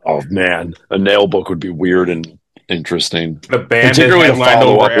 The Oh man, a nail book would be weird and interesting, band that particularly to headlined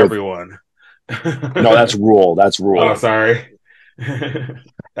follow over up with. everyone. No, that's Rule. That's Oh, Rule. sorry.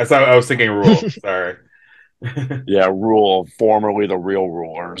 That's how I was thinking. Rule. Sorry. Yeah, Rule, formerly the Real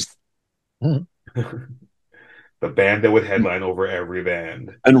Rulers. The band that would headline over every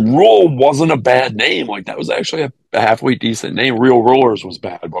band. And Rule wasn't a bad name. Like that was actually a halfway decent name. Real Rulers was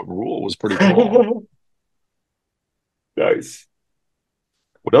bad, but Rule was pretty cool. Nice.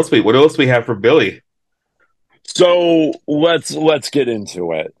 What else we have for Billy? So let's get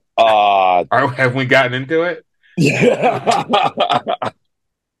into it. Have we gotten into it? Yeah.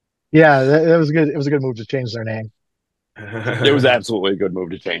 Yeah, that was good. It was a good move to change their name. It was absolutely a good move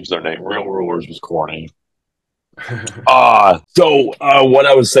to change their name. Real Rulers was corny. What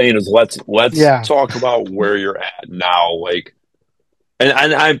I was saying is let's Yeah. talk about where you're at now. Like,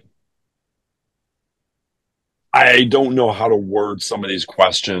 and I don't know how to word some of these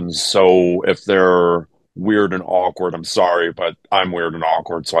questions. So if they're weird and awkward, I'm sorry, but I'm weird and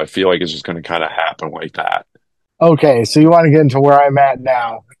awkward. So I feel like it's just going to kind of happen like that. Okay, so you want to get into where I'm at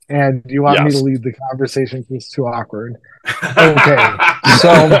now, and you want me to Yes. lead the conversation because it's too awkward. Okay,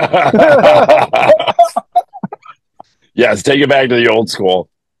 so Yes, take it back to the old school.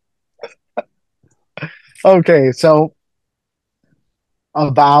 okay, so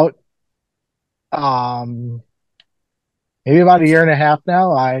about um maybe about a year and a half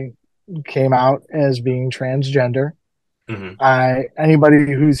now, I came out as being transgender. Mhm. I Anybody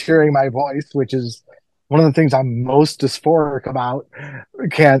who's hearing my voice, which is one of the things I'm most dysphoric about,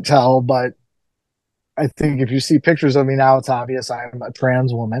 can't tell, but I think if you see pictures of me now, it's obvious I'm a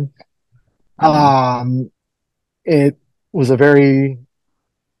trans woman. Mhm. Um, it was a very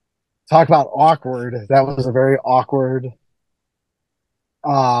talk about awkward. That was a very awkward,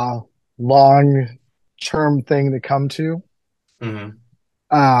 uh, long term thing to come to. Mhm.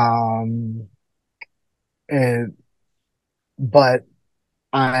 Um, and but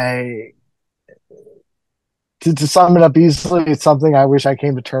I to sum it up easily, it's something I wish I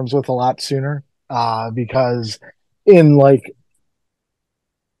came to terms with a lot sooner. Because in like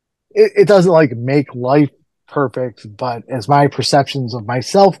it doesn't like make life perfect, but as my perceptions of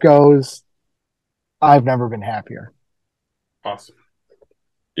myself goes, I've never been happier. Awesome.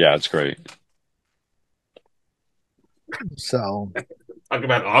 Yeah, it's great. So Talk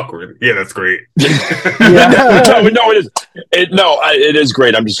about awkward. Yeah, that's great. yeah. No, it is. It is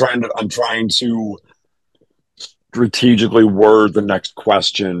great. I'm trying to strategically word the next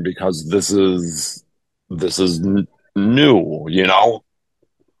question because this is new.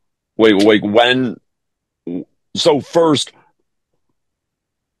 Wait, when? So first,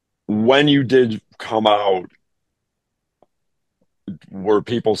 when you did come out, were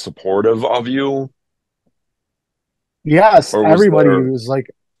people supportive of you, Yes, or was everybody there? was like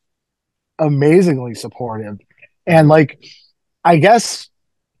amazingly supportive. And Mhm. like I guess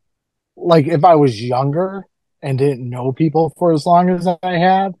like if I was younger and didn't know people for as long as I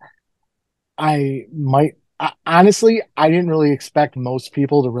had, honestly, I didn't really expect most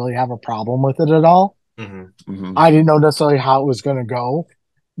people to really have a problem with it at all. Mhm. Mhm. I didn't know necessarily how it was going to go,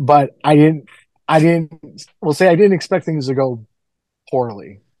 but I didn't, we'll say I didn't expect things to go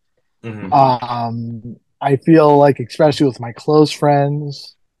poorly. Mhm. Mhm. I feel like, especially with my close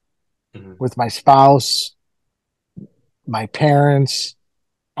friends, Mhm. with my spouse, my parents,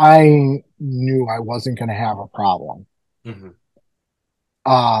 I knew I wasn't going to have a problem. Mhm.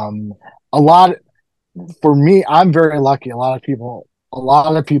 Um, a lot for me, I'm very lucky. A lot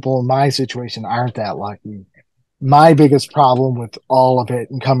of people in my situation aren't that lucky. My biggest problem with all of it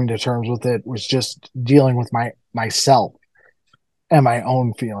and coming to terms with it was just dealing with myself and my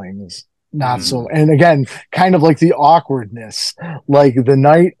own feelings. Not Mhm. so, Mhm. and again, kind of like the awkwardness. Like the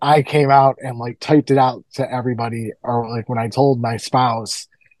night I came out and like typed it out to everybody, or like when I told my spouse,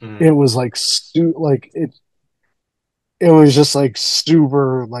 it Mhm. was like, like it was just like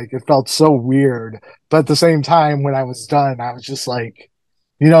super, like it felt so weird. But at the same time, when I was done, I was just like,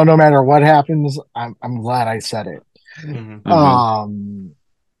 no matter what happens, I'm glad I said it. Hmm. Hmm. Um,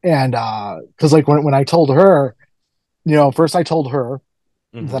 and because like when I told her, first I told her,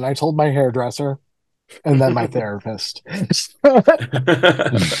 Hmm. then I told my hairdresser, and then my therapist.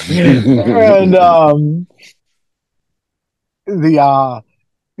 And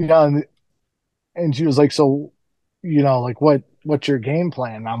the and she was like, so like what's your game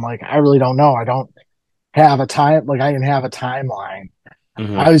plan? And I'm like, I really don't know. I don't have a time, like I didn't have a timeline. I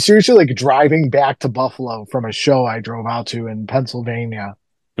Hmm. was seriously like driving back to Buffalo from a show I drove out to in Pennsylvania.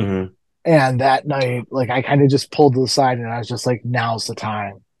 Hmm. And that night, like I kind of just pulled to the side and I was just like, now's the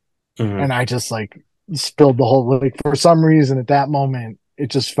time. Hmm. And I just like spilled the whole, like for some reason at that moment,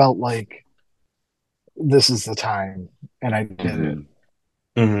 it just felt like this is the time. And I did it.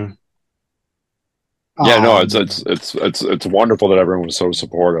 Hmm. Hmm. Yeah, no, it's Um, it's it's it's wonderful that everyone was so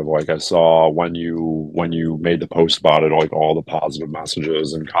supportive. Like I saw when you made the post about it, like all the positive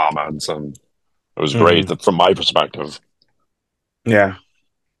messages and comments, and it was great Hmm. that from my perspective. Yeah,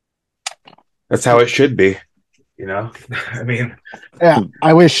 that's how it should be. You know, I mean, yeah,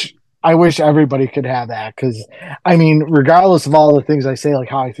 I wish everybody could have that because I mean, regardless of all the things I say, like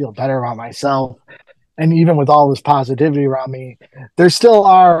how I feel better about myself, and even with all this positivity around me, there still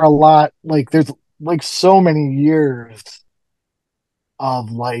are a lot like there's like so many years of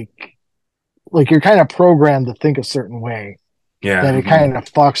like you're kind of programmed to think a certain way yeah. that it Hmm. kind of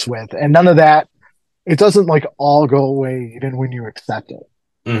fucks with, and none of that. It doesn't like all go away even when you accept it,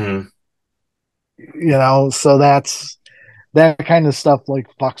 Hmm. so that kind of stuff like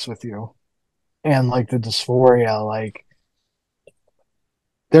fucks with you, and like the dysphoria, like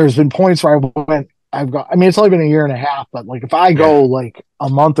there's been points where I mean, it's only been a year and a half, but like if I Yeah. go like a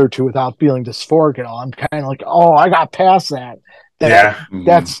month or two without feeling dysphoric at all, I'm kind of like, oh, I got past that. That Yeah. Hmm.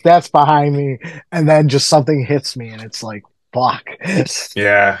 that's behind me, and then just something hits me, and it's like, fuck.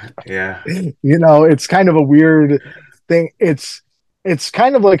 Yeah. Yeah. It's kind of a weird thing. It's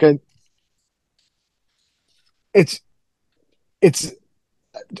kind of like it's it's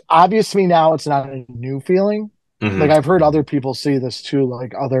obvious to me now. It's not a new feeling. Like Hmm. I've heard other people see this too,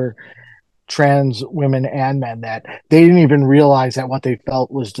 like other trans women and men, that they didn't even realize that what they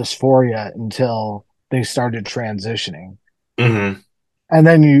felt was dysphoria until they started transitioning. Hmm. And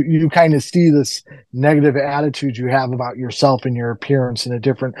then you kind of see this negative attitude you have about yourself and your appearance in a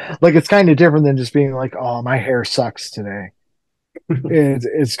different, like it's kind of different than just being like, oh, my hair sucks today.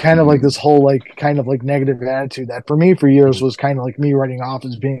 It's kind of like Hmm. this whole like kind of like negative attitude that for me for years was kind of like me writing off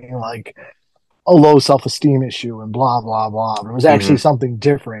as being like a low self-esteem issue and blah blah blah, but it was actually Hmm. something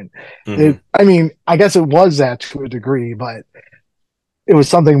different. Hmm. I mean, I guess it was that to a degree, but it was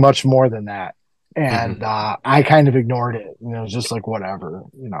something much more than that. And Hmm. I kind of ignored it. It was just like whatever,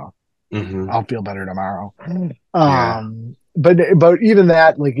 Hmm. I'll feel better tomorrow. Yeah. But even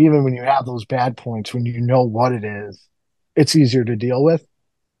that, like even when you have those bad points, when you know what it is, it's easier to deal with.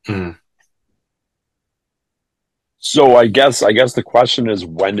 Hmm. So I guess the question is,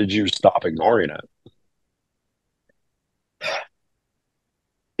 when did you stop ignoring it?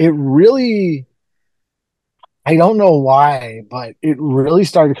 It really, I don't know why, but it really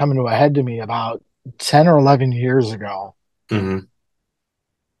started coming to a head to me about 10 or 11 years ago. Hmm.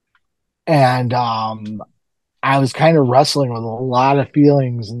 And I was kind of wrestling with a lot of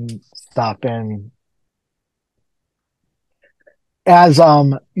feelings and stuff. And as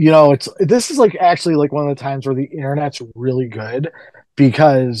it's this is like actually like one of the times where the internet's really good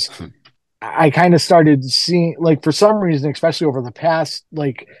because I kind of started seeing, like, for some reason, especially over the past,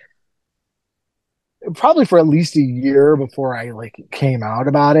 like, probably for at least a year before I like came out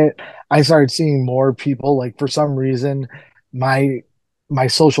about it, I started seeing more people, like, for some reason, my my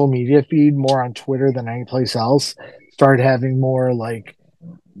social media feed more on Twitter than any place else started having more like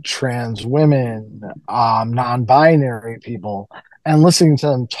trans women, non-binary people, and listening to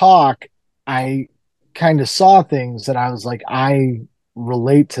them talk, I kind of saw things that I was like, I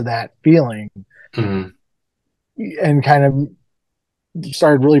relate to that feeling, Hmm. and kind of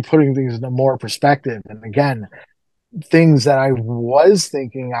started really putting things into more perspective. And again, things that I was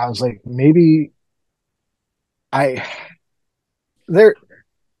thinking, I was like, maybe I there,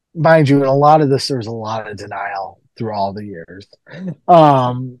 mind you, in a lot of this, there's a lot of denial through all the years.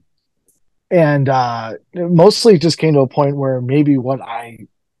 Um, and mostly it just came to a point where maybe what I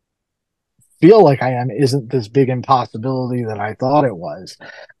feel like I am isn't this big impossibility that I thought it was.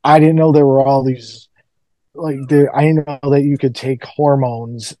 I didn't know there were all these, like, I know that you could take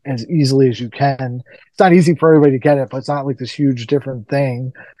hormones as easily as you can. It's not easy for everybody to get it, but it's not like this huge different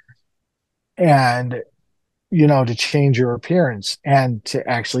thing. And to change your appearance and to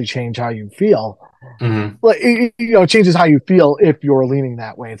actually change how you feel. Mm-hmm. Like, it changes how you feel if you're leaning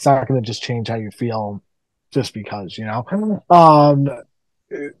that way. It's not going to just change how you feel just because.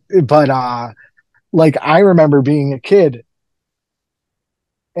 But like I remember being a kid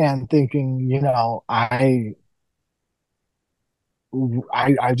and thinking,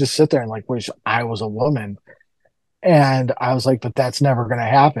 I just sit there and like wish I was a woman. And I was like, but that's never going to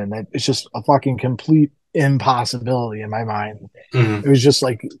happen. It's just a fucking complete impossibility in my mind. Mm-hmm. It was just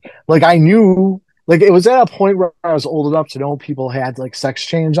like I knew, like it was at a point where I was old enough to know people had like sex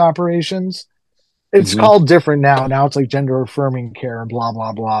change operations. It's Hmm. called different now. Now it's like gender affirming care and blah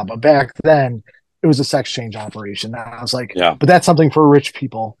blah blah. But back then, it was a sex change operation. And I was like, Yeah. but that's something for rich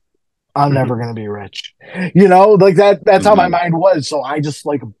people. I'm Mm-hmm. never going to be rich. Like that. That's how my Hmm. mind was. So I just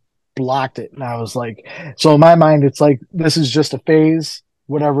like blocked it. And I was like, so in my mind, it's like, this is just a phase.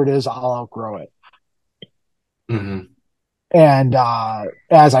 Whatever it is, I'll outgrow it. Mm-hmm. And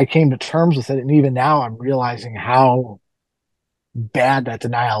as I came to terms with it, and even now I'm realizing how bad that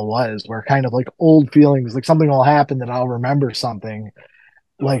denial was, where kind of like old feelings, like something will happen that I'll remember something,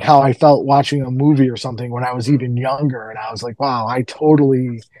 like how I felt watching a movie or something when I was even younger. And I was like, wow, I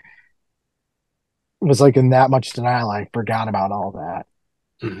totally was like in that much denial. I forgot about all that.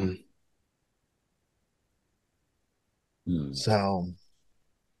 Mm-hmm. So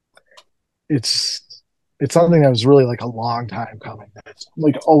it's it's something that was really like a long time coming. That's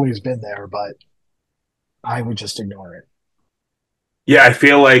like always been there, but I would just ignore it. Yeah, I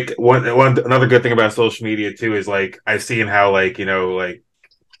feel like one another good thing about social media too is like I've seen how like like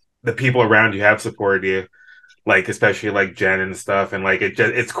the people around you have supported you, like especially like Jen and stuff, and like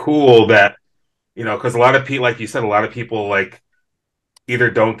it's cool that because a lot of people, like you said, a lot of people like either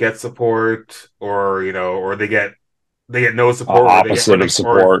don't get support or or they get no support or they get or Opposite of like or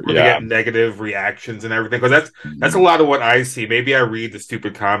support. or they Yeah. get negative reactions and everything, because that's a Mhm. lot of what I see. Maybe I read the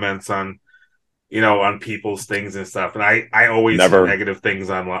stupid comments on people's things and stuff, and I always see Never, negative things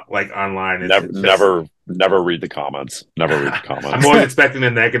on like online. it's never, it's just never read the comments. Never read the I'm comments. always expecting a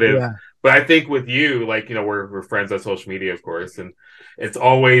negative. Yeah. But I think with you, like, we're friends on social media, of course, and it's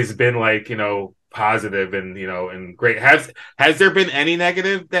always been like, positive and and great. Has there been any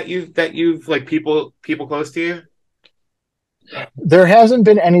negative that you've like people close to you? There hasn't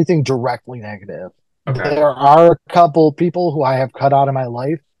been anything directly negative. Okay. There are a couple people who I have cut out of my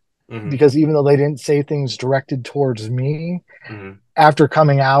life Mm-hmm. because even though they didn't say things directed towards me, Mm-hmm. after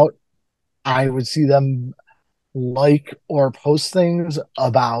coming out, I would see them like or post things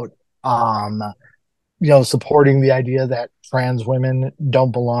about um supporting the idea that trans women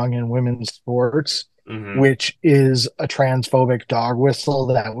don't belong in women's sports, Mm-hmm. which is a transphobic dog whistle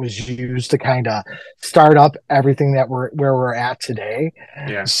that was used to kind of start up everything that we're where we're at today.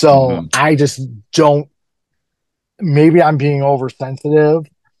 Yeah. So Hmm. I just don't, maybe I'm being oversensitive,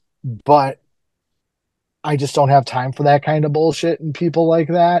 but I just don't have time for that kind of bullshit and people like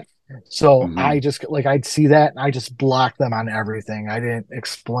that. So Hmm. I just like I'd see that and I just block them on everything. I didn't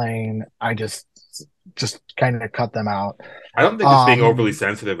explain. I just kind of cut them out. I don't think it's being overly Um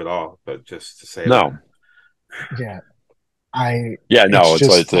sensitive at all, but just to say that. No. yeah, I Yeah. it's No.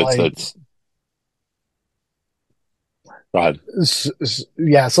 just like It's. Go ahead.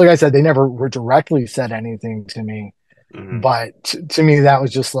 yeah, so like I said, they never were directly said anything to me, Mm-hmm. but to me that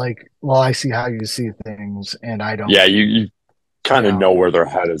was just like, well, I see how you see things and I don't, Yeah. You you kind of know know. where their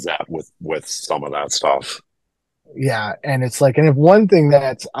head is at with some of that stuff. Yeah, and it's like, and if one thing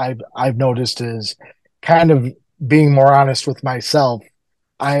that I've noticed is kind of being more honest with myself.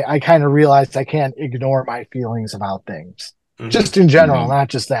 I kind of realized I can't ignore my feelings about things, Mm-hmm. just in general, Hmm. not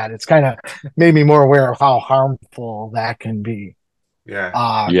just that. It's kind of made me more aware of how harmful that can be. Yeah.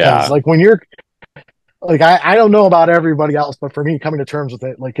 Because Yeah. like when you're like, I don't know about everybody else, but for me, coming to terms with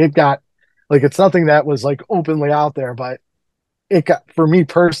it, like it got, like it's nothing that was like openly out there, but it got, for me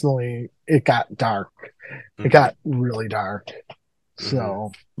personally, it got dark. It Mm-hmm. got really dark. Mm-hmm.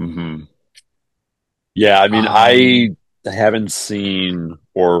 So, Hmm. Yeah. I mean, um, I haven't seen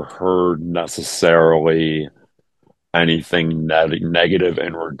or heard necessarily anything negative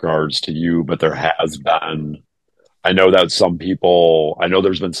in regards to you, but there has been. I know that some people, I know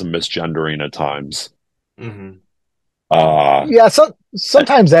there's been some misgendering at times. Mm-hmm. Uh, yeah,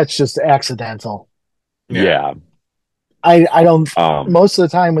 sometimes that's just accidental. Yeah. yeah. I don't, Um, most of the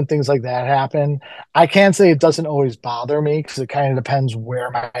time when things like that happen, I can't say it doesn't always bother me because it kind of depends where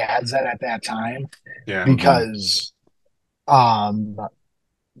my head's at that time. Yeah. mhm, Because um,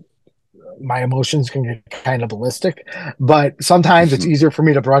 my emotions can get kind of ballistic, but sometimes it's easier for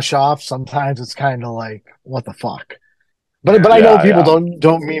me to brush off. Sometimes it's kind of like, what the fuck? But Yeah. I know yeah, people yeah.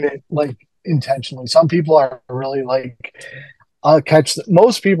 don't mean it like intentionally. Some people are really like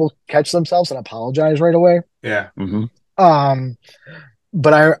most people catch themselves and apologize right away. Yeah. Mm-hmm. Um,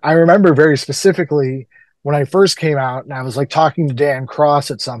 but I remember very specifically when I first came out and I was like talking to Dan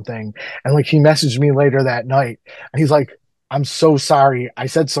Cross at something, and like he messaged me later that night and he's like, I'm so sorry. I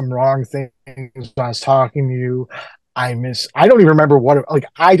said some wrong things when I was talking to you. I don't even remember like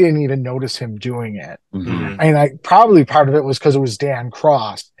I didn't even notice him doing it. Mm-hmm. Mhm. And I probably part of it was because it was Dan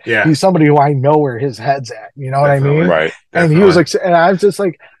Cross. Yeah. He's somebody who I know where his head's at. You know what I Definitely. mean? Right. And he was Definitely. like, and I was just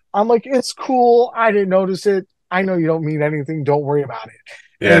like, I'm like, it's cool. I didn't notice it. I know you don't mean anything. Don't worry about it.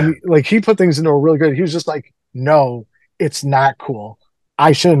 Yeah. And like he put things into a really good. He was just like, no, it's not cool.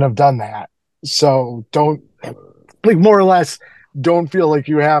 I shouldn't have done that. So don't like more or less don't feel like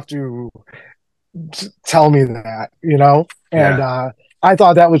you have to tell me that, you know? And Yeah. I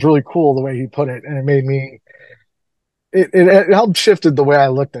thought that was really cool the way he put it, and it made me it helped shifted the way I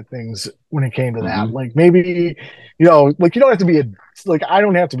looked at things when it came to that. Mm-hmm. Like maybe, you know, like you don't have to be a like I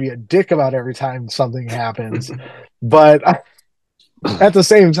don't have to be a dick about every time something happens, but at the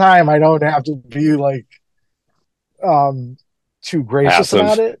same time, I don't have to be like um too gracious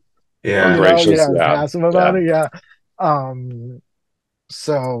about Passive it. or Yeah. You know, gracious. yeah, Yeah. passive about Yeah. it, yeah. Um,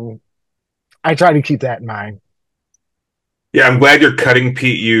 so I try to keep that in mind. Yeah, I'm glad you're cutting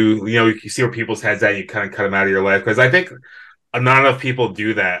Pete. You see where people's heads at. You kind of cut them out of your life because I think not enough people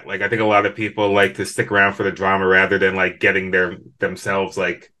do that. Like, I think a lot of people like to stick around for the drama rather than like getting themselves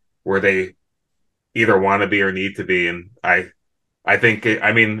like where they either want to be or need to be. And I think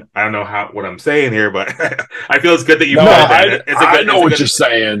I mean I don't know what I'm saying here, but I feel it's good that you've No, No, done I, that. I know It's a what good you're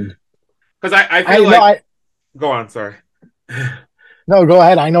saying. because I I feel no, like I go on. Sorry. no, go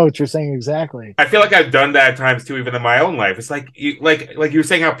ahead. I know what you're saying exactly. I feel like I've done that at times too, even in my own life. It's like like you were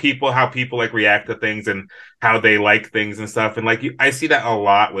saying how people like react to things and how they like things and stuff, and like I see that a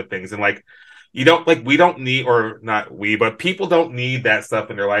lot with things, and like you don't like we don't need or not we, but people don't need that stuff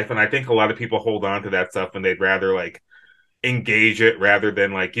in their life, and I think a lot of people hold on to that stuff and they'd rather like engage it rather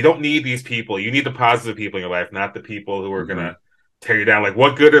than like you don't need these people. You need the positive people in your life, not the people who are Mm-hmm. gonna tear you down. Like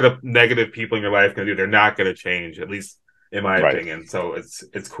what good are the negative people in your life gonna do? They're not gonna change, at least in my Right. opinion. So it's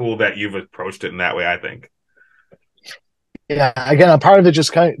cool that you've approached it in that way, I think. Yeah, again, a part of it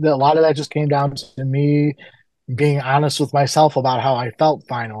just kind of, a lot of that just came down to me being honest with myself about how I felt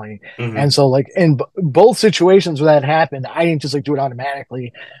finally. Mm-hmm. And so, like in both situations where that happened, I didn't just like do it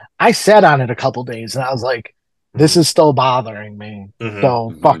automatically. I sat on it a couple days, and I was like, "This Mm-hmm. is still bothering me." Mm-hmm.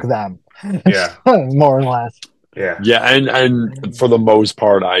 So fuck Mm-hmm. them, Yeah. more or less. Yeah. Yeah, and for the most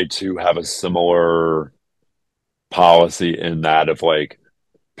part, I too have a similar policy in that if like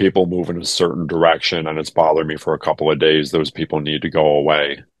people move in a certain direction and it's bothered me for a couple of days, those people need to go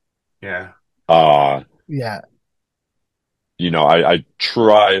away. Yeah. Uh, Yeah, I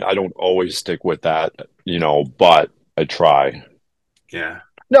try, I don't always stick with that, but I try. Yeah.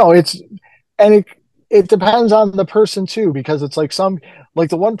 no, and it depends on the person too, because it's like some like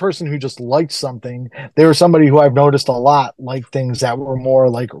the one person who just liked something, they were somebody who I've noticed a lot like things that were more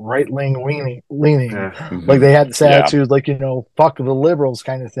like leaning, Yeah. like Hmm. they had this Yeah, attitude, like fuck the liberals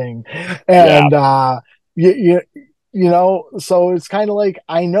kind of thing, yeah, and you you, you know, so it's kind of like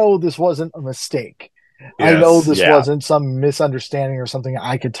I know this wasn't a mistake. I know Yes. this yeah, wasn't some misunderstanding or something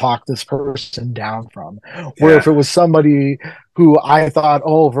I could talk this person down from. Where if it Yeah. was somebody who I thought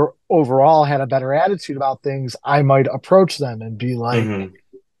overall had a better attitude about things, I might approach them and be like, Mm-hmm.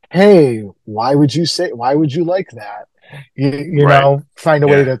 "Hey, why would you like that?" right. Find a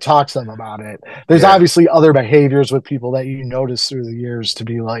way Yeah. to talk to them about it. There's Yeah. obviously other behaviors with people that you notice through the years to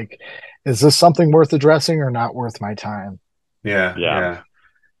be like, is this something worth addressing or not worth my time? Yeah. Yeah. Yeah.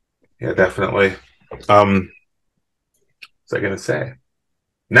 Yeah. Definitely. What's I gonna say?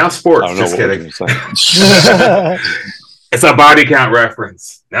 Now I sports. don't know. Just What was kidding. you going to Yeah, say? It's a body count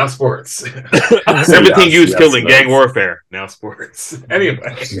reference. Now sports. 17 Yes, youths yes, killed in it gang is. warfare. Now sports. Anyway,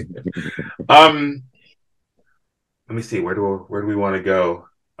 um, let me see. Where do we want to go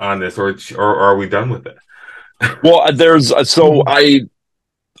on this, or are we done with it? Well, so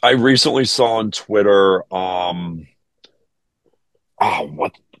I recently saw on Twitter,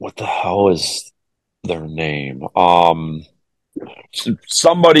 what the hell is their name?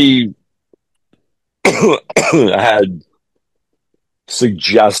 Somebody had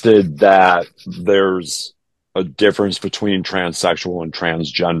suggested that there's a difference between transsexual and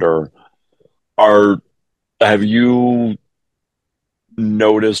transgender. Are Have you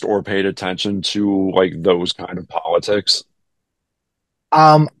noticed or paid attention to like those kind of politics?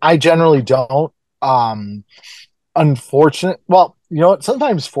 I generally don't. Um, Unfortunate. Well, you know what?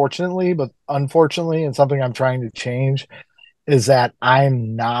 Sometimes fortunately, but unfortunately, and something I'm trying to change is that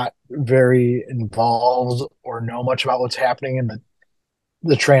I'm not very involved or know much about what's happening in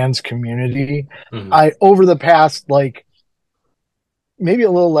the trans community. Mm-hmm. I over the past like maybe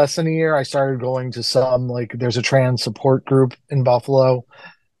a little less than a year, I started going to some like there's a trans support group in Buffalo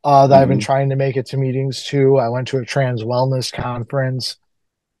that I've been Hmm. trying to make it to meetings to. I went to a trans wellness conference,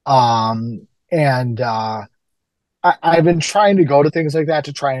 and I've been trying to go to things like that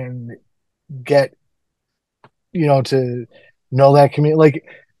to try and get to know that community. Like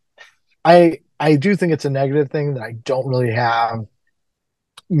I do think it's a negative thing that I don't really have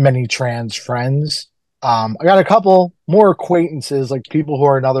many trans friends. I got a couple more acquaintances, like people who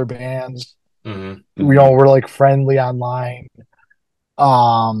are in other bands. Mm-hmm. Hmm. We're like friendly online.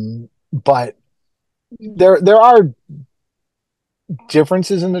 But there are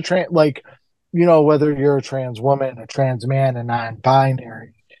differences in the trans, like whether you're a trans woman, a trans man, and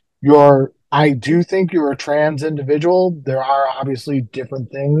non-binary. I do think you're a trans individual. There are obviously different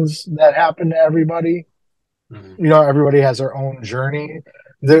things that happen to everybody. Mm-hmm. Everybody has their own journey.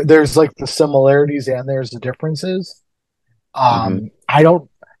 There's like the similarities and there's the differences. Hmm. I don't.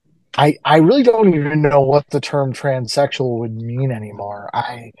 I really don't even know what the term transsexual would mean anymore.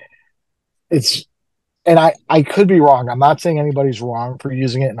 It's and I could be wrong. I'm not saying anybody's wrong for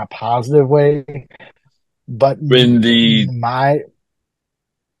using it in a positive way, but In the my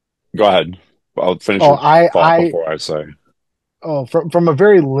Go ahead. I'll finish oh your thought before I say. from a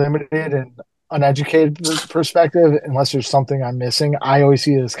very limited and uneducated perspective, unless there's something I'm missing, I always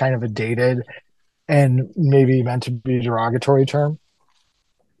see it as kind of a dated and maybe meant to be derogatory term.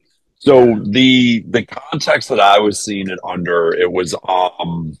 So the context that I was seeing it under, it was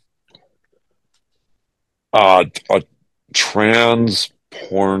a trans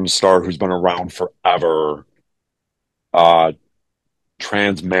porn star who's been around forever, uh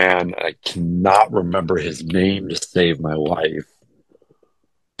trans man. I cannot remember his name to save my life,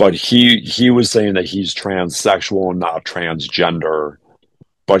 but he was saying that he's transsexual and not transgender,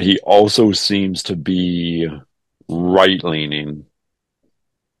 but he also seems to be right leaning.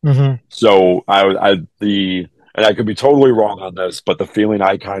 Mm-hmm. So and I could be totally wrong on this, but the feeling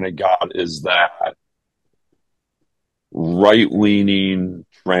I kind of got is that right leaning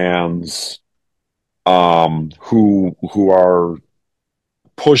trans who are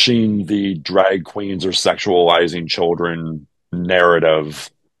pushing the drag queens or sexualizing children narrative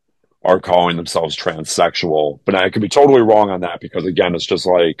are calling themselves transsexual. But I could be totally wrong on that because again, it's just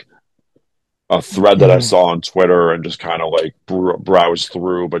like a thread that I Mm-hmm. saw on Twitter and just kind of like browsed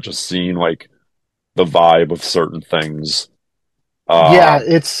through, but just seeing like the vibe of certain things. Yeah, Uh,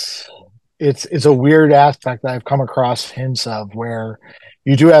 it's a weird aspect that I've come across hints of where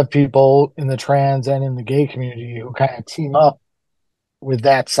you do have people in the trans and in the gay community who kind of team up with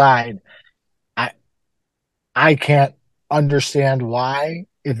that side. I I can't understand why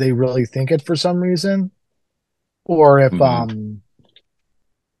if they really think it for some reason or if mhm.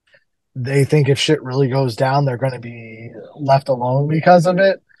 they think if shit really goes down they're going to be left alone because of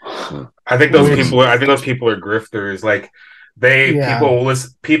it, I think those which people. I think those people are grifters. Like they yeah.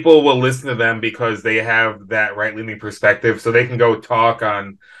 people will listen to them because they have that right leaning perspective, so they can go talk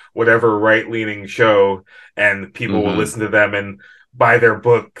on whatever right leaning show, and people will Mhm. listen to them and buy their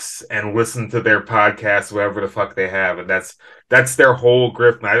books and listen to their podcasts, whatever the fuck they have, and that's their whole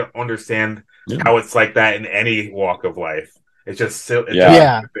grift. And I don't understand Yeah. how it's like that in any walk of life. It's just Yeah.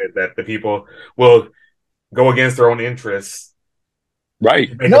 Yeah. stupid that the people will go against their own interests Right.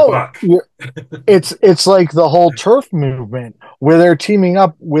 to make a No, buck. it's like the whole turf movement where they're teaming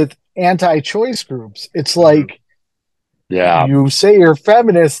up with anti-choice groups. It's Mm-hmm. like Yeah. you say you're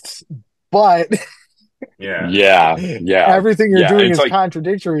feminists, but Yeah, Yeah. Yeah. everything you're Yeah. doing It's is like,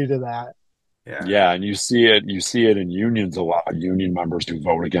 contradictory to that. yeah. yeah, and you see it in unions a lot, union members who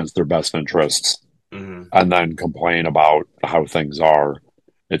vote against their best interests Mm-hmm. and then complain about how things are.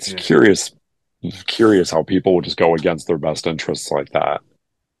 It's Yeah, curious how people would just go against their best interests like that.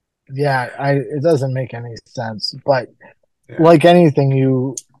 Yeah, it doesn't make any sense. But yeah. like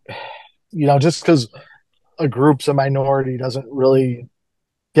anything, just because a group's a minority doesn't really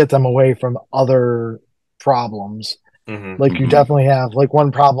get them away from other problems. Mm-hmm. Like you Hmm. definitely have like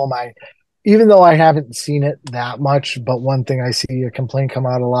one problem even though I haven't seen it that much, but one thing I see a complaint come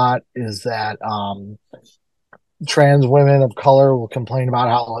out a lot is that trans women of color will complain about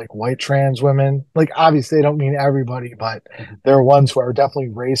how like white trans women, like obviously they don't mean everybody, but Mm-hmm. there are ones who are definitely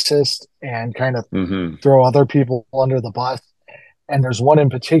racist and kind of Hmm. throw other people under the bus. And there's one in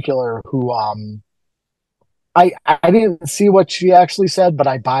particular who I didn't see what she actually said, but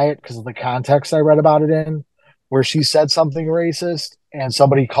I buy it because of the context I read about it in, where she said something racist and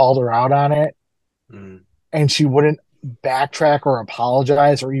somebody called her out on it, Mm-hmm. and she wouldn't backtrack or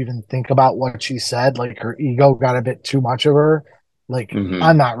apologize or even think about what she said. Like her ego got a bit too much of her. Like, Hmm.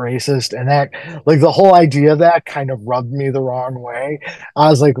 I'm not racist. And that, like, the whole idea of that kind of rubbed me the wrong way. I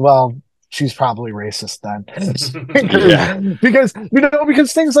was like, well, she's probably racist then. Yeah.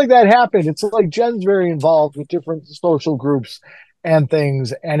 Because things like that happen. It's like Jen's very involved with different social groups and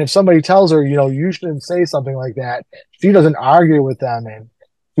things. And if somebody tells her, you shouldn't say something like that, she doesn't argue with them. And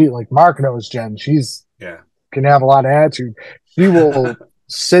like Mark knows Jen, she's Yeah. can have a lot of attitude. She will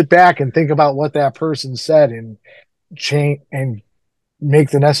sit back and think about what that person said and change and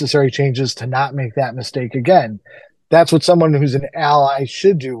make the necessary changes to not make that mistake again. That's what someone who's an ally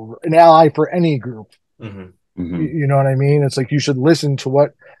should do, an ally for any group. Hmm. Hmm. You know what I mean? It's like you should listen to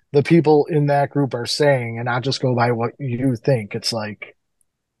what the people in that group are saying and not just go by what you think. It's like,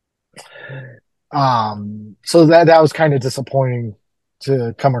 so that was kind of disappointing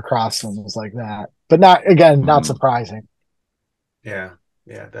to come across things like that, but not Hmm. surprising. Yeah.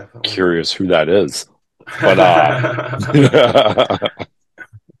 Yeah, definitely. Curious who that is. But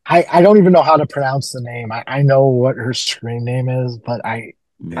I don't even know how to pronounce the name. I know what her screen name is, but I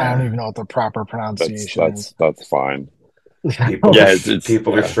don't Yeah. even know what the proper that's pronunciation that's is. that's fine. People are Yeah, it's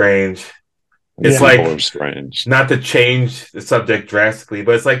people are yeah. strange. It's Yeah. People are like, strange. not to change the subject drastically,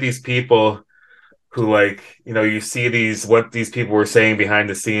 but it's like these people who, like, you see these what these people were saying behind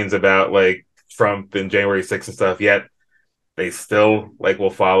the scenes about like Trump and January 6th and stuff, yet they still like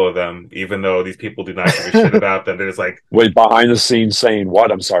will follow them, even though these people do not give a shit about them. They're just like Wait, behind the scenes saying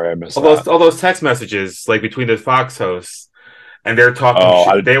what? I'm sorry, I missed that. all those text messages like between the Fox hosts, and they're talking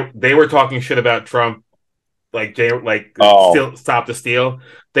Oh, shit. They were talking shit about Trump, like oh, still stop the steal.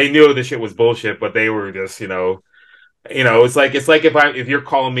 They knew the shit was bullshit, but they were just it's like if you're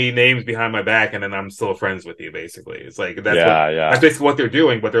calling me names behind my back and then I'm still friends with you, basically. It's like yeah, that's yeah. basically what they're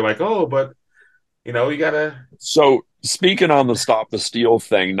doing, but they're like, oh, but you gotta. So speaking on the stop the steal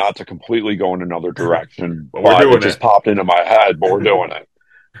thing, not to completely go in another direction, But we're but it doing just it. popped into my head, but we're doing it.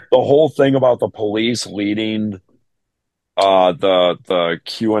 The whole thing about the police leading the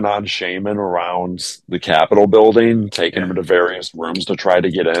QAnon shaman around the Capitol building, taking Yeah, them to various rooms to try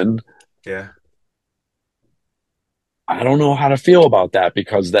to get in. yeah. I don't know how to feel about that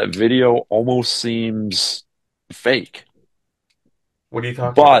because that video almost seems fake. What are you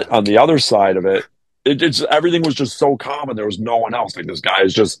talking But about? on the other side of it, it's everything was just so calm and there was no one else. Like this guy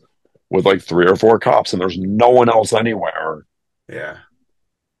is just with like three or four cops and there's no one else anywhere. Yeah,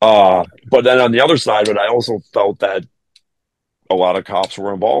 But then on the other side of it, I also felt that a lot of cops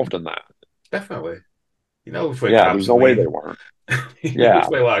were involved in that. definitely. You know which way Yeah, cops there's no way they lean. weren't. You know which Yeah,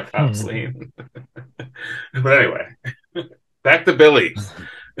 way a lot of cops Mhm. lean. But anyway, back to Billy.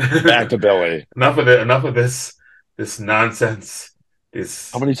 back to Billy. Enough of it. Enough of this nonsense. How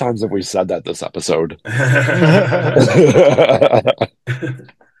This. many times have we said that this episode?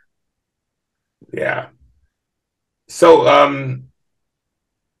 Yeah. So, I'm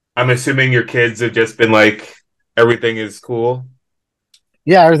assuming your kids have just been like, everything is cool.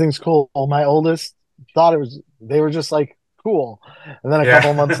 Yeah, everything's cool. My oldest thought they were just like cool. And then a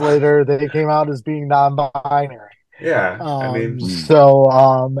couple months Yeah. later, they came out as being non-binary. Yeah. I Um, mean, Hmm. so,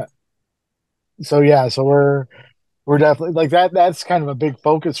 um, so yeah, so we're definitely like that. That's kind of a big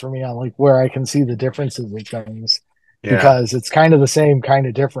focus for me on like where I can see the differences of things yeah. because it's kind of the same, kind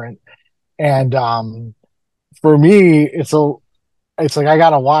of different. And, for me, it's like I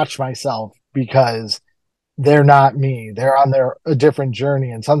gotta watch myself because they're not me. They're on a different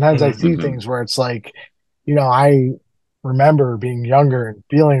journey. And sometimes I Hmm. see Hmm. things where it's like, I remember being younger and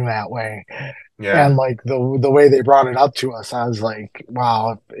feeling that way. And Yeah. like the way they brought it up to us, I was like,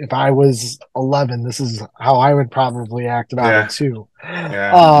 wow, if I was 11, this is how I would probably act about it Yeah. too.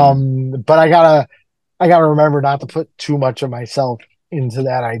 Yeah. Hmm. But I gotta remember not to put too much of myself into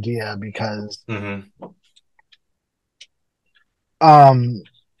that idea because Hmm. um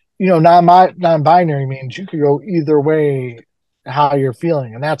non-binary means you could go either way how you're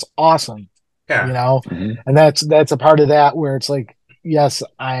feeling, and that's awesome, you Yeah. know, Hmm. and that's a part of that where it's like, yes,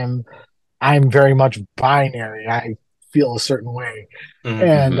 I'm very much binary. I feel a certain way, Hmm.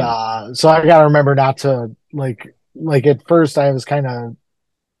 and Hmm. so I got to remember not to like at first I was kind of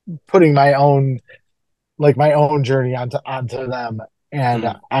putting my own journey onto them. And Hmm.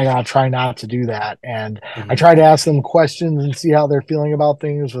 I gotta try not to do that. And I Hmm. try to ask them questions and see how they're feeling about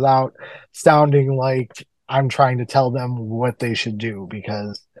things without sounding like I'm trying to tell them what they should do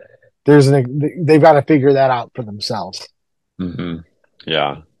because they've got to figure that out for themselves. Hmm.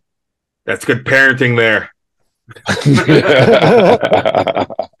 Yeah. That's good parenting there.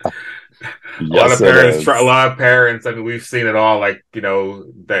 Yes, it A is. lot of parents. I mean, we've seen it all. Like, their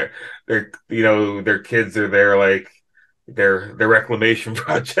kids are there. Like, their reclamation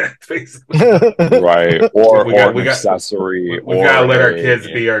project, basically. Right. We Or got an we got accessory we gotta or let our kids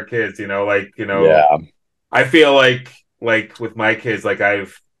a be our kids, yeah. I feel like with my kids, I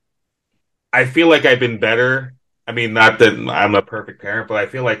feel like I've been better. I mean, not that I'm a perfect parent, but I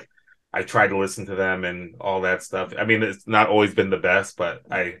feel like I try to listen to them and all that stuff. I mean, it's not always been the best, but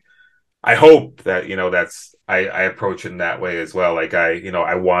I hope that that's I approach it in that way as well. Like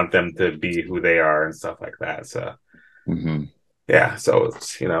I want them to be who they are and stuff like that. So Hmm. yeah, so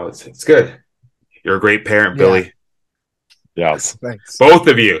it's good. You're a great parent, Yeah, Billy. Yes. thanks. Both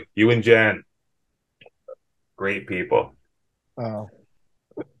of you and Jen, great people. Oh,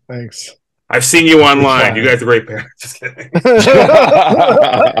 thanks. I've seen you We're online. You trying. guys are great parents. Just kidding.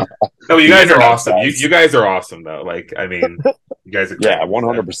 The No, you guys are internet awesome. You says. you guys are awesome though. Like I mean, you guys are Yeah,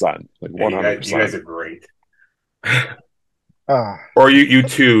 great. So, 100%. Like yeah, you guys 100%. are great. Oh. Or you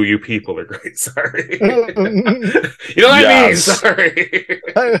two, you people are great. Sorry. You know what I mean? Yes. Sorry.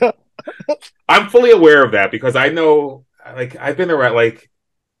 I'm fully aware of that because I know, like, I've been around, like,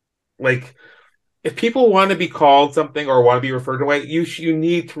 if people want to be called something or want to be referred to a way, you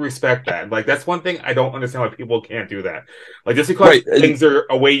need to respect that. Like, that's one thing I don't understand why people can't do that. Like, just because Right. And, things are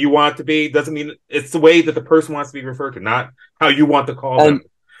a way you want it to be doesn't mean it's the way that the person wants to be referred to, not how you want to call and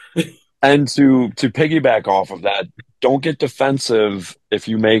them. and to piggyback off of that, don't get defensive if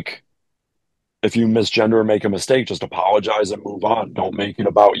you misgender or make a mistake, just apologize and move on. Don't make it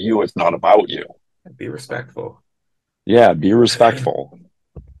about you. It's not about you. Be respectful. Yeah, be At respectful.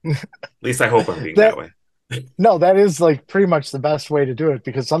 least I hope I'm being that That way. no, that is like pretty much the best way to do it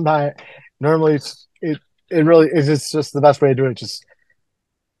because sometimes normally it really is it's just the best way to do it.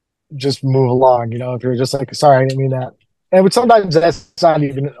 Just move along. If you're just like, sorry, I didn't mean that. And but sometimes that's not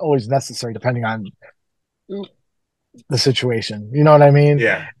even always necessary depending on the situation. You know what I mean?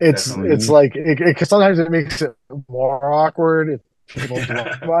 Yeah, definitely. It's Hmm. like cause sometimes it makes it more awkward if people do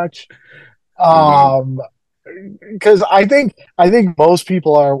it too much. Hmm. Um, because I think most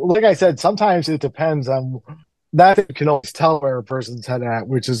people are like I said. Sometimes it depends on that. You can always tell where a person's head at,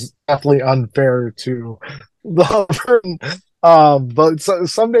 which is definitely unfair to the person. But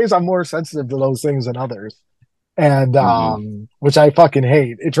some days I'm more sensitive to those things than others, and Hmm. which I fucking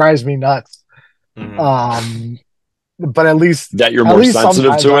hate. It drives me nuts. Hmm. Um, but at least That you're at more least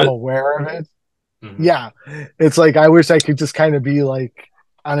sensitive sometimes to I'm it. aware of it. Hmm. Yeah, it's like I wish I could just kind of be like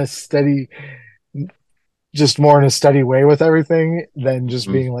on a steady just more in a steady way with everything than just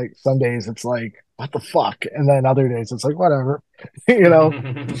Mhm. being like some days it's like what the fuck and then other days it's like whatever you know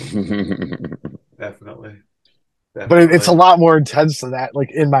Definitely. but it's a Definitely. lot more intense than that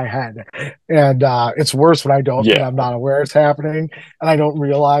like in my head and it's worse when Yeah. I'm not aware it's happening and I don't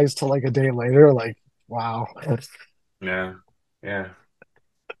realize till like a day later like wow. Yeah. Yeah.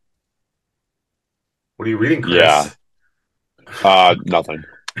 What are you reading, Yeah. Chris? Nothing.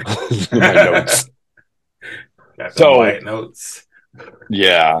 My notes. Got them So quiet notes.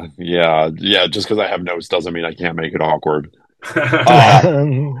 yeah. Just because I have notes doesn't mean I can't make it awkward.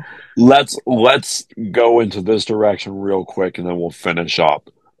 Uh, let's go into this direction real quick, and then we'll finish up.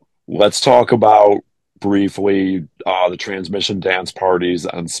 Let's talk about briefly the transmission dance parties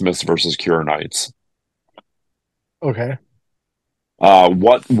and Smiths versus Cure nights. Okay.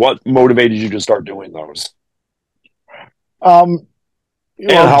 What motivated you to start doing those? um And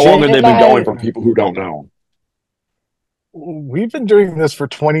well how long Jay have they and been going I for people who don't know? we've been doing this for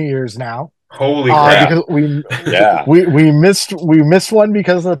 20 years now Holy crap. Yeah, because we yeah, we missed one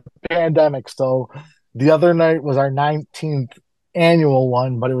because of the pandemic. So the other night was our 19th annual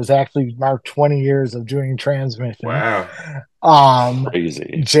one, but it was actually marked 20 years of doing transmission. Wow. Um,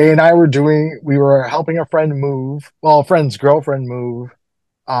 crazy. Jay and I we were helping a friend move, well, a friend's girlfriend move,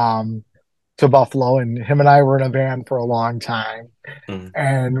 um, to Buffalo, and him and I were in a van for a long time, Mm.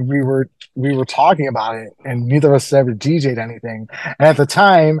 and we were talking about it, and neither of us had ever DJ'd anything. And at the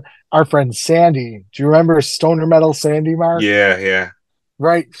time, our friend Sandy, do you remember Stoner Metal Sandy, Mark? Yeah, yeah.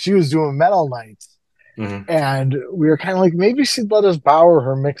 Right, she was doing metal nights, Hmm. and we were kind of like, maybe she'd let us borrow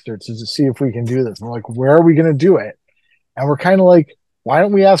her mixer to just see if we can do this. And we're like, where are we going to do it? And we're kind of like, why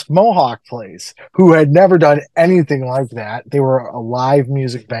don't we ask Mohawk Place, who had never done anything like that? They were a live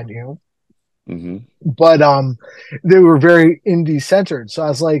music venue, Hmm. but they were very indie centered. So I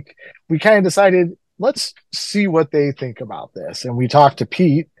was like, we kind of decided, let's see what they think about this. And we talked to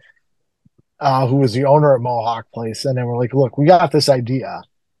Pete, who was the owner of Mohawk Place, and then we're like, look, we got this idea.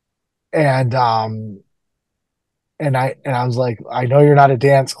 And I was like, I know you're not a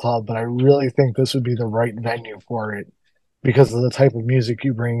dance club, but I really think this would be the right venue for it because of the type of music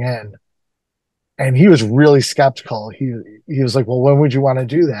you bring in. And he was really skeptical. He was like, "Well, when would you want to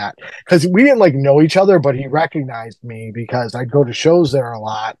do that?" Because we didn't like know each other, but he recognized me because I'd go to shows there a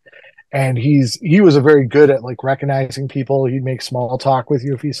lot, and he was a very good at like recognizing people. He'd make small talk with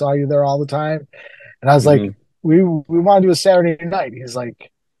you if he saw you there all the time. And I was like, Mhm. we want to do a Saturday night. He's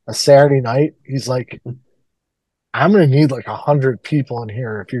like, a Saturday night. He's like, I'm gonna need like 100 people in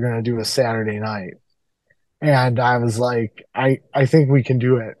here if you're gonna do a Saturday night. And I was like, I think we can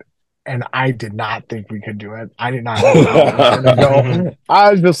do it. And I did not think we could do it. I did not know how it was going to go.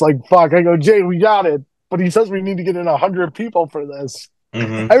 I was just like, fuck. I go, Jay, we got it. But he says we need to get in 100 people for this.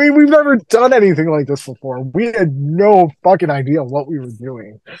 Mm-hmm. I mean, we've never done anything like this before. We had no fucking idea what we were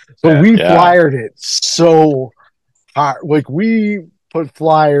doing. So Yeah. we Yeah. flyered it so hard. Like, we put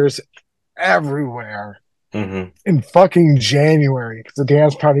flyers everywhere Mm-hmm. in fucking January because the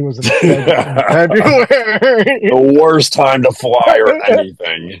dance party was in February. The worst time to fly or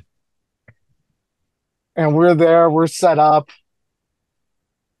anything. And we're there, we're set up.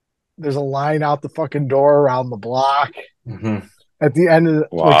 There's a line out the fucking door around the block. Mm-hmm. At the end of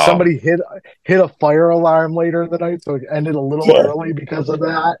like Wow. somebody hit a fire alarm later in the night, so it ended a little early because of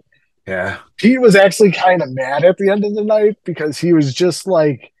that. Yeah. Pete was actually kind of mad at the end of the night because he was just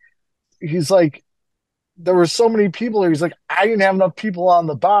like, he's like, there were so many people there. He's like, I didn't have enough people on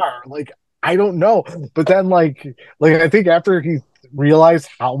the bar. Like, I don't know. But then like I think after he realized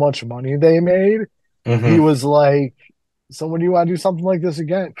how much money they made, he Mm-hmm. was like, so when do you want to do something like this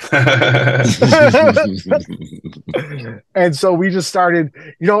again? And so we just started,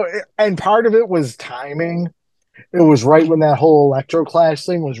 and part of it was timing. It was right when that whole electro clash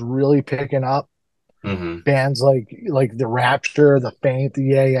thing was really picking up. Mm-hmm. Bands like the Rapture, the Faint, the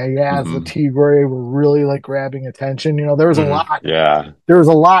Yeah Yeah Yeahs, the Mhm. Tigray were really like grabbing attention. There was a Mm-hmm. lot. Yeah. There was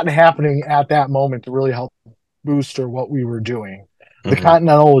a lot happening at that moment to really help booster what we were doing. The Mm-hmm.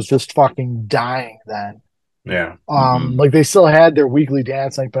 Continental was just fucking dying then. Yeah. Mhm. Like they still had their weekly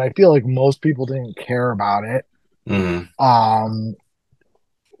dance night, but I feel like most people didn't care about it. Mm-hmm. Um,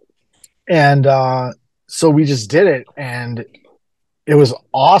 and so we just did it, and it was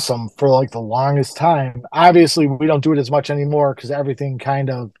awesome for like the longest time. Obviously, we don't do it as much anymore because everything kind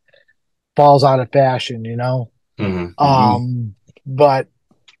of falls out of fashion. Mm-hmm. Mhm. Um, but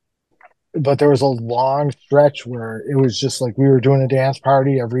there was a long stretch where it was just like we were doing a dance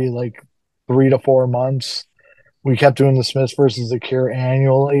party every like 3 to 4 months. We kept doing the Smiths versus the Cure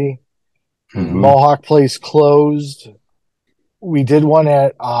annually. Mhm. Mohawk Place closed. We did one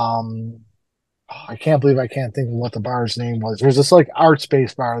at I can't believe I can't think of what the bar's name was. There's this like art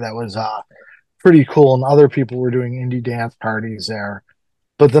space bar that was pretty cool, and other people were doing indie dance parties there.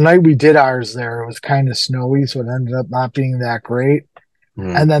 But the night we did ours there, it was kind of snowy, so it ended up not being that great.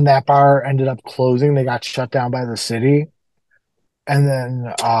 Mm-hmm. And then that bar ended up closing. They got shut down by the city. And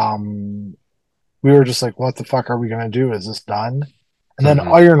then we were just like, what the fuck are we gonna do? Is this done? And then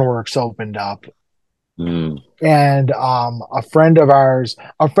Mm-hmm. Ironworks opened up. Mm. And a friend of ours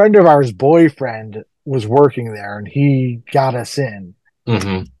boyfriend was working there, and he got us in.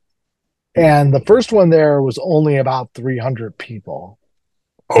 Mm-hmm. And the first one there was only about 300 people.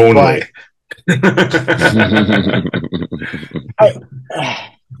 Only. But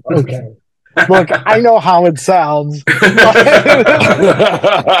I, okay, look, I know how it sounds.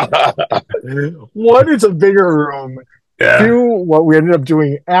 One, it's a bigger room. Yeah. Two, what we ended up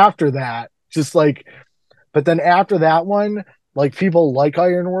doing after that, just like, but then after that one, like people like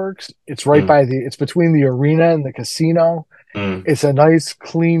Ironworks. It's right Mm-hmm. by it's between the arena and the casino. It's a nice,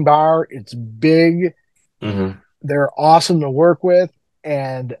 clean bar. It's big. Mm-hmm. They're awesome to work with.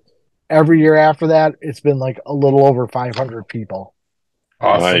 And every year after that, it's been like a little over 500 people.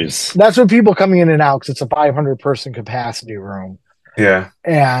 Awesome. Nice. That's what people coming in and out because it's a 500 person capacity room. Yeah.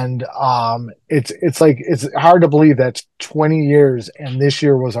 And it's hard to believe that's 20 years, and this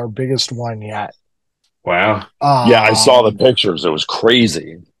year was our biggest one yet. Wow. Yeah, I saw the Um, pictures. It was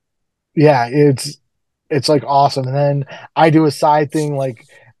crazy. yeah, it's like awesome. And then I do a side thing like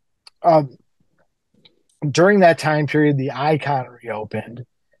um, during that time period, the Icon reopened,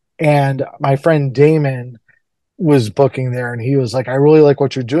 and my friend Damon was booking there, and he was like, I really like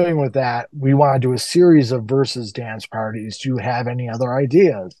what you're doing with that. We want to do a series of versus dance parties. Do you have any other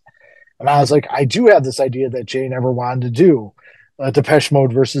ideas? And I was like, I do have this idea that Jay never wanted to do, Depeche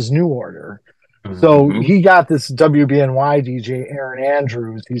Mode versus New Order. Mm-hmm. So Mhm. he got this WBNY DJ, Aaron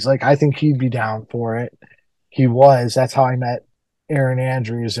Andrews. He's like, I think he'd be down for it. He was. That's how I met Aaron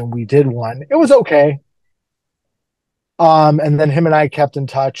Andrews, and we did one. It was okay. And then him and I kept in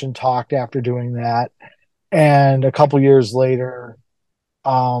touch and talked after doing that. And a couple years later,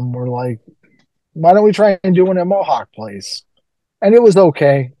 we're like, why don't we try and do one at Mohawk Place? And it was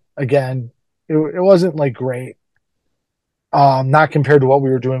okay. Again, it wasn't like great. Not compared to what we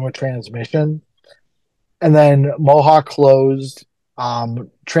were doing with Transmission. And then Mohawk closed.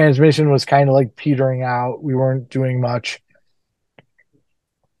 Transmission was kind of like petering out. We weren't doing much.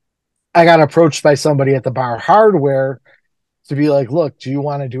 I got approached by somebody at the Bar Hardware to be like, look, do you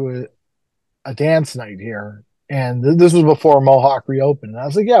want to do a dance night here? And this was before Mohawk reopened. And I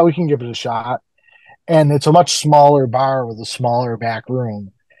was like, yeah, we can give it a shot. And it's a much smaller bar with a smaller back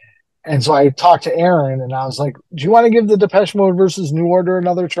room. And so I talked to Aaron and I was like, do you want to give the Depeche Mode versus New Order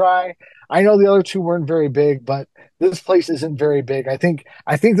another try? I know the other two weren't very big, but this place isn't very big. I think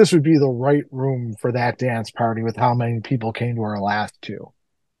this would be the right room for that dance party with how many people came to our last two.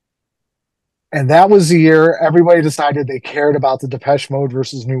 And that was the year everybody decided they cared about the Depeche Mode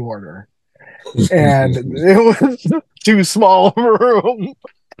versus New Order. And it was too small of a room.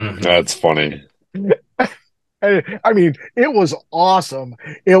 That's funny. I mean, it was awesome.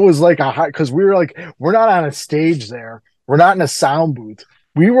 It was like because we were like, we're not on a stage there. We're not in a sound booth.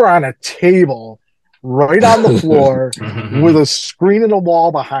 We were on a table right on the floor with a screen and a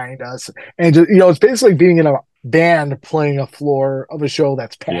wall behind us. And, just, it's basically being in a band playing a floor of a show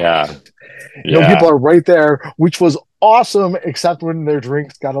that's packed. Yeah. People are right there, which was awesome, except when their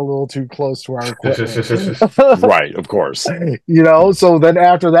drinks got a little too close to our equipment. Right, of course. So then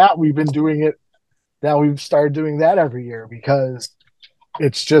after that, we've been doing it. Now we've started doing that every year because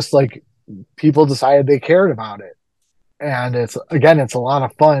it's just like people decided they cared about it. And it's a lot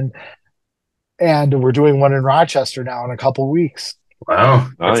of fun. And we're doing one in Rochester now in a couple weeks. Wow,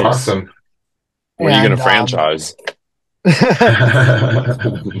 that's Nice. awesome. When are you going to franchise?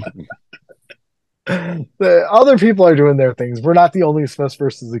 The other people are doing their things. We're not the only Smiths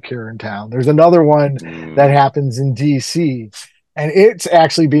versus the Cure in town. There's another one that happens in DC, and it's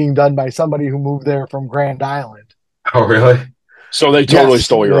actually being done by somebody who moved there from Grand Island. Oh, really? So they totally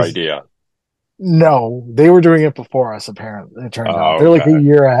stole your idea. No, they were doing it before us. Apparently, it turns out they're like a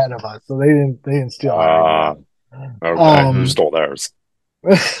year ahead of us, so they didn't steal our idea. Okay, who stole theirs?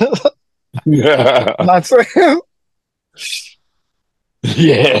 Not saying.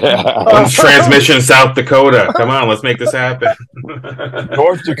 Yeah. Transmission, South Dakota. Come on, let's make this happen.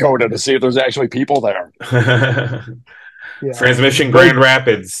 North Dakota to see if there's actually people there. Yeah. Transmission, Grand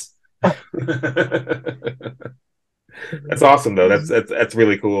Rapids. That's awesome, though. That's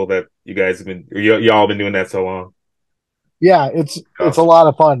really cool that you guys have been y'all been doing that so long. Yeah, it's a lot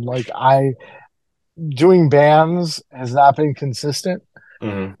of fun. Like doing bands has not been consistent.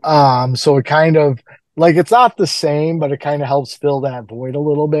 Mm-hmm. So it kind of like it's not the same, but it kind of helps fill that void a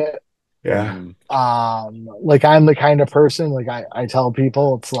little bit. Yeah. Like I'm the kind of person like I tell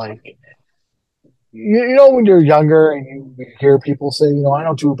people it's like when you're younger and you hear people say, I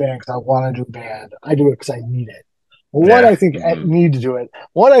don't do a band because I want to do a band. I do it because I need it. Well, I think I need to do it.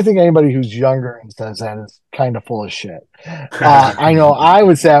 I think anybody who's younger and says that is kind of full of shit. I know I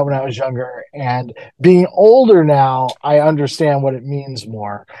would say that when I was younger, and being older now, I understand what it means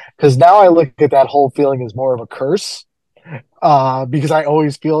more because now I look at that whole feeling as more of a curse because I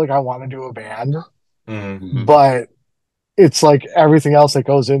always feel like I want to do a band, but it's like everything else that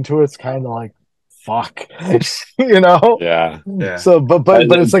goes into it's kind of like fuck, Yeah. So,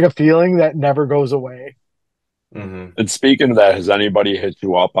 but it's like a feeling that never goes away. Mm-hmm. And speaking of that, has anybody hit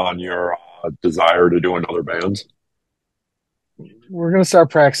you up on your desire to do another band? We're gonna start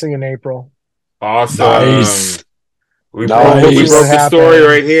practicing in April. Awesome. Nice. We broke the story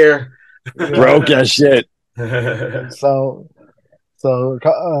right here. Broke that shit. So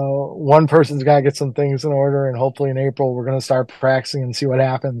one person's got to get some things in order, and hopefully in April we're going to start practicing and see what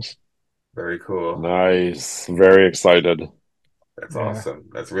happens. Very cool. Nice. Very excited. That's awesome.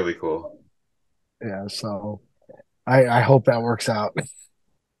 That's really cool. Yeah. So I hope that works out.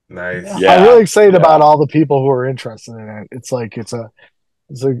 Nice. Yeah. I'm really excited about all the people who are interested in it. It's like it's a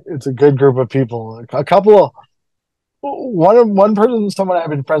good group of people. A couple of one person, someone I've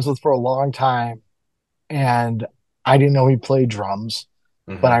been friends with for a long time, and I didn't know he played drums,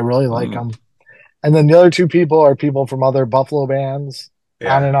 but I really like him. And then the other two people are people from other Buffalo bands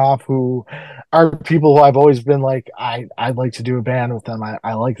on and off who are people who I've always been like, I'd like to do a band with them.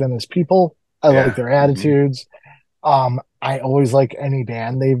 I like them as people. I like their attitudes. I always like any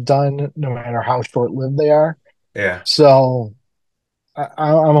band they've done, no matter how short-lived they are. Yeah. So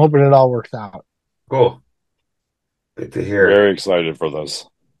I'm hoping it all works out. Cool. Good to hear. Very excited for this.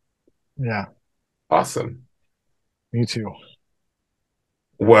 Yeah. Awesome. Me too.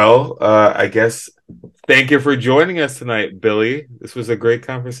 Well, I guess thank you for joining us tonight, Billie. This was a great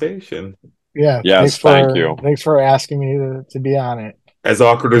conversation. Yeah. Yes, thank you. Thanks for asking me to be on it. As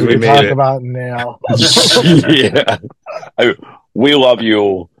awkward as we made talk it. about now. Yeah. We love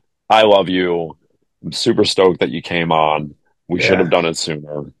you. I love you. I'm super stoked that you came on. We should have Yeah, done it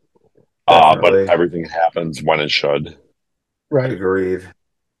sooner. But definitely. everything happens when it should. Right. Agreed.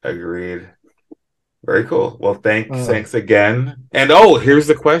 Agreed. Very cool. Well, thanks. Uh, Thanks again. And oh, here's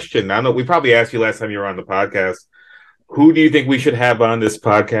the question. I know we probably asked you last time you were on the podcast. Who do you think we should have on this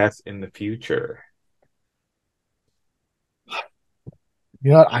podcast in the future?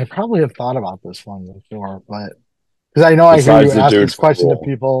 you know what? I probably have thought about this one before, but because I know I hear you Besides the ask dude this from question to Rule.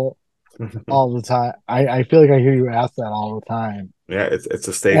 people all the time. I feel like I hear you ask that all the time. Yeah, it's a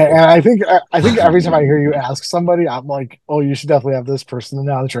And staple. I think every time I hear you ask somebody, I'm like, oh, you should definitely have this person. And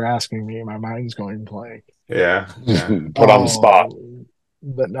now that you're asking me, my mind's going blank. Yeah, yeah, Put on the spot. Oh,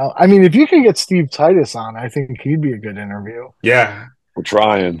 but no, I mean, if you could get Steve Titus on, I think he'd be a good interview. yeah, We're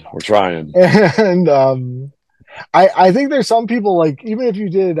trying. We're trying. And I think there's some people like even if you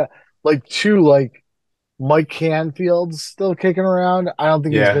did like two like Mike Canfield's still kicking around. I don't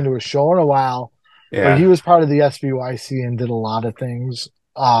think he's been yeah, to a show in a while, but he yeah, was part of the SBYC and did a lot of things.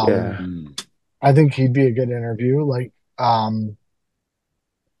 yeah, Mm. I think he'd be a good interview. Like, kind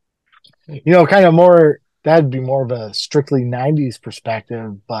of more. That'd be more of a strictly '90s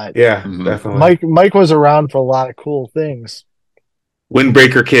perspective, but yeah, Mhm. definitely. Mike was around for a lot of cool things.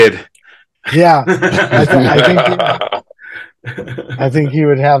 Windbreaker Kid. Yeah, I think he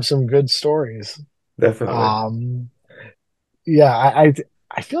would have some good stories. Definitely. Um, yeah,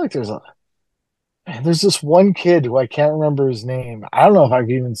 I feel like there's this one kid who I can't remember his name. I don't know if I've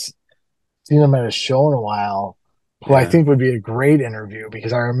even seen him at a show in a while, who I Yeah. think would be a great interview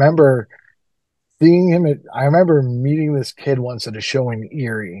because I remember seeing him I remember meeting this kid once at a show in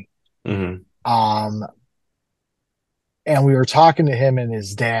Erie. Hmm. Um, and we were talking to him and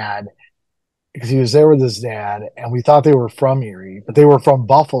his dad because he was there with his dad, and we thought they were from Erie, but they were from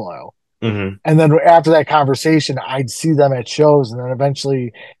Buffalo. Hmm. And then after that conversation, I'd see them at shows, and then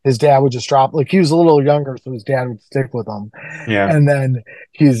eventually his dad would just drop. Like he was a little younger, so his dad would stick with him. Yeah. And then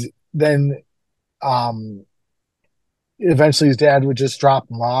he's then um eventually his dad would just drop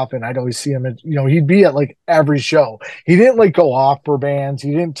him off, and I'd always see him at he'd be at like every show. He didn't like go off for bands.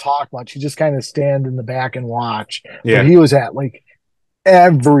 He didn't talk much. He just kind of stand in the back and watch. But Yeah. he was at like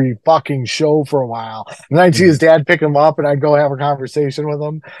every fucking show for a while. And then I'd see his Hmm. dad pick him up, and I'd go have a conversation with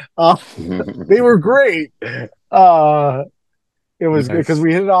him. They were great. Uh, it was good because Nice.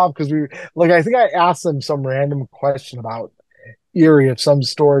 we hit it off because we like I think I asked them some random question about Erie if some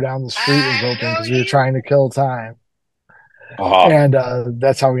store down the street was open because we were trying to kill time, Uh-huh. and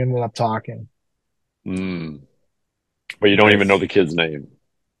that's how we ended up talking. Mm. But you don't even know Nice. the kid's name.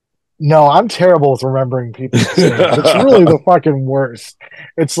 No, I'm terrible with remembering people's names. It's really the fucking worst.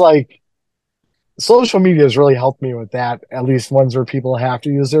 It's like social media has really helped me with that. At least ones where people have to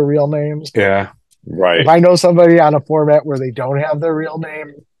use their real names. Yeah. If Right. I know somebody on a format where they don't have their real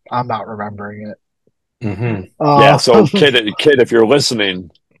name, I'm not remembering it. Hmm. Yeah. Uh, So, kid, if you're listening,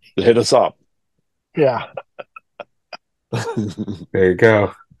 hit us up. yeah. There you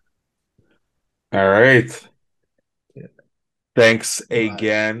go. All right. Thanks But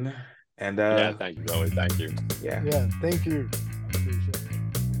again. And Yeah. Thank you, Billy. Thank you. yeah. yeah, thank you. I appreciate it.